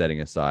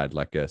setting aside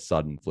like a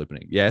sudden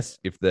flipping. Yes,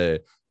 if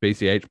the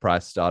BCH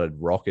price started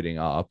rocketing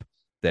up,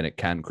 then it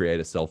can create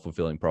a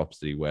self-fulfilling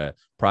prophecy where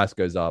price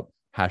goes up,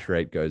 hash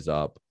rate goes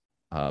up,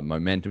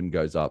 momentum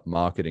goes up,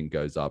 marketing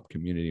goes up,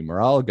 community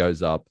morale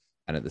goes up,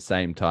 and at the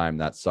same time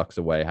that sucks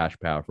away hash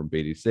power from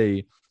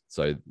BTC.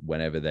 So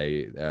whenever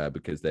they,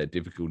 because their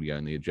difficulty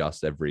only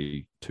adjusts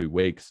every 2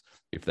 weeks,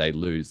 if they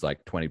lose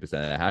like 20% of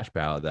their hash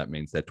power, that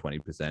means they're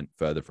 20%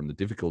 further from the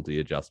difficulty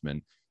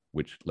adjustment,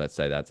 which let's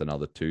say that's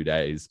another 2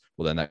 days.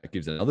 Well, then that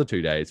gives another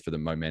 2 days for the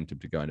momentum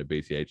to go into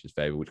BCH's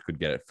favor, which could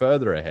get it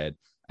further ahead.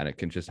 And it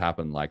can just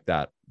happen like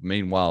that.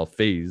 Meanwhile,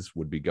 fees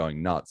would be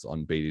going nuts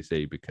on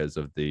BTC because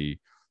of the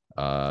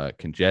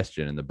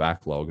congestion and the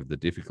backlog of the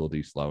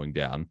difficulty slowing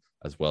down,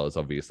 as well as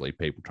obviously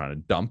people trying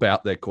to dump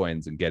out their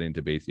coins and get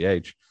into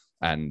BCH,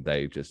 and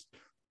they just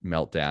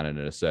melt down. And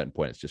at a certain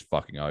point, it's just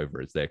fucking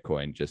over as their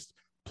coin just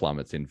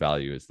plummets in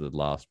value as the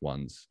last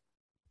ones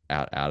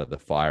out of the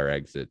fire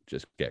exit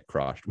just get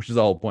crushed, which is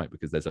the whole point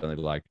because there's only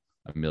like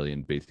 1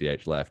 million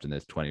BCH left and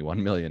there's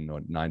 21 million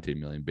or 19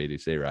 million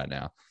BTC right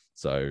now.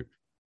 So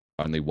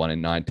only 1 in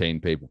 19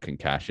 people can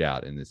cash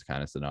out in this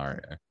kind of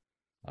scenario.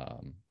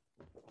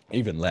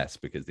 Even less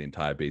because the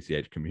entire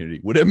BCH community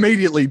would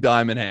immediately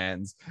diamond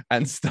hands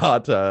and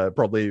start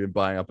probably even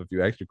buying up a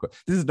few extra coins.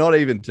 This is not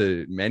even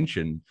to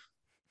mention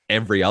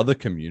every other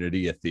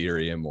community,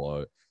 Ethereum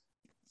or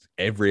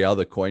every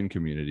other coin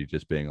community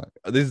just being like,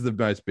 oh, this is the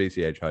most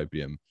BCH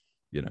hopium,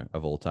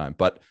 of all time.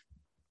 But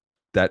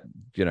that,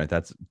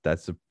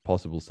 that's a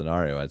possible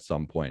scenario at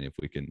some point if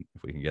we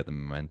can get the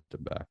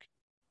momentum back.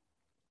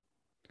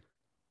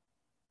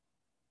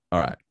 All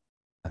right.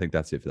 I think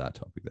that's it for that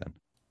topic then.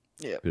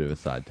 Yeah. Bit of a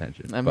side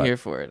tangent. I'm here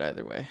for it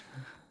either way.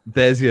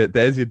 There's your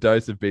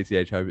dose of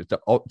BCH hope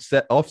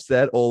to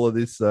offset all of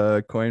this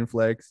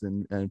CoinFlex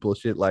and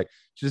bullshit. Like,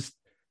 just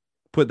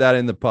put that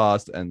in the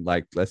past and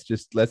like let's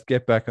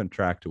get back on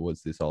track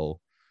towards this whole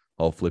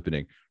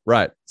flipping.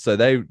 Right. So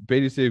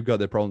BTC have got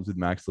their problems with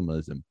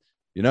maximalism.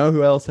 You know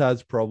who else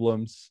has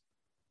problems?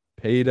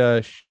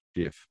 Peter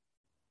Schiff.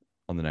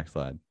 On the next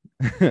slide.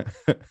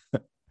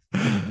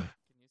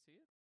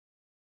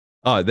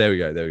 Oh, there we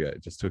go.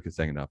 It just took a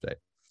second to update.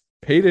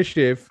 Peter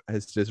Schiff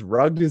has just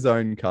rugged his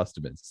own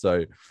customers.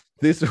 So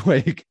this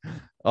week,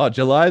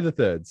 July the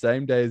 3rd,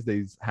 same day as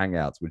these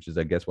hangouts, which is,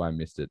 I guess, why I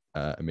missed it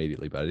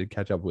immediately, but I did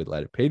catch up with it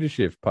later. Peter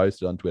Schiff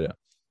posted on Twitter,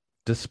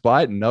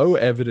 despite no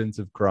evidence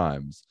of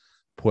crimes,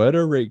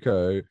 Puerto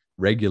Rico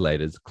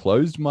regulators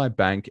closed my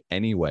bank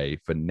anyway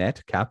for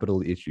net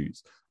capital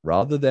issues,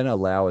 rather than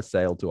allow a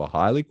sale to a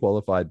highly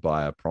qualified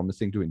buyer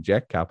promising to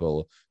inject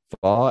capital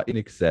far in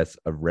excess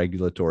of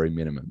regulatory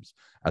minimums.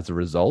 As a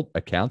result,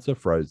 accounts are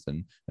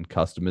frozen and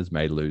customers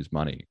may lose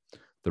money.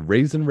 The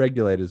reason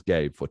regulators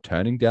gave for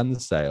turning down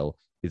the sale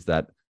is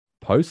that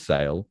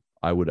post-sale,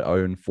 I would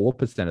own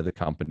 4% of the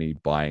company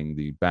buying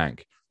the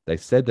bank. They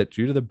said that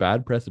due to the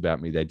bad press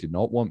about me, they did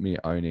not want me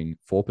owning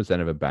 4%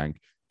 of a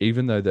bank,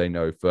 even though they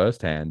know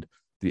firsthand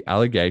the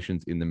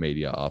allegations in the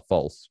media are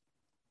false.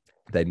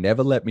 They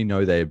never let me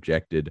know they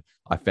objected.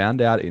 I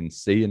found out in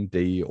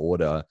C&D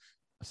order,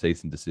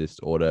 cease and desist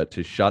order,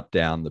 to shut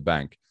down the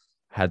bank.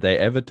 Had they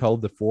ever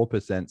told the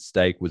 4%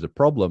 stake was a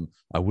problem,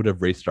 I would have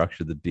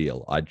restructured the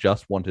deal. I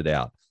just wanted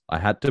out. I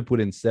had to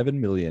put in 7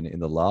 million in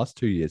the last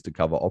 2 years to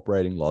cover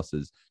operating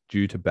losses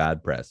due to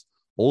bad press.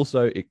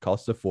 Also, it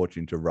costs a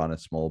fortune to run a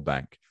small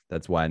bank.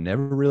 That's why I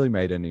never really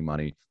made any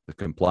money. The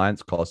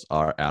compliance costs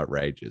are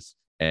outrageous.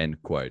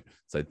 End quote.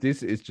 So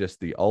this is just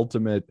the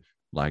ultimate,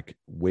 like,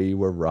 we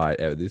were right.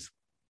 This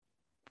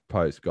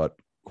post got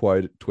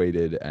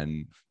tweeted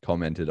and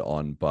commented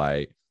on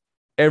by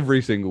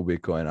every single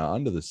Bitcoiner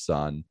under the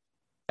sun,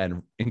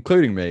 and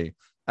including me,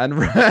 and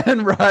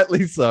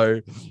rightly so,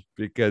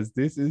 because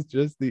this is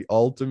just the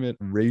ultimate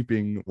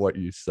reaping what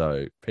you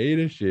sow.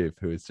 Peter Schiff,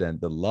 who has spent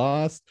the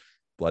last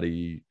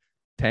bloody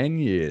 10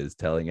 years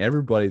telling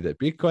everybody that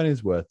Bitcoin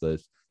is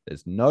worthless,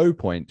 there's no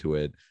point to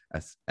it,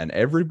 and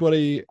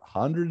everybody,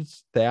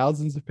 hundreds,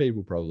 thousands of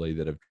people probably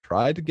that have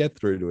tried to get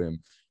through to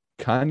him,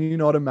 can you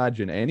not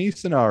imagine any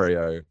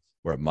scenario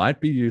where it might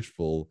be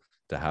useful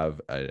to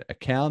have an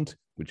account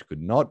which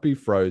could not be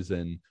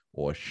frozen,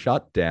 or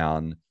shut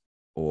down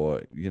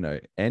or,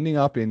 ending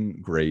up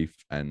in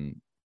grief and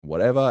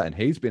whatever. And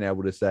he's been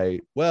able to say,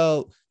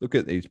 well, look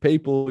at these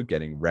people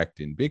getting wrecked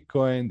in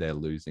Bitcoin. They're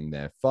losing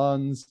their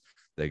funds.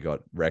 They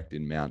got wrecked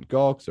in Mt.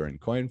 Gox or in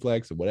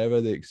CoinFlex or whatever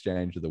the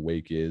exchange of the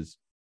week is.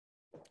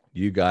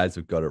 You guys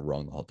have got it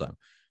wrong the whole time.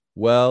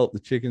 Well, the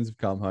chickens have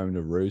come home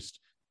to roost,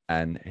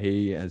 and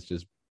he has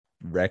just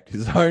wrecked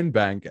his own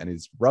bank and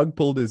he's rug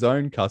pulled his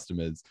own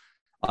customers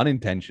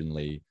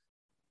unintentionally.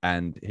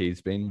 And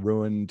he's been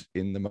ruined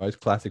in the most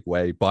classic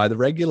way by the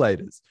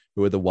regulators,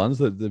 who are the ones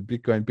that the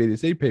Bitcoin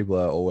BTC people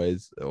are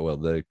always, well,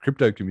 the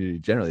crypto community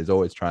generally is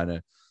always trying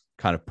to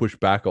kind of push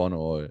back on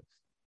or,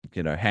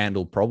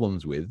 handle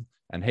problems with.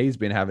 And he's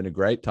been having a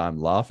great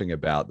time laughing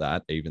about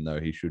that, even though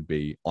he should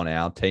be on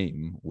our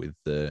team with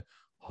the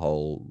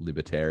whole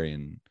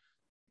libertarian,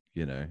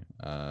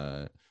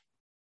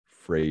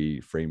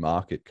 free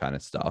market kind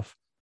of stuff.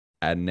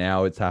 And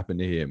now it's happened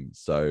to him.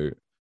 So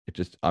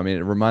it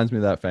reminds me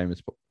of that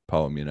famous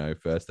poem,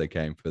 first they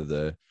came for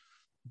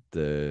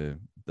the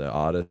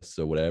artists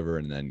or whatever,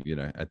 and then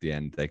at the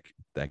end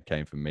they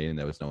came for me and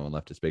there was no one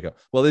left to speak up.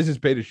 Well, this is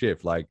Peter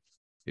Schiff. Like,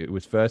 it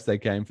was first they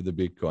came for the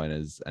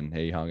Bitcoiners and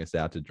he hung us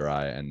out to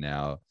dry, and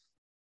now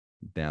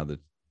the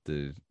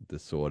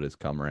sword has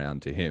come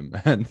around to him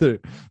and the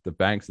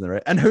banks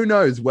and who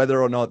knows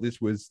whether or not this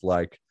was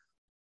like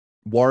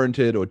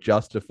warranted or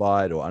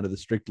justified or under the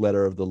strict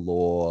letter of the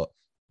law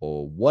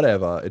or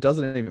whatever. It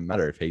doesn't even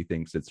matter if he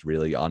thinks it's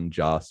really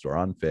unjust or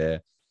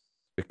unfair,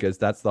 because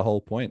that's the whole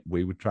point.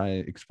 We would try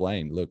and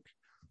explain, look,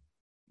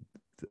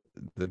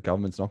 the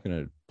government's not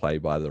going to play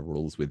by the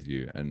rules with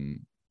you.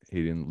 And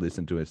he didn't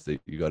listen to us, that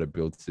you got to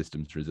build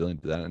systems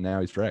resilient to that. And now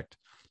he's wrecked.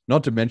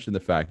 Not to mention the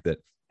fact that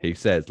he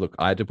says, look,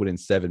 I had to put in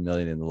 7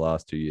 million in the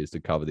last 2 years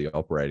to cover the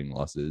operating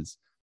losses.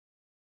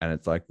 And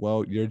it's like,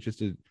 well, you're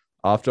just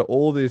after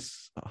all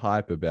this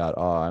hype about,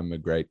 I'm a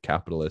great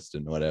capitalist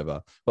and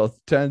whatever. Well, it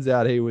turns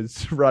out he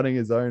was running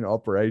his own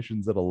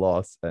operations at a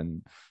loss.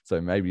 And so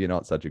maybe you're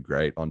not such a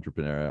great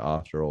entrepreneur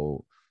after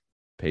all,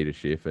 Peter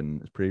Schiff. And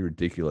it's pretty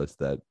ridiculous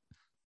that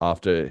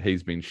after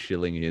he's been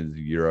shilling his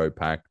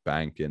Europac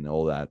bank and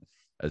all that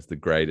as the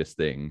greatest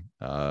thing,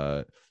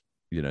 that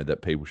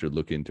people should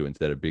look into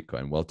instead of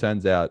Bitcoin. Well, it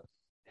turns out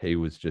he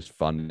was just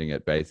funding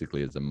it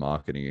basically as a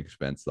marketing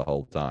expense the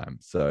whole time.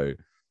 So,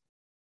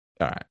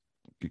 all right.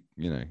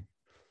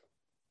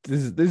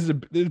 This is a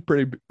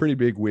pretty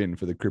big win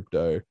for the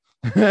crypto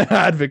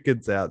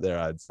advocates out there,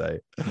 I'd say.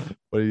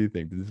 What do you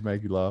think? Does this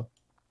make you laugh?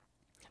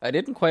 I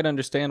didn't quite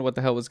understand what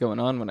the hell was going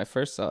on when I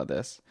first saw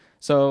this.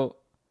 So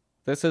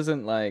this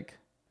isn't like,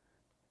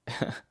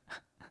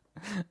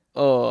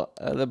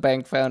 the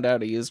bank found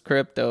out I used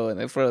crypto and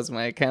they froze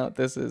my account.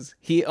 This is,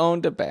 he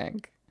owned a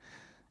bank,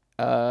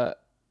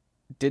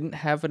 didn't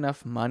have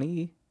enough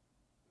money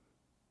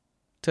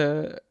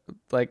to,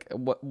 like,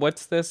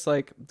 what's this,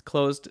 like,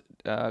 closed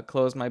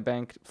my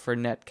bank for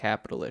net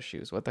capital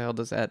issues? What the hell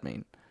does that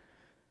mean?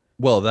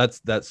 Well,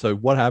 that's so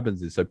what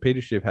happens is, so Peter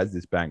Schiff has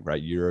this bank,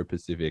 right? Euro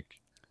Pacific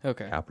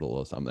Capital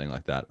or something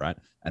like that, right?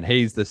 And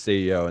he's the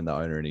CEO and the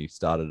owner, and he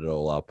started it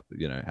all up,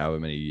 however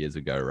many years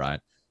ago,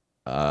 right?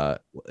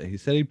 He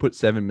said he put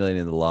 7 million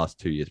in the last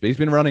 2 years, but he's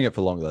been running it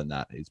for longer than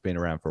that. He's been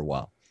around for a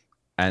while.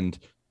 And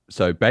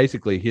so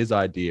basically his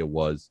idea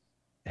was,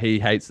 he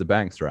hates the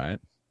banks, right?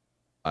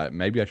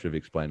 Maybe I should have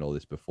explained all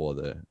this before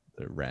the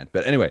rant.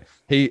 But anyway,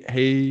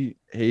 he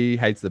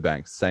hates the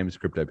banks, same as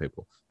crypto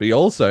people. But he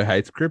also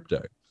hates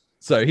crypto.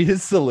 So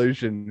his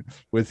solution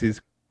was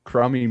his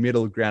crummy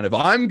middle ground of,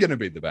 I'm going to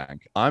be the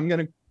bank. I'm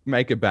going to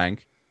make a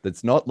bank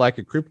that's not like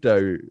a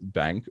crypto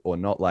bank, or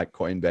not like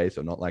Coinbase,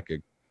 or not like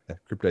a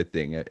crypto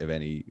thing of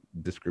any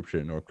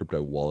description, or a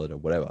crypto wallet or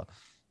whatever.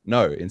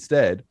 No,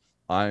 instead,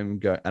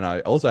 and I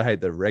also hate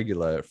the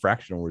regular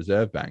fractional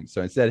reserve bank.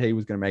 So instead, he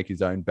was going to make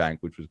his own bank,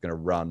 which was going to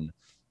run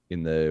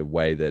in the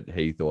way that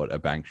he thought a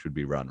bank should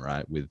be run,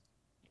 right? With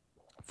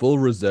full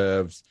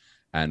reserves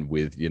and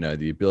with,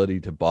 the ability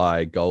to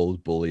buy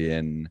gold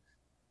bullion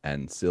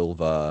and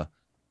silver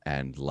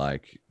and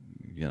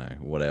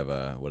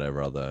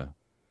whatever other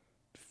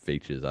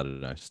features, I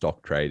don't know,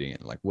 stock trading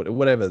and like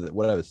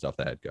whatever stuff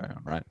they had going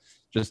on, right?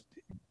 Just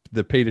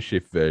the Peter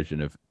Schiff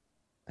version of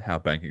how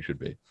banking should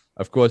be.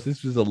 Of course,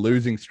 this was a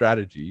losing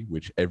strategy,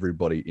 which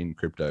everybody in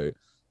crypto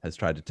has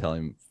tried to tell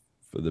him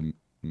for the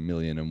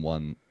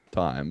 1,000,001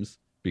 times,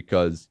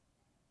 because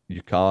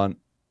you can't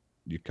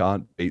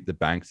beat the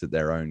banks at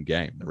their own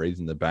game. The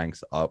reason the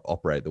banks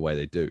operate the way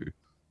they do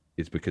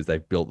is because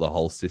they've built the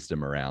whole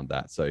system around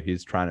that. So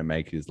he's trying to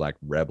make his like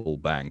rebel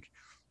bank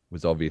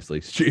was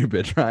obviously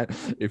stupid, right?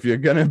 If you're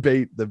gonna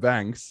beat the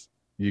banks,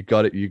 you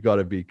can't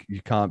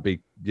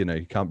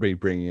be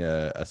bringing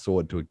a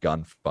sword to a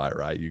gunfight,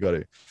 right? You're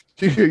gonna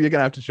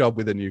have to show up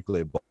with a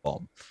nuclear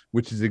bomb,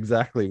 which is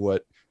exactly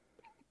what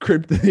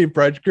the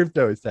approach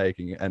crypto is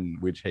taking,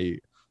 and which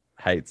he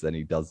hates and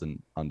he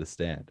doesn't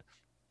understand.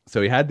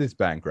 So he had this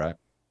bank, right?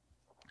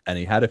 And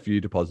he had a few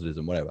depositors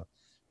and whatever.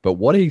 But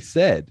what he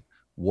said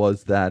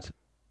was that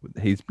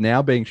he's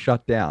now being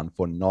shut down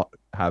for not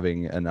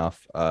having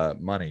enough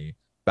money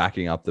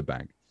backing up the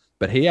bank.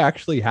 but he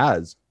actually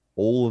has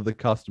all of the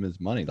customers'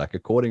 money. Like,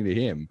 according to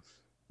him,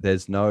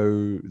 there's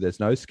no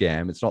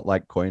scam. It's not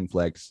like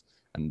CoinFlex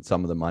and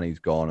some of the money's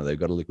gone or they've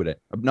got to liquidate.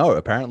 No,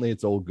 apparently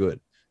it's all good,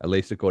 at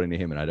least according to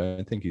him, and I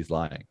don't think he's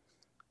lying.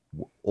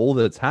 All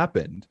that's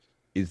happened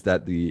is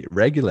that the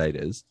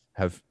regulators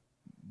have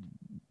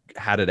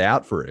had it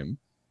out for him,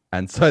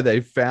 and so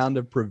they found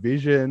a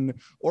provision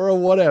or a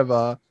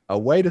whatever, a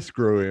way to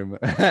screw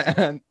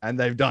him, and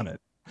they've done it.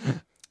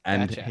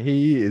 And Gotcha.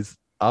 he is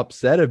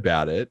upset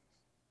about it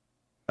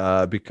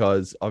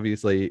because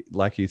obviously,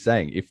 like he's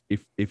saying,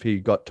 if he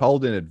got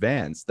told in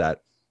advance that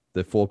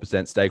the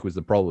 4% stake was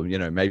the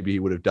problem, maybe he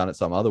would have done it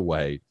some other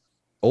way.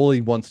 All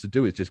he wants to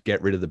do is just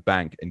get rid of the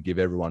bank and give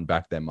everyone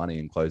back their money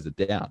and close it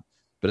down.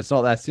 But it's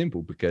not that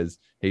simple, because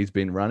he's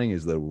been running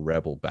his little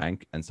rebel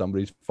bank and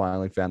somebody's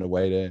finally found a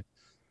way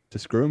to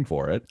screw him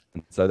for it.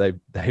 And so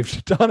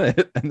they've done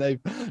it and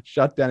they've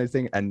shut down his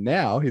thing. And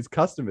now his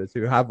customers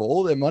who have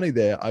all their money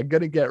there are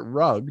going to get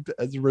rugged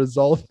as a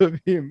result of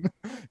him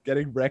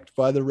getting wrecked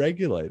by the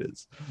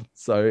regulators.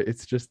 So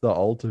it's just the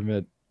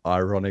ultimate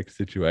ironic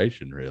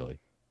situation, really.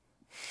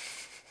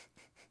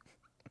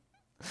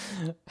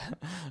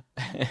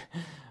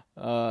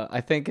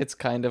 I think it's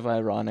kind of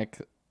ironic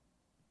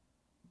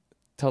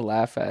to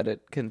laugh at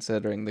it,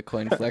 considering the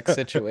CoinFlex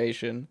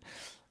situation.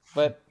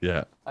 But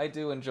yeah, I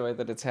do enjoy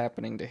that it's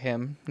happening to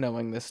him,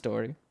 knowing this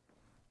story.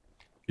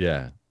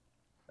 Yeah.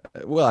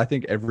 Well, I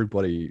think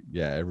everybody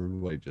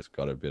just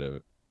got a bit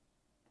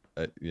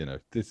of,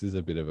 this is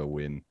a bit of a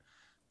win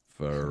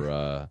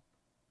for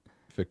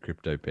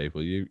crypto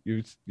people. You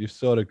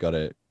sort of got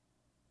to.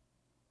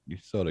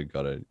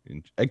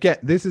 Again,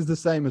 this is the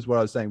same as what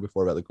I was saying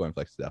before about the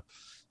CoinFlex stuff.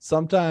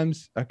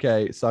 Sometimes,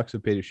 okay, it sucks for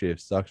Peter Schiff,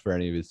 sucks for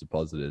any of his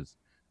depositors.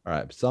 All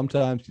right, but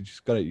sometimes you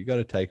got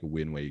to take a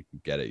win where you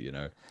can get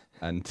it,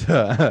 And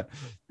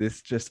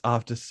this, just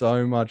after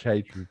so much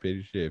hatred for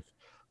Peter Schiff,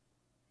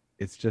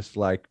 it's just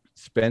like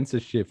Spencer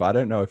Schiff. I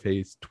don't know if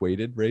he's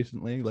tweeted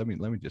recently. Let me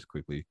just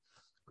quickly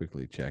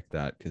check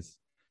that, because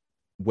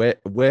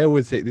where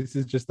was he? This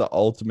is just the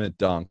ultimate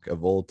dunk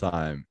of all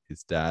time.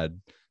 His dad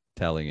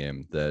telling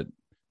him that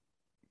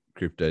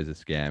crypto's a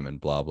scam and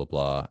blah blah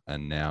blah,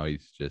 and now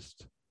he's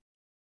just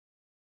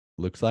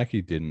looks like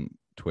he didn't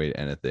tweet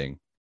anything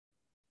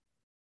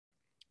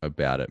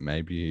about it.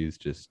 Maybe he's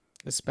just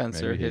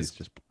Spencer, his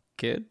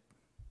kid,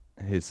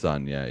 his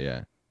son.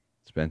 Yeah.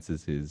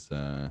 Spencer's his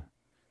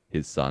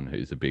son,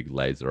 who's a big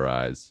laser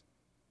eyes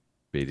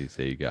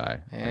BTC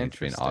guy. And he's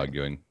been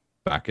arguing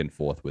back and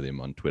forth with him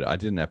on Twitter. I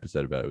did an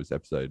episode about it. It was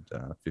episode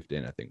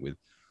 15, I think, with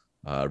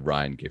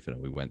Ryan Giffen,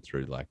 and we went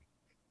through like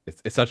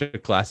it's such a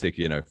classic,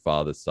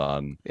 father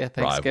son. Yeah,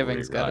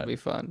 Thanksgiving's got to be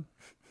fun.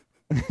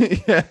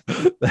 Yeah,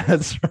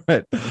 that's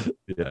right.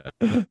 Yeah,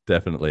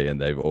 definitely. And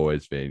they've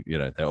always been,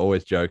 they're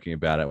always joking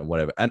about it and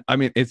whatever. And I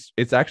mean,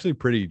 it's actually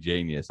pretty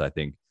genius, I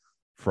think,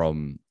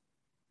 from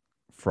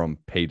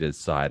Peter's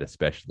side,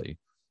 especially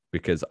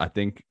because I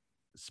think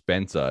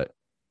Spencer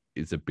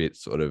is a bit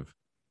sort of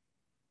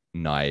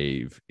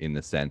naive in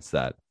the sense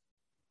that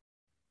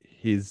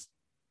he's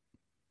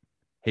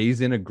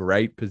in a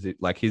great position.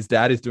 Like, his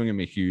dad is doing him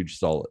a huge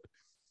solid,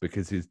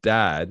 because his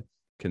dad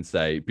can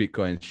say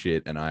Bitcoin's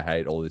shit and I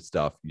hate all this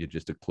stuff. You're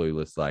just a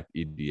clueless like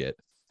idiot.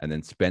 And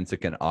then Spencer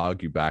can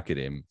argue back at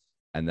him,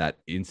 and that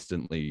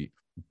instantly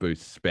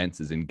boosts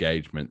Spencer's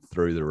engagement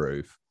through the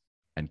roof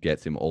and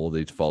gets him all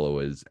these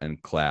followers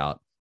and clout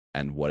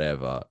and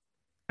whatever.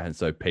 And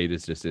so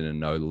Peter's just in a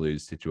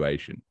no-lose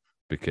situation,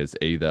 because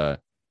either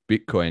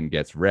Bitcoin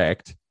gets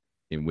wrecked,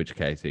 in which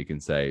case he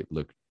can say,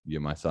 look, you're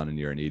my son and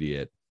you're an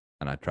idiot,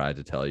 and I tried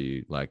to tell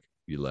you, like,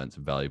 you learned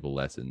some valuable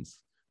lessons.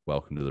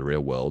 Welcome to the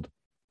real world.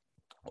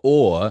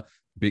 Or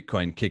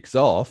Bitcoin kicks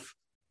off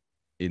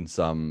in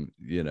some,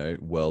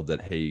 world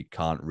that he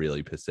can't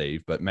really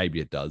perceive, but maybe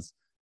it does.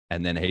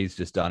 And then he's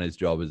just done his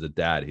job as a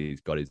dad.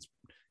 He's got his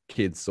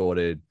kids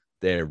sorted.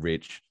 They're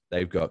rich.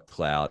 They've got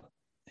clout.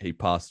 He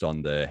passed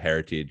on the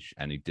heritage,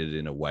 and he did it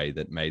in a way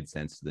that made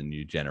sense to the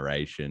new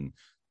generation.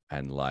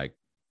 And like,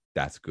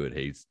 that's good.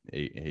 He's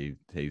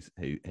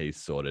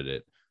sorted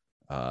it.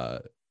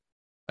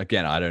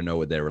 Again, I don't know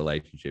what their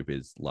relationship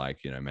is like.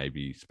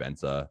 Maybe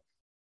Spencer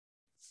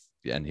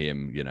and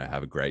him,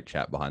 have a great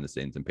chat behind the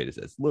scenes, and Peter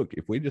says, look,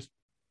 if we just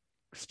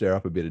stir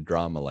up a bit of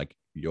drama, like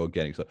you're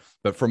getting so.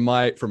 But from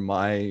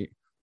my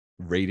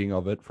reading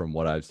of it, from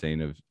what I've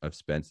seen of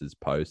Spencer's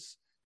posts,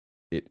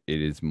 it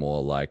is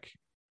more like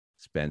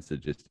Spencer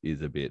just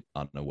is a bit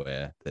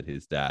unaware that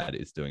his dad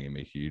is doing him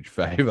a huge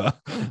favor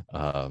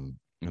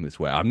in this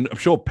way. I'm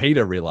sure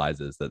Peter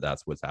realizes that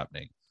that's what's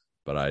happening,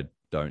 but I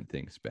don't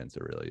think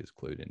Spencer really is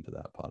clued into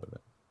that part of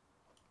it.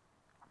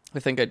 I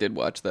think I did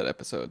watch that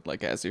episode,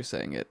 like as you're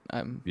saying it.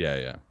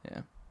 Yeah.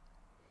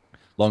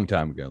 Long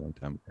time ago.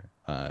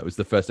 It was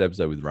the first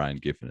episode with Ryan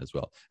Giffen as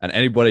well. And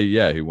anybody,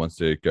 who wants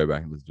to go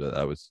back and listen to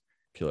that was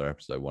killer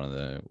episode. One of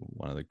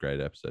the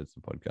great episodes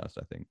of the podcast,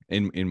 I think.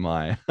 In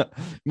my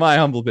my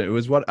humble opinion, it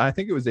was I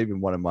think it was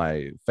even one of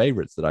my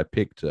favorites that I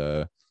picked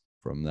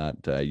from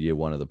that year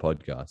one of the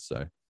podcast.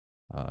 So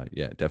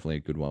yeah, definitely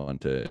a good one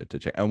to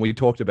check. And we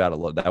talked about a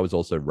lot. That was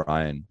also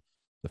Ryan,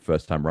 the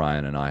first time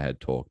Ryan and I had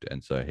talked,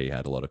 and so he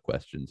had a lot of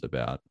questions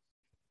about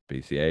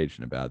BCH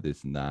and about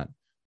this and that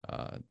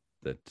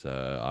that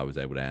I was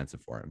able to answer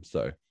for him.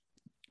 So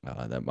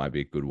that might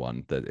be a good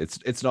one. That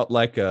it's not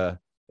like a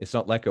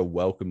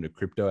welcome to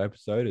crypto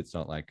episode. It's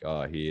not like,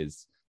 oh,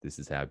 this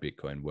is how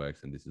Bitcoin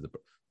works and this is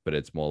but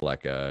it's more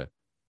like a,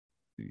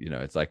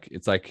 it's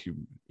like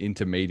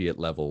intermediate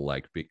level,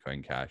 like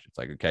Bitcoin Cash. It's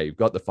like, okay, you've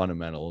got the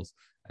fundamentals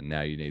and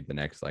now you need the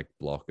next like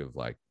block of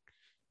like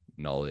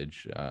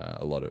knowledge.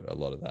 A lot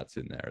of that's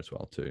in there as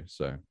well too.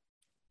 So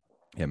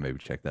yeah, maybe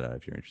check that out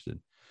if you're interested.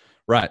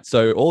 Right.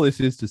 So all this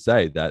is to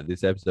say that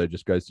this episode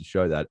just goes to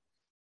show that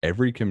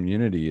every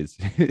community is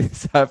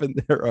having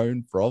their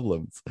own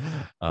problems.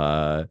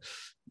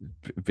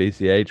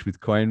 BCH with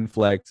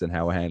CoinFlex and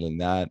how we're handling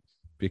that.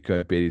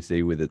 Bitcoin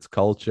BTC with its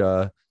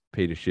culture.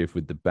 Peter Schiff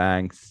with the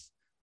banks.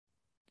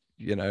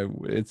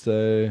 It's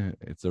a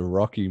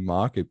rocky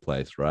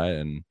marketplace, right?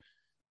 And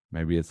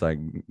maybe it's like,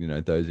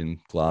 those in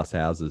glass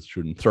houses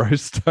shouldn't throw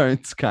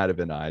stones kind of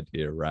an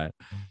idea, right?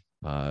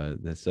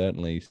 There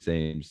certainly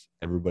seems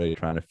everybody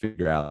trying to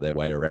figure out their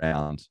way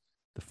around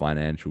the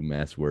financial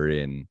mess we're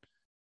in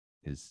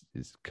is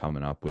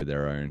coming up with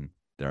their own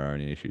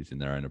issues in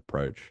their own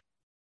approach.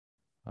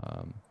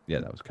 Yeah,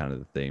 that was kind of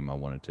the theme I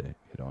wanted to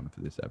hit on for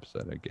this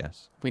episode, I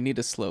guess. We need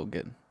a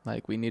slogan.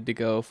 Like, we need to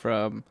go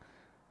from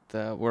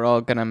the we're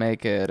all gonna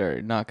make it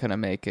or not gonna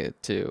make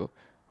it to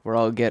we're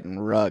all getting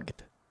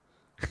rugged.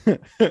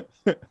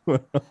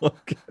 We're all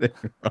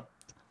getting rugged.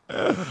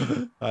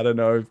 I don't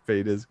know if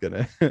Peter's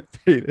gonna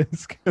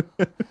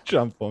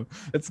jump on.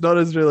 It's not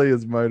really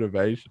as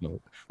motivational.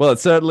 Well,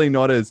 it's certainly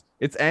not as,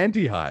 it's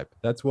anti-hype.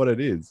 That's what it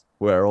is.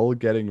 We're all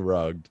getting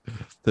rugged.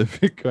 The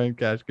Bitcoin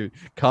Cash community.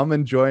 Come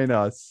and join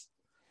us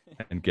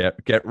and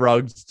get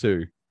rugged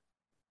too.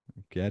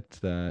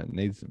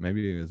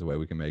 Maybe there's a way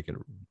we can make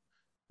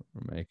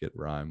it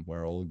rhyme.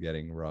 We're all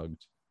getting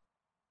rugged.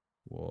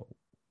 Well,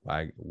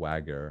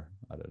 wagger.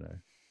 I don't know.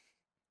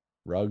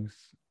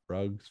 Rugs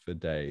for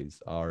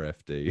days.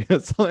 RFD.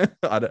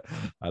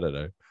 I don't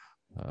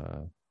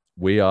know.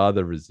 We are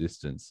the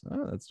resistance.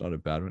 Oh, that's not a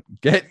bad one.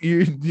 Get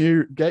your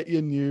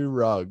new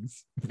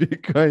rugs.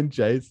 Bitcoin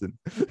Jason.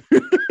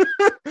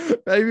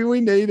 Maybe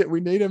we need it. We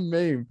need a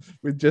meme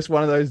with just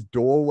one of those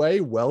doorway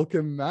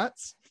welcome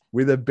mats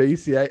with a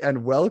BCH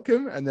and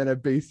welcome and then a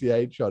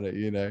BCH on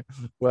it,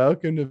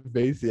 Welcome to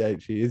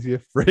BCH. Here's your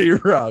free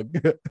rug.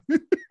 I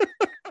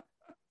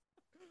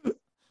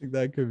think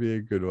that could be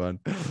a good one.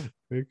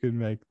 We could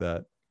make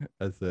that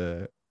as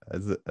a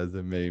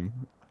meme.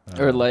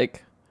 Or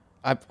like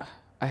I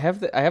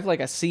have like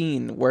a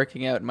scene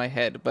working out in my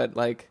head, but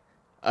like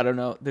I don't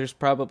know, there's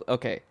probably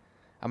okay,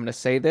 I'm gonna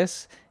say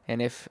this,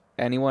 and if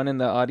anyone in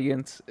the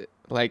audience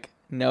like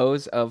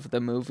knows of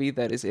the movie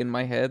that is in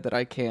my head that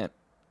I can't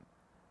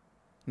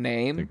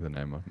name, think the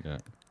name of, yeah,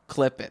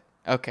 clip it.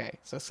 Okay,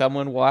 so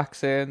someone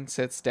walks in,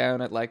 sits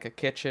down at like a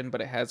kitchen,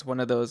 but it has one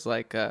of those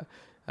like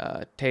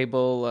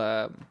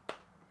table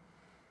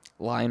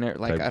liner,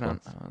 like I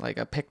don't know, like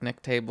a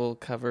picnic table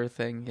cover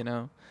thing,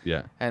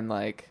 Yeah. And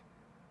like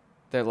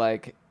they're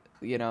like,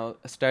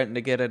 starting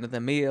to get into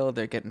the meal,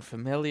 they're getting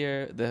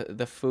familiar,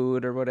 the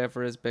food or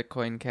whatever is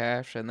Bitcoin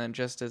Cash, and then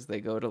just as they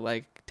go to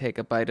like take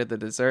a bite of the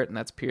dessert, and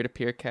that's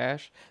peer-to-peer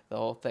cash, the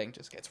whole thing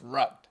just gets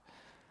rubbed.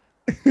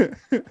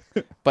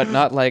 But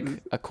not like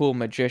a cool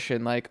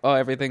magician, like, oh,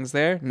 everything's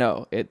there.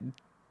 No, it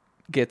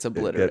gets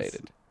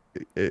obliterated.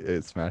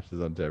 It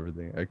smashes onto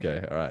everything.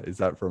 Okay, all right. Is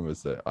that from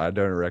I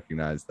don't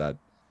recognize that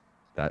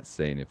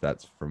scene, if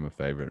that's from a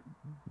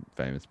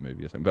famous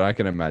movie or something, but I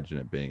can imagine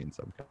it being in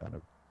some kind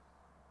of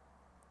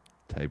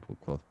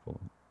tablecloth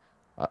form.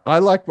 I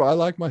like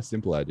my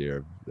simple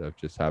idea of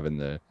just having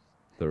the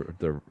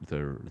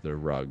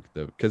rug,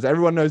 because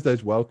everyone knows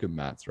those welcome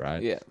mats,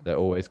 right? Yeah, they're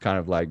always kind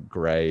of like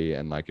gray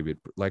and like a bit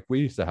like, we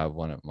used to have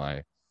one at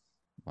my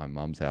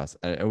mum's house,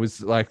 and it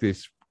was like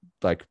this,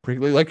 like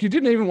prickly, like you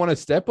didn't even want to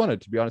step on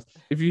it, to be honest.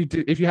 If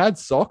you had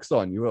socks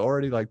on, you were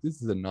already like,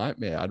 this is a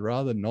nightmare. I'd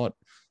rather not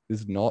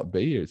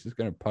be here. It's just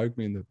going to poke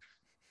me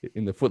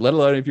in the foot, let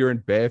alone if you're in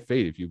bare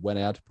feet. If you went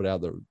out to put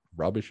out the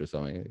rubbish or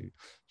something,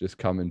 just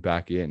coming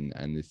back in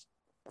and this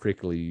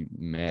prickly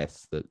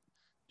mess that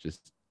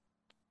just,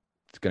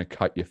 it's going to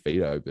cut your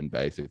feet open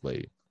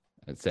basically.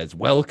 It says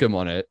welcome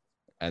on it,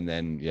 and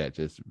then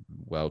just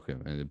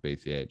welcome, and the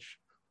BCH,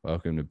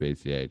 welcome to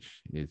BCH,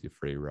 here's your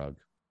free rug.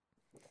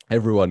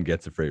 Everyone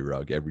gets a free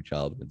rug. Every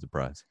child wins a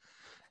prize.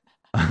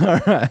 All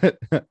right.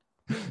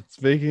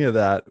 Speaking of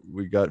that,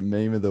 we got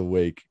meme of the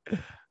week.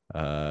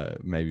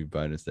 Maybe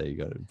bonus there. You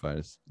got a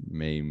bonus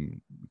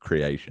meme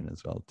creation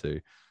as well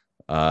too.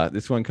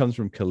 This one comes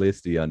from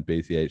Callisti on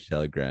BCH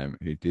Telegram,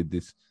 who did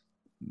this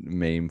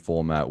meme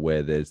format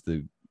where there's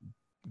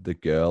the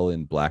girl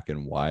in black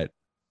and white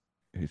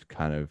who's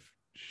kind of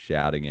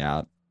shouting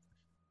out,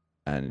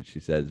 and she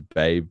says,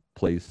 "Babe,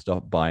 please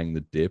stop buying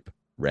the dip.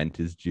 Rent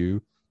is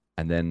due."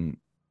 And then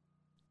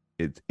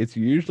it's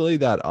usually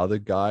that other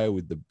guy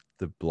with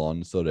the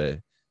blonde sort of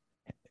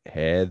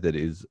hair that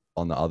is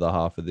on the other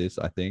half of this,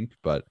 I think.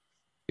 But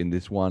in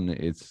this one,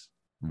 it's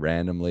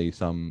randomly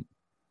some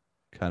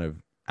kind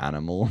of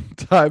animal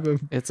type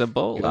of It's a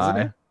bull, guy.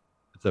 isn't it?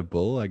 It's a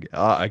bull, I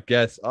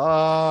guess.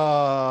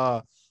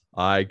 I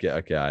get.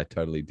 Okay, I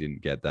totally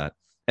didn't get that.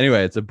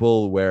 Anyway, it's a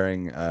bull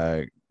wearing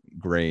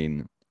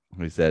green.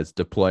 Who says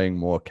deploying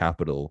more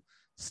capital,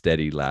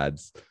 steady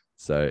lads.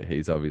 So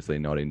he's obviously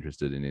not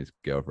interested in his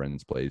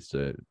girlfriend's pleas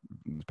to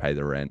pay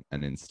the rent,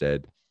 and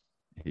instead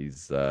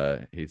he's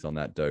on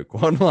that Do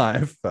Kwon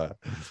life.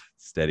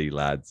 Steady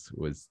lads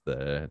was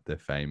the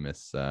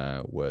famous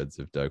words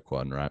of Do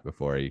Kwon right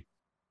before he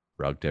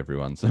rugged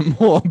everyone some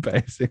more,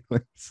 basically.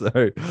 So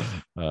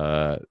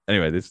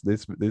anyway,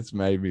 this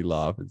made me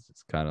laugh. It's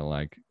just kind of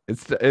like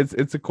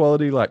it's a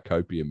quality like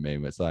copium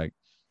meme. It's like,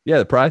 yeah,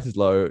 the price is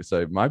low,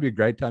 so it might be a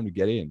great time to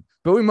get in,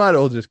 but we might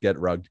all just get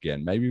rugged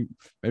again. Maybe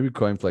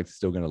CoinFlex is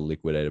still going to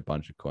liquidate a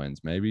bunch of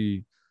coins.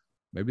 Maybe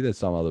there's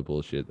some other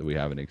bullshit that we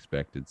haven't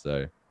expected.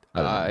 So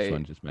I don't know, this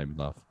one just made me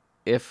laugh.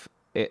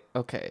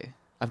 Okay,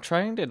 I'm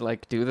trying to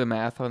like do the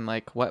math on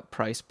like what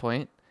price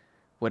point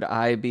would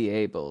I be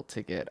able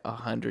to get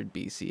 100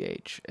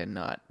 BCH and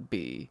not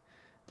be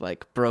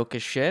like broke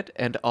as shit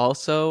and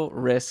also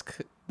risk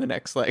the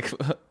next like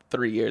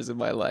 3 years of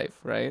my life,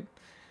 right?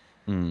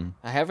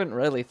 I haven't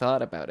really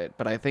thought about it,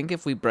 but I think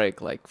if we break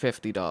like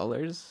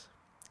 $50,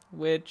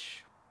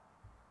 which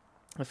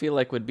I feel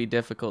like would be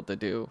difficult to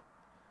do,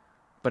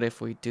 but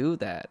if we do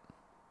that,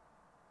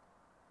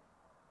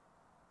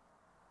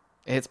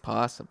 it's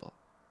possible.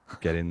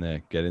 Get in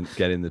there, get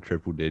in the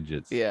triple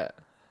digits. Yeah.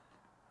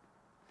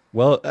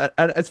 Well,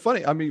 and it's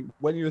funny. I mean,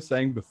 when you were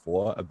saying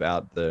before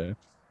about the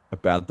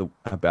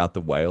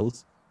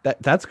whales,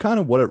 that's kind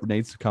of what it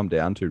needs to come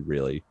down to.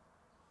 Really,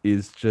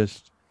 is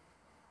just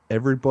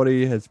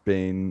everybody has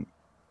been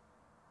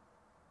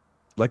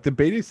like the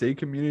BTC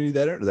community.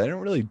 They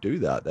don't really do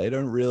that. They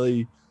don't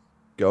really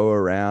go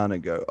around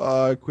and go,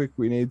 oh, quick,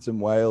 we need some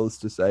whales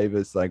to save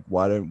us. Like,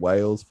 why don't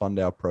whales fund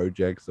our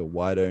projects, or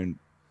why don't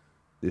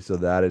this or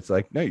that? It's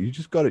like, no, you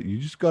just got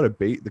to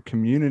be, the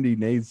community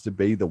needs to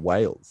be the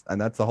whales.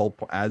 And that's the whole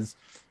point. As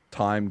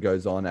time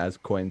goes on, as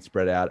coins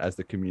spread out, as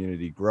the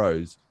community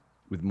grows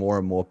with more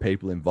and more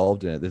people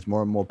involved in it, there's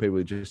more and more people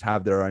who just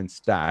have their own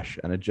stash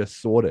and are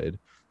just sorted,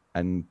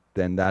 and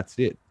then that's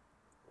it.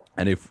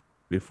 And if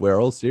we're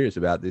all serious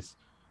about this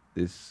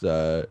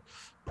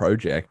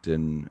project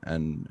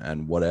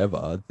and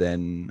whatever,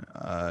 then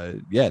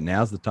yeah,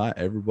 now's the time.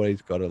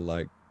 Everybody's got to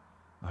like,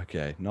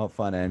 okay, not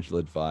financial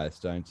advice.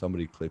 Don't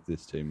somebody clip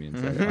this to me and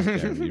say,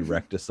 okay, you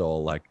wrecked us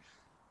all. Like,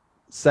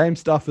 same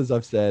stuff as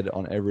I've said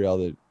on every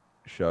other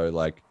show,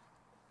 like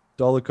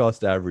dollar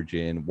cost average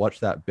in, watch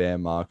that bear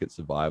market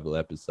survival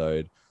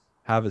episode,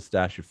 have a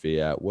stash of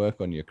fiat,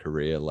 work on your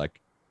career,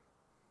 like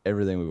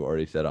everything we've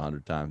already said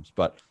 100 times.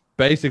 But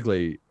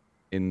basically,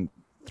 in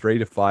 3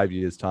 to 5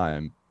 years'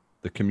 time,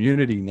 the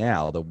community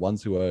now, the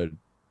ones who are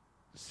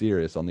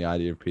serious on the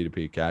idea of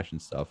P2P cash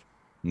and stuff,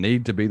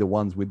 need to be the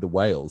ones with the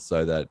whales,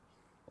 so that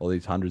all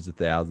these hundreds of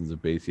thousands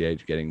of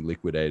BCH getting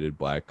liquidated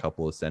by a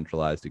couple of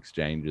centralized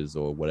exchanges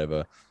or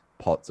whatever,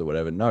 pots or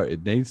whatever. No,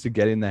 it needs to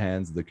get in the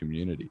hands of the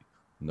community.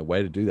 And the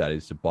way to do that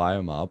is to buy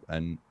them up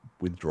and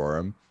withdraw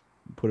them,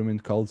 put them in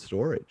cold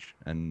storage,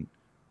 and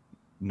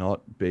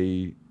not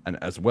be,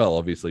 and as well,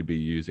 obviously be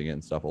using it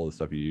and stuff, all the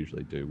stuff you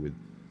usually do with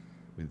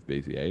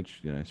BCH,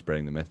 you know,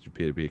 spreading the message of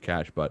peer-to-peer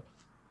cash, but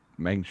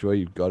making sure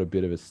you've got a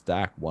bit of a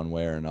stack one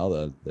way or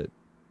another that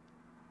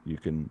you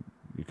can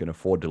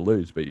afford to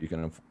lose, but you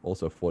can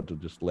also afford to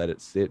just let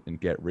it sit and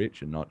get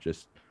rich and not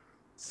just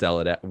sell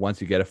it out.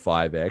 Once you get a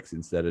 5x,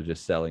 instead of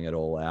just selling it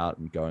all out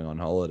and going on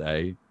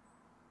holiday,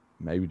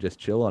 maybe just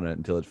chill on it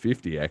until it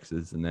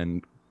 50x's, and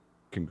then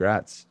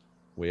congrats,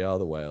 we are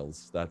the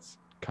whales. That's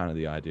kind of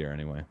the idea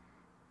anyway.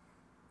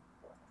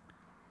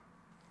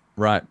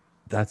 Right,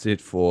 that's it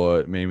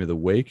for meme of the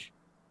week.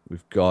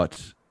 We've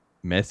got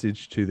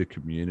message to the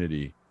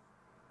community.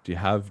 Do you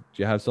have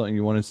something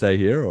you want to say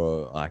here,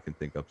 or I can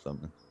think of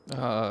something?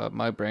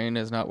 My brain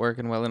is not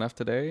working well enough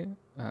today,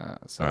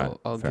 so right,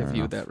 I'll give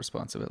you enough. that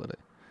responsibility.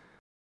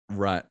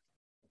 Right.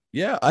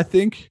 Yeah, I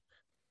think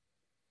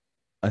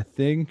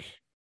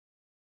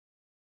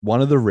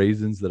one of the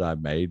reasons that I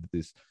made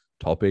this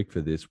topic for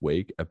this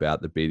week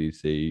about the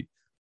BTC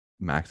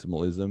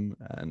maximalism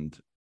and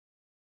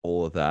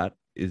all of that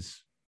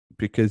is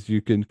because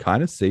you can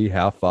kind of see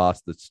how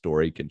fast the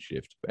story can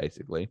shift,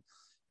 basically.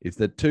 Is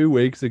that 2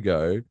 weeks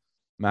ago,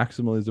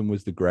 maximalism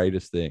was the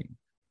greatest thing,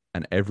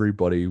 and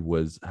everybody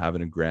was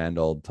having a grand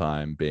old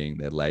time being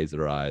their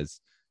laser eyes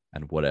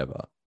and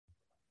whatever.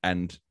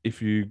 And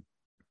if you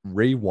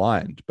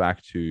rewind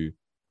back to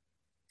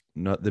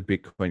not the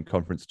Bitcoin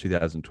conference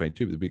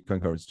 2022, but the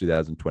Bitcoin conference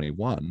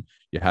 2021,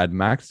 you had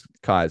Max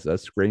Kaiser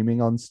screaming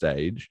on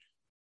stage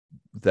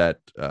that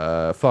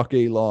fuck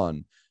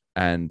Elon,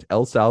 and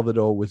El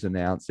Salvador was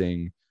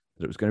announcing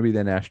that it was going to be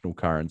their national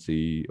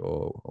currency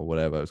or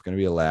whatever. It was going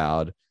to be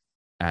allowed.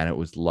 And it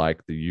was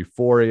like the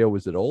euphoria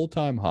was at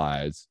all-time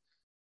highs.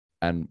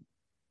 And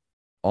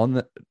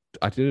we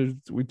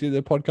did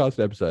a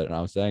podcast episode, and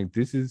I was saying,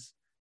 this is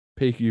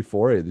peak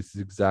euphoria. This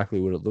is exactly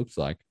what it looks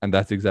like. And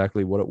that's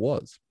exactly what it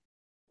was.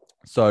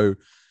 So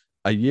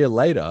a year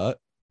later,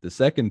 the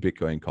second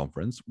Bitcoin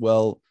conference,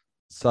 well,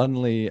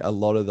 suddenly a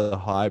lot of the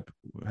hype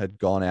had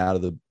gone out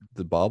of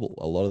the bubble.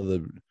 A lot of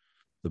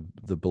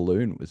the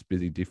balloon was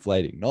busy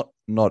deflating.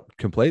 Not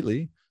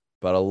completely,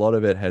 but a lot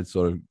of it had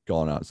sort of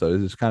gone up. So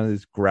there's kind of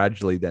this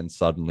gradually then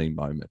suddenly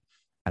moment.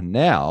 And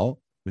now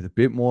with a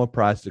bit more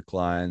price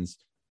declines,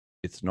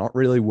 it's not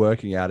really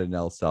working out in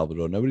El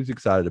Salvador. Nobody's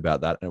excited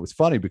about that. And it was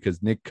funny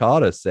because Nick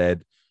Carter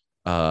said,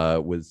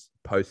 was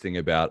posting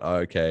about,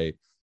 okay,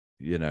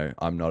 you know,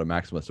 I'm not a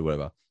maximalist or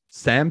whatever.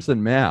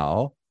 Samson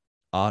Mao,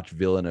 arch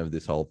villain of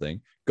this whole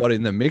thing, got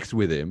in the mix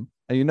with him.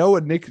 And you know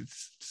what Nick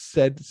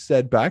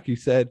said back? He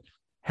said,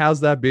 how's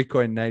that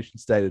Bitcoin nation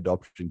state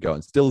adoption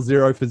going? Still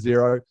 0 for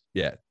 0?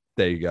 Yeah,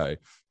 there you go.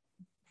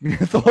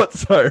 Thought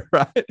so,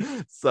 right?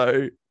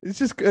 So it's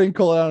just getting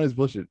called out on his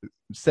bullshit.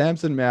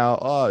 Samson Mao,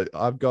 oh,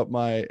 I've got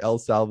my El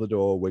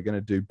Salvador. We're going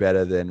to do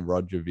better than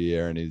Roger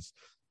Ver and his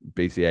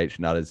BCH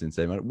nutters in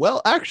same.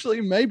 Well,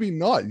 actually, maybe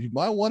not. You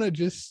might want to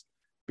just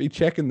be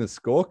checking the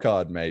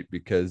scorecard, mate,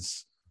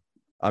 because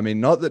I mean,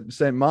 not that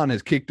St. Martin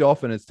has kicked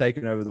off and it's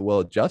taken over the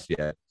world just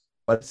yet,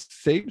 but it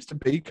seems to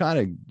be kind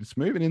of just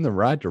moving in the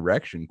right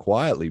direction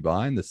quietly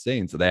behind the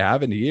scenes. So they're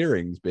having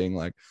hearings being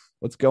like,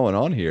 what's going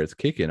on here? It's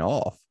kicking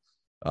off.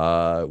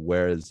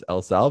 Whereas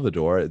El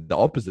Salvador, the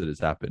opposite has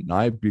happened.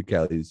 Nayib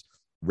Bukele's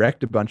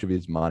wrecked a bunch of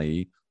his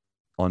money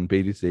on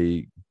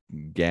BTC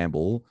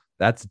gamble.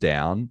 That's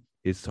down.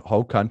 His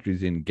whole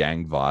country's in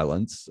gang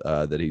violence,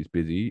 that he's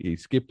busy. He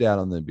skipped out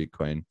on the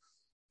Bitcoin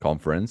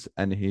conference,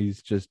 and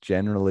he's just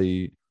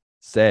generally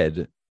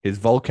said his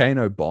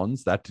volcano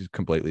bonds, that just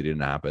completely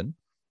didn't happen.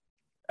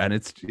 And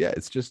it's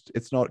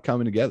not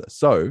coming together.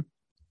 So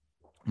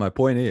my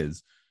point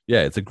is,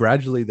 yeah, it's a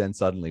gradually then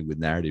suddenly with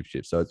narrative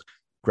shift. So it's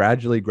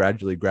gradually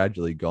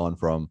gone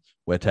from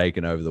we're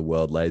taking over the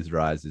world, laser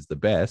eyes is the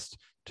best,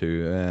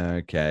 to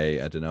okay,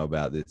 I don't know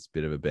about this,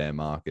 bit of a bear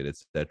market,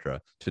 etc.,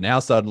 to now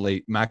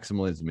suddenly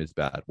maximalism is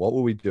bad. What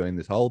were we doing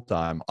this whole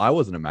time? I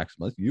wasn't a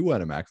maximalist. You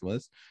weren't a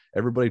maximalist.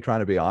 Everybody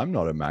trying to be, I'm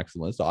not a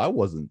maximalist. I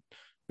wasn't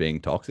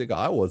being toxic.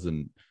 I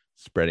wasn't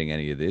spreading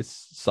any of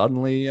this.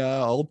 Suddenly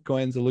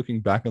altcoins are looking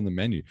back on the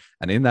menu.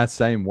 And in that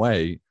same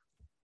way,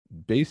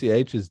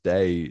 BCH's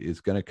day is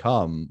going to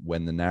come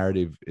when the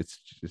narrative, it's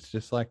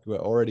just like we're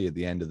already at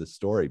the end of the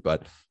story,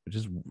 but we're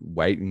just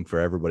waiting for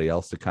everybody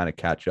else to kind of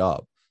catch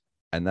up.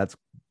 And that's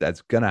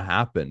going to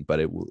happen,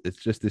 but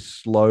it's just this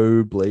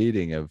slow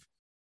bleeding of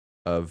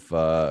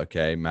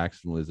okay,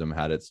 maximalism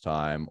had its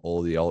time.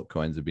 All the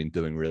altcoins have been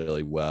doing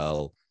really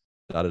well.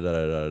 But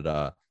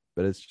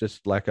it's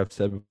just like I've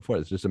said before,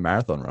 it's just a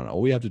marathon run.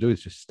 All we have to do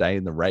is just stay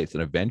in the race,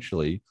 and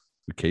eventually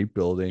we keep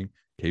building,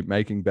 keep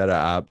making better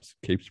apps,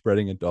 keep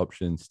spreading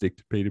adoption, stick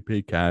to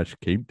P2P cash,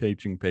 keep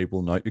teaching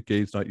people, not your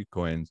keys, not your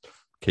coins,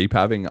 keep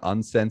having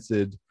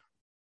uncensored,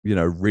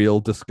 real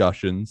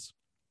discussions.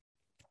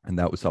 And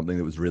that was something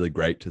that was really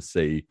great to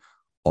see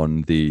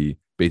on the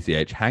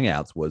BCH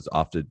Hangouts, was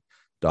after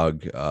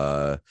Doug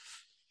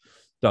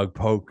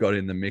Polk got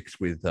in the mix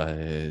with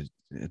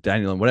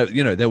Daniel and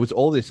whatever, there was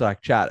all this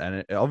like chat,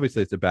 and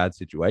obviously it's a bad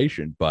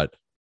situation, but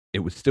it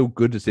was still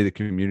good to see the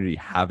community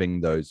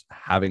having those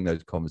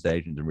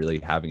conversations and really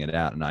having it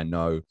out. And I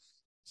know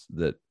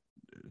that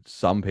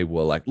some people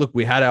were like, look,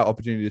 we had our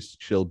opportunity to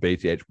shield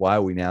BCH. Why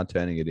are we now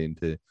turning it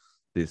into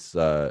this,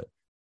 a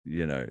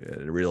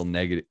real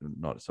negative,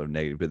 not so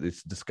negative, but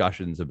this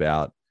discussions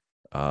about,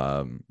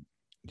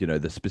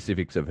 the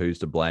specifics of who's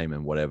to blame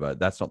and whatever.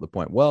 That's not the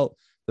point. Well,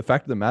 the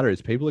fact of the matter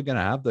is people are going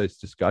to have those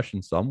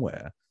discussions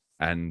somewhere.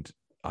 And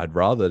I'd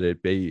rather that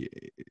it be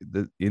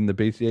in the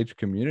BCH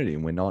community,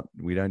 and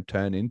we don't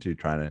turn into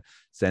trying to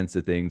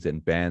censor things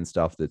and ban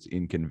stuff that's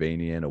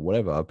inconvenient or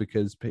whatever,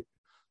 because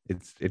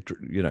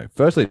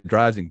firstly, it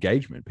drives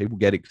engagement. People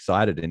get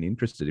excited and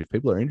interested. If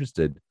people are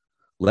interested,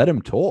 let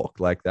them talk.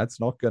 Like that's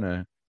not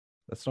gonna,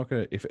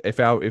 if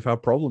our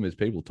problem is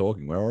people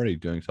talking, we're already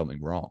doing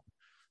something wrong.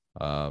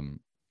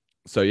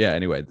 So yeah,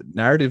 anyway, the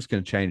narrative's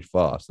going to change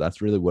fast.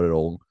 That's really what it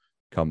all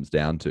comes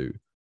down to.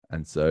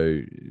 And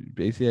so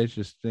BCH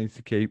just needs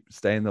to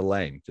stay in the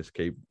lane, just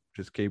keep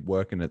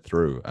working it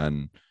through.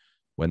 And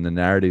when the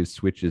narrative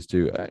switches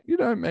to,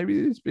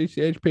 maybe these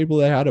BCH people,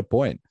 they had a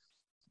point.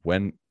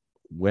 When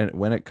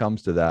it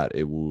comes to that,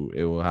 it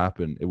will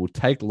happen. It will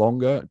take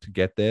longer to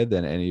get there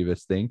than any of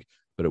us think,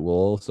 but it will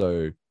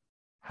also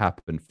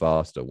happen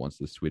faster. Once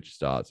the switch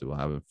starts, it will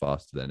happen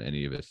faster than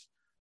any of us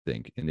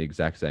think, in the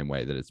exact same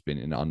way that it's been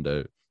in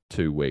under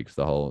 2 weeks.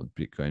 The whole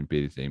Bitcoin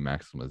BTC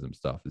maximalism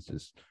stuff is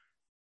just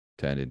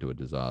turned into a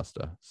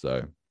disaster.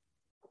 So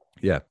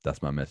yeah,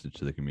 that's my message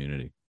to the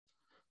community.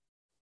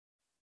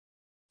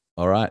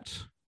 All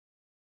right.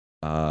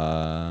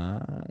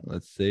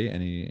 Let's see.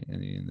 Any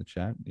in the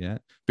chat? Yeah.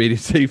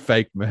 BTC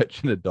fake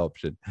merchant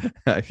adoption.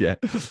 yeah.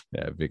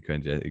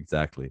 Bitcoin,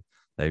 exactly.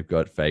 They've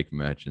got fake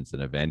merchants,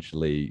 and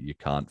eventually you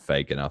can't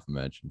fake enough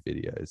merchant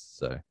videos.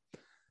 So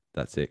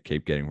that's it.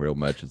 Keep getting real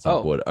merchants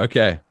on board.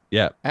 Okay.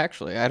 Yeah.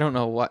 Actually, I don't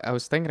know what I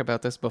was thinking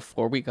about this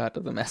before we got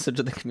to the message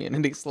of the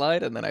community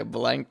slide, and then I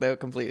blanked out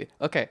completely.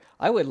 Okay,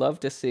 I would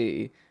love to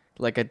see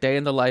like a day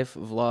in the life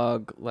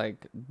vlog,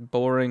 like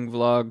boring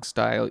vlog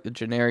style,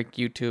 generic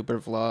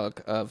YouTuber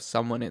vlog of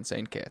someone in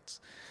St.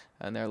 Kitts,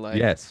 and they're like,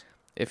 yes,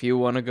 if you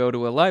want to go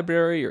to a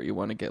library, or you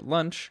want to get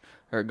lunch,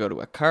 or go to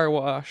a car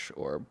wash,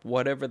 or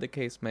whatever the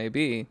case may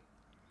be,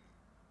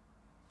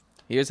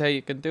 here's how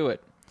you can do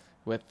it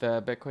with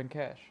Bitcoin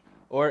Cash.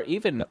 Or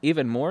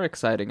even more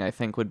exciting, I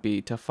think, would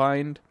be to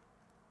find,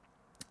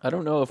 I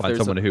don't know if there's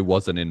someone who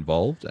wasn't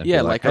involved. And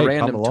yeah, like a hey,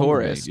 random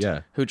tourist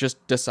yeah. who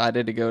just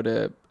decided to go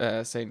to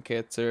St.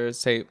 Kitts or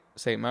St.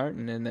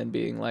 Martin, and then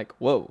being like,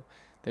 whoa,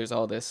 there's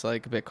all this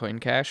like Bitcoin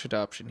Cash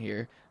adoption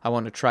here. I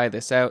want to try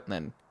this out, and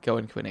then go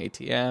into an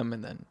ATM,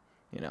 and then,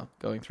 you know,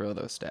 going through all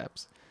those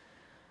steps.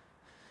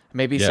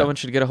 Maybe someone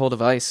should get a hold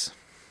of ICE.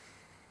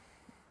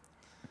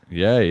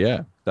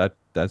 Yeah.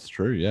 That's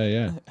true.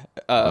 Yeah.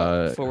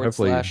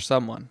 /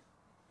 someone.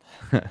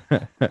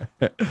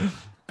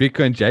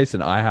 Bitcoin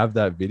Jason, I have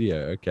that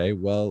video. Okay,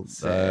 well,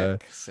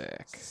 sick.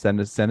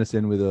 Send us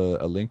in with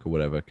a link or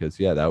whatever, because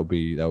that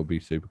would be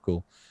super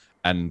cool,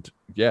 and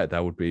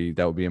that would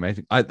be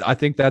amazing. I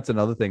think that's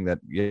another thing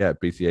that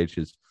BCH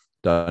has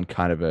done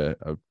kind of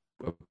a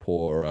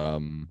poor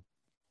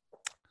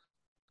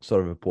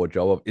sort of a poor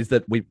job of, is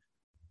that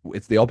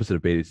it's the opposite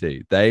of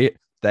BTC.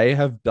 They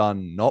have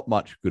done not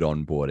much good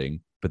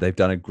onboarding, but they've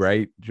done a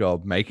great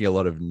job making a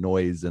lot of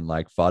noise and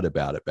like FUD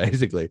about it,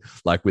 basically,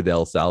 like with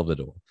El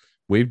Salvador.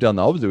 We've done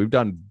the opposite. We've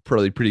done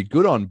probably pretty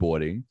good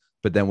onboarding,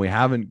 but then we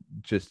haven't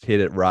just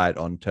hit it right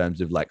on terms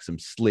of like some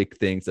slick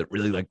things that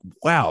really like,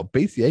 wow,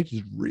 BCH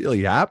is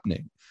really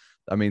happening.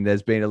 I mean,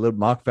 there's been a little,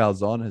 Mark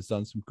Falzon has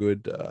done some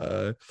good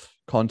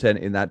content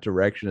in that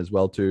direction as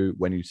well too.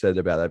 When you said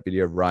about that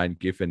video of Ryan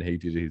Giffen, he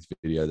did his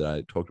video that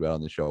I talked about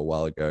on the show a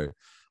while ago.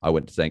 I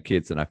went to St.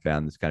 Kitts and I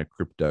found this kind of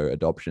crypto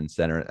adoption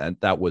center, and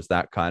that was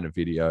that kind of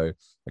video.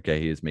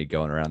 Okay, here's me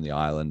going around the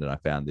island and I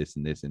found this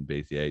and this in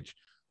BCH.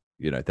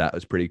 You know, that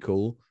was pretty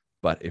cool.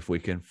 But if we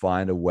can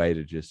find a way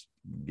to just,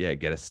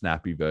 get a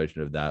snappy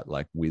version of that,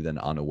 like with an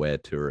unaware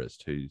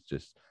tourist who's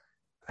just,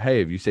 hey,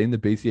 have you seen the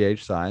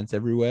BCH signs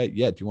everywhere?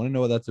 Yeah. Do you want to know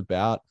what that's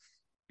about?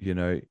 You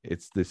know,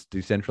 it's this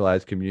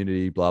decentralized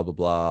community, blah, blah,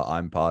 blah.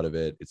 I'm part of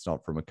it. It's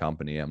not from a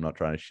company. I'm not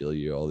trying to shill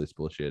you, all this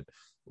bullshit.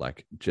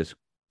 Like, just,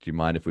 do you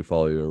mind if we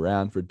follow you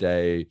around for a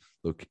day?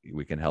 Look,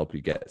 we can help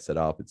you get set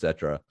up,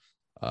 etc.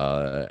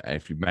 And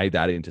if you made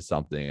that into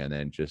something, and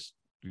then just,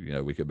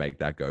 we could make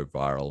that go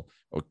viral,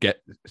 or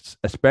get,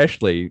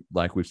 especially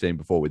like we've seen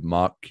before with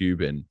Mark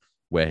Cuban,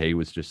 where he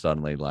was just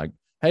suddenly like,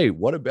 hey,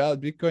 what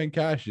about Bitcoin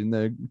Cash in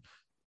the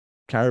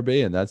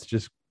Caribbean? That's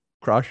just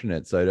crushing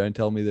it. So don't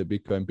tell me that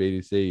Bitcoin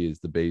BTC is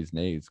the bee's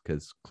knees,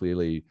 because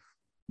clearly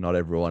not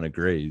everyone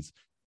agrees.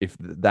 If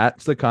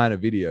that's the kind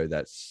of video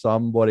that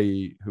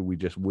somebody who we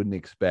just wouldn't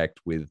expect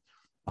with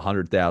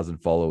 100,000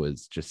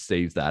 followers just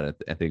sees that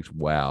and thinks,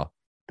 wow,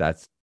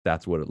 that's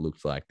what it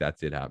looks like.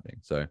 That's it happening.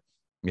 So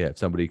if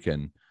somebody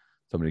can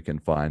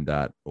find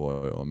that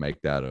or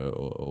make that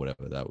or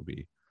whatever, that would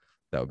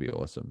be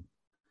awesome.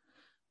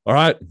 All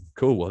right,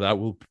 cool. Well, that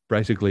will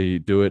basically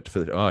do it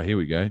for here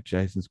we go.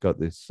 Jason's got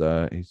this.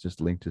 He's just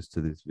linked us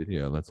to this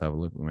video. Let's have a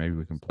look. Maybe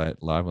we can play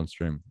it live on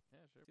stream.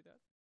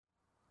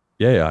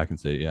 Yeah, I can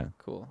see it, yeah.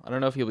 Cool. I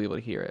don't know if you'll be able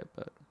to hear it,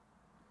 but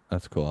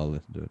that's cool. I'll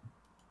listen to it.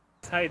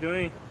 How you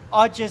doing?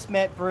 I just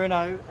met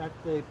Bruno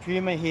at the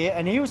Puma here,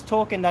 and he was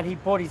talking that he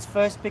bought his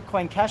first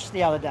Bitcoin Cash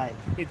the other day.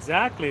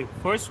 Exactly.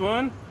 First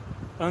one,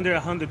 under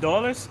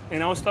 $100.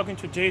 And I was talking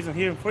to Jason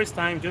here, first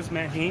time, just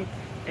met him,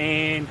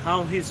 and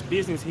how his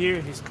business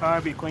here, his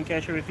car, Bitcoin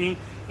Cash, everything,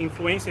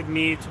 influenced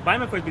me to buy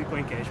my first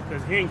Bitcoin Cash.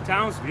 Because here in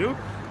Townsville,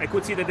 I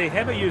could see that they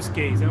have a use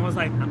case. And I was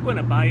like, I'm going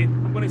to buy it.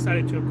 I'm going to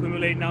start to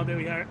accumulate now that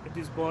we are at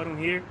this bottom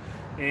here.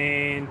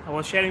 And I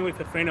was sharing with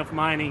a friend of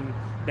mine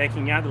back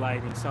in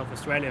Adelaide in South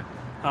Australia.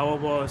 I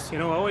was,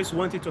 I always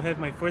wanted to have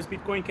my first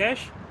Bitcoin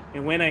Cash.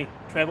 And when I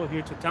traveled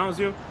here to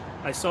Townsville,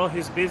 I saw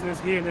his business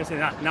here and I said,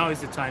 now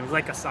is the time. It's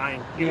like a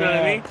sign. You know what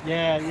I mean?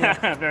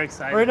 Yeah. Very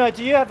excited. Bruno,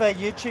 do you have a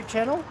YouTube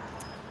channel?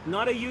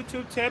 Not a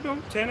YouTube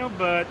channel,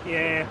 but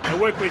yeah, I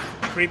work with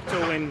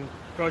crypto and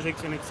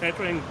projects and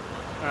etc.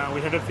 And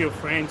we have a few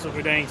friends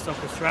over there in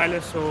South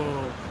Australia.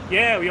 So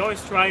yeah, we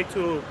always try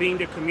to be in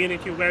the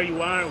community where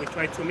you are. We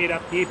try to meet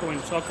up people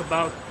and talk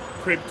about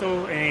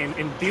crypto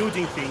and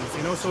building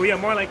things, So we are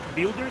more like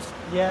builders,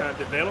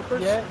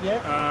 developers.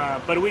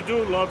 But we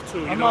do love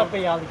to, I might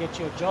be able to get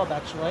you a job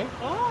actually,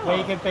 where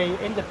you can be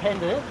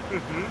independent,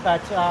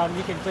 but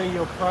you can do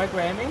your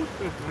programming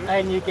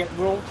and you get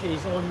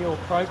royalties on your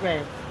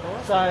program.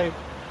 Awesome. So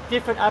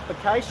different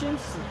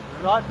applications,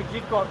 right? But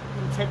you've got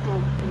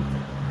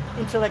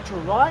intellectual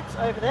rights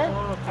over there,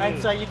 and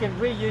so you can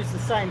reuse the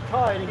same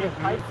code and get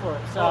paid for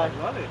it. So I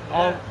love it.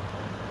 Yeah.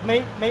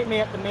 Meet me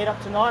at the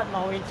meetup tonight and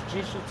I'll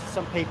introduce you to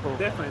some people.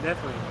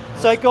 Definitely.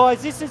 So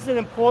guys, this is the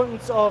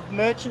importance of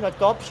merchant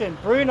adoption.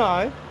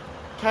 Bruno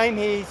came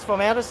here, he's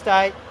from out of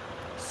state,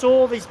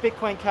 saw these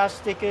Bitcoin Cash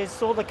stickers,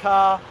 saw the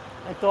car,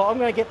 and thought, I'm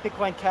going to get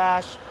Bitcoin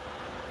Cash.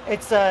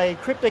 It's a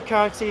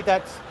cryptocurrency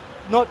that's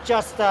not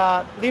just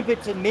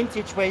limited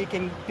mintage where you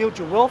can build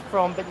your wealth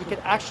from, but you can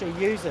actually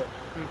use it.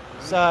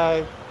 Mm-hmm.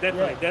 So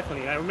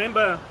definitely. I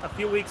remember a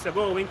few weeks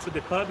ago I went to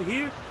the pub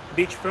here,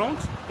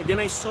 beachfront, and then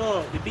I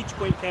saw the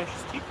Bitcoin Cash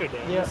sticker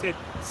there. And I said,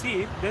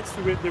 see, that's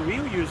the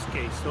real use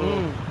case.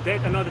 So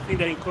that's another thing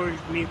that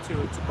encouraged me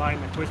to buy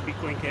my first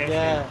Bitcoin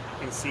Cash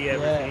and see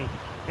everything.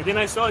 And then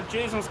I saw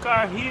Jason's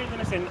car here,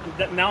 and I said,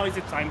 that now is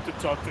the time to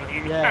talk to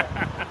him.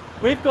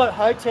 We've got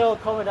hotel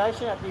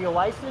accommodation at the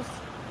Oasis.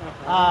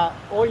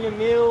 All your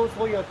meals,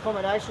 all your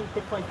accommodation,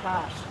 Bitcoin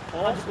Cash,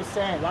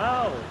 100%.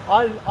 Wow.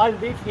 I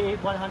live here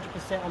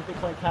 100% on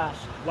Bitcoin Cash.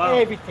 Wow.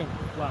 Everything.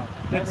 Wow.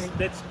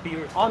 That's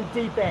beautiful. I'm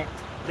debanked.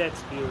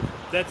 That's beautiful.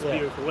 That's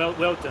beautiful.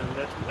 Well done.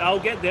 I'll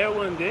get there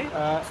one day.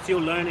 Still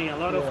learning a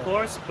lot, of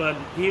course, but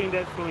hearing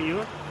that from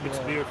you, it's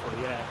beautiful.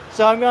 Yeah.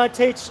 So I'm going to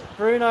teach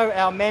Bruno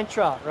our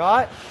mantra,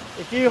 right?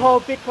 If you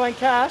hold Bitcoin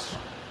Cash,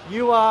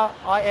 you are,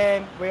 I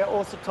am, we're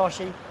all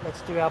Satoshi.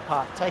 Let's do our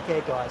part. Take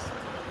care, guys.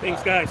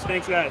 Thanks, guys.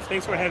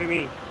 Thanks for having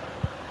me.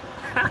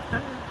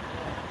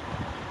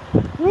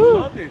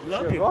 Love it.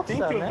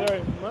 Thank you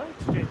very much.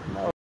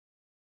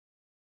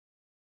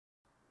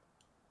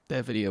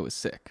 That video was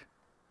sick.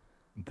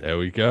 There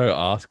we go.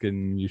 Ask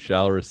and you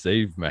shall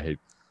receive, mate.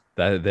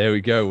 There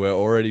we go. We're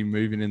already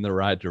moving in the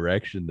right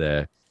direction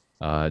there.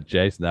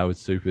 Jason, that was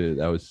super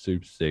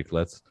sick.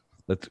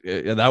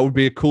 That would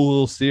be a cool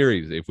little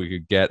series if we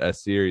could get a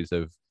series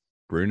of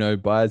Bruno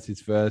buys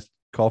his first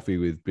coffee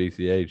with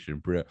BCH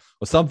and Bruno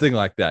or something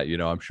like that.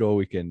 I'm sure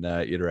we can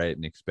iterate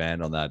and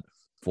expand on that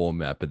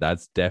format, but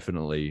that's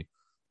definitely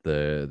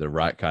the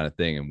right kind of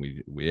thing. And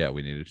we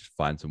need to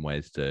find some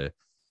ways to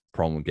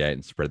promulgate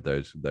and spread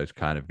those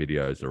kind of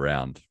videos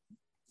around.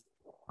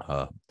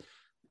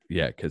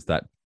 Because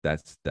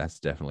that's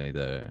definitely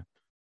the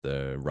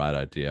right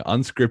idea.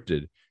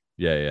 Unscripted.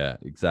 Yeah,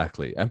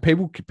 exactly. And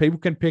people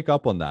can pick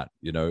up on that.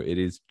 It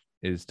is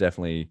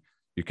definitely,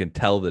 you can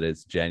tell that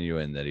it's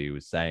genuine, that he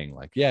was saying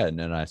like, and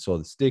then I saw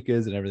the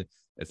stickers and everything.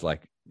 It's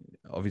like,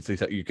 obviously,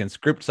 so you can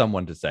script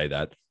someone to say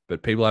that,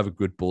 but people have a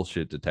good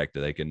bullshit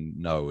detector. They can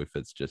know if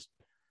it's just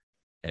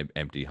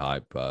empty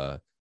hype,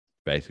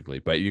 basically.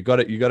 But you got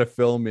to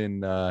film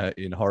in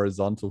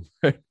horizontal.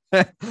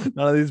 None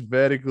of these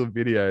vertical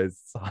videos.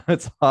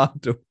 It's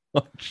hard to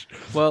watch.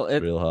 Well,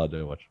 it's real hard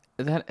to watch.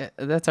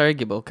 That's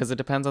arguable because it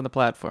depends on the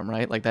platform,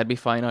 right? Like that'd be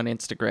fine on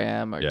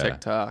Instagram or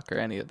TikTok or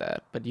any of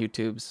that, but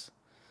YouTube's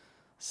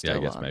still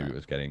I guess maybe it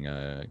was getting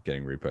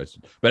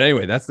reposted. But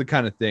anyway, that's the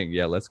kind of thing.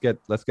 Yeah, let's get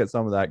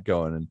some of that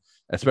going, and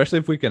especially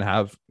if we can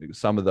have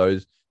some of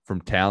those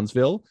from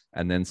Townsville,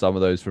 and then some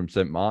of those from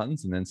St.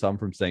 Martin's, and then some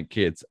from St.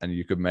 Kitts, and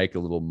you could make a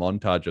little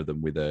montage of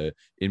them with a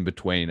in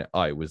between.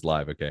 Oh, it was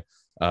live. Okay,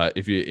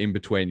 if you in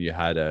between, you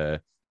had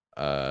a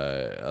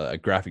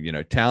graphic,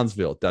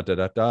 Townsville,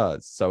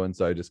 so and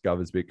so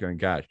discovers Bitcoin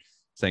Cash.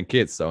 St.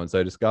 Kitts, so and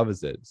so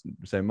discovers it.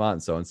 St.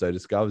 Martin, so and so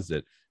discovers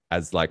it,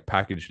 as like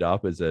packaged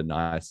up as a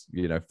nice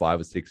 5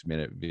 or 6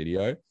 minute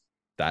video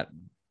that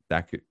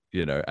could,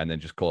 and then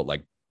just call it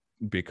like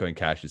Bitcoin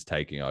Cash is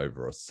taking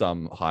over, or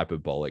some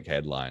hyperbolic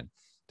headline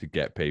to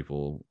get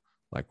people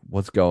like,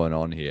 what's going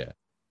on here?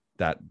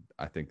 I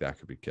think that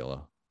could be killer.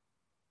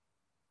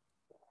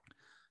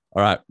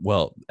 All right,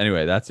 well,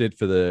 anyway, that's it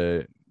for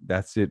the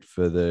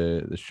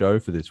show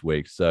for this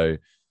week. So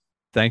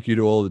thank you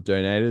to all the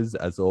donators.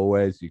 As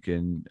always, you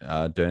can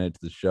donate to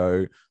the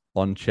show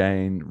on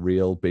chain,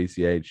 real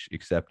BCH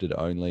accepted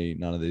only.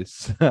 None of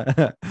this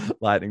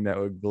Lightning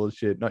Network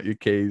bullshit. Not your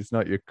keys,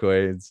 not your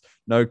coins,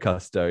 no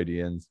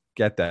custodians.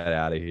 Get that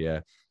out of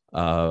here.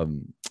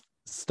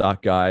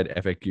 Start guide,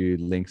 FAQ,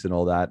 links, and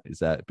all that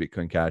is at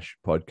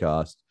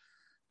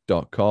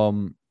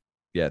bitcoincashpodcast.com.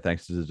 Yeah,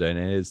 thanks to the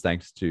donators.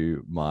 Thanks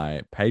to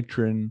my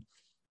patron,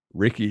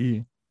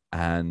 Ricky,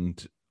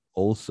 and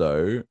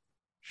also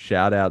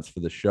shout outs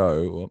for the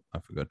show. Oh, I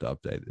forgot to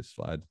update this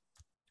slide.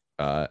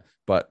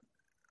 But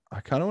I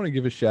kind of want to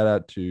give a shout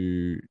out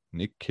to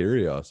Nick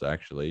Kyrgios,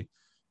 actually,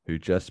 who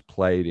just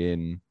played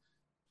in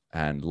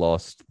and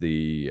lost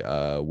the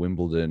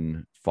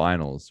Wimbledon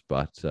finals.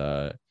 But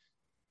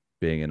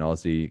being an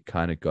Aussie,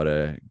 kind of got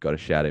to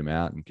shout him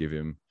out and give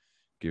him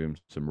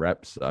some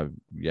reps. I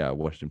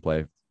watched him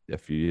play a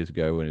few years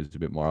ago when he was a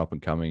bit more up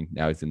and coming.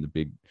 Now he's in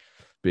the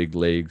big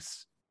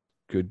leagues.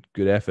 Good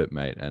effort,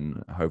 mate.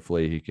 And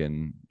hopefully he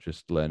can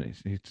just learn.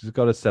 He's just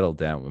got to settle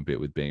down a bit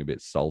with being a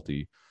bit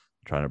salty,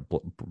 trying to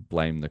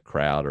blame the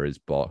crowd or his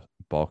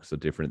box or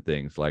different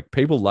things. Like,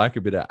 people like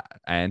a bit of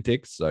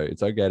antics, so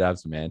it's okay to have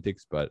some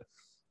antics, but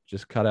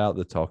just cut out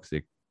the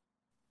toxic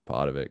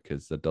part of it,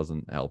 because that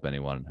doesn't help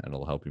anyone, and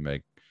it'll help you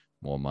make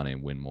more money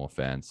and win more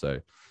fans. So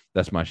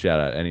that's my shout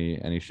out.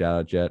 Any shout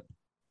out yet?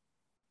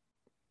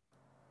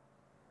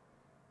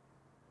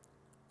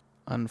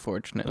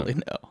 Unfortunately,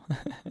 no.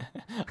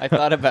 I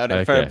thought about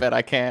it for a bit.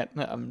 I can't.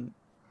 I'm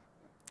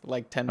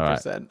like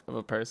 10% of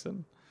a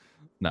person.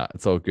 No,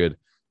 it's all good.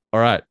 All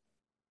right.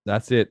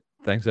 That's it.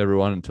 Thanks,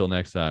 everyone. Until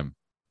next time.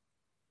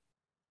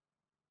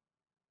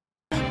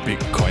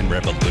 Bitcoin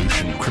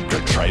revolution, crypto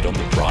trade on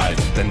the rise.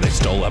 Then they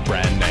stole our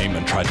brand name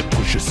and tried to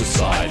push us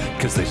aside,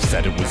 cause they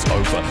said it was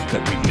over,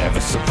 that we'd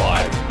never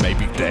survive.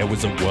 Maybe there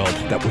was a world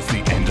that was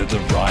the end of the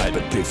ride,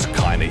 but this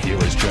kind of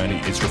hero's journey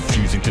is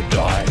refusing to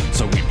die.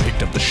 So we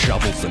picked up the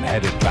shovels and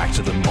headed back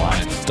to the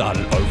mine.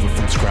 Started over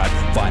from scratch,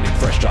 finding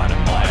fresh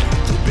dynamite.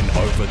 Flipping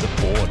over the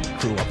board,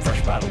 drew up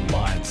fresh battle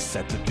lines,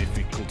 set the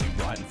difficulty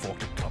right and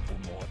forked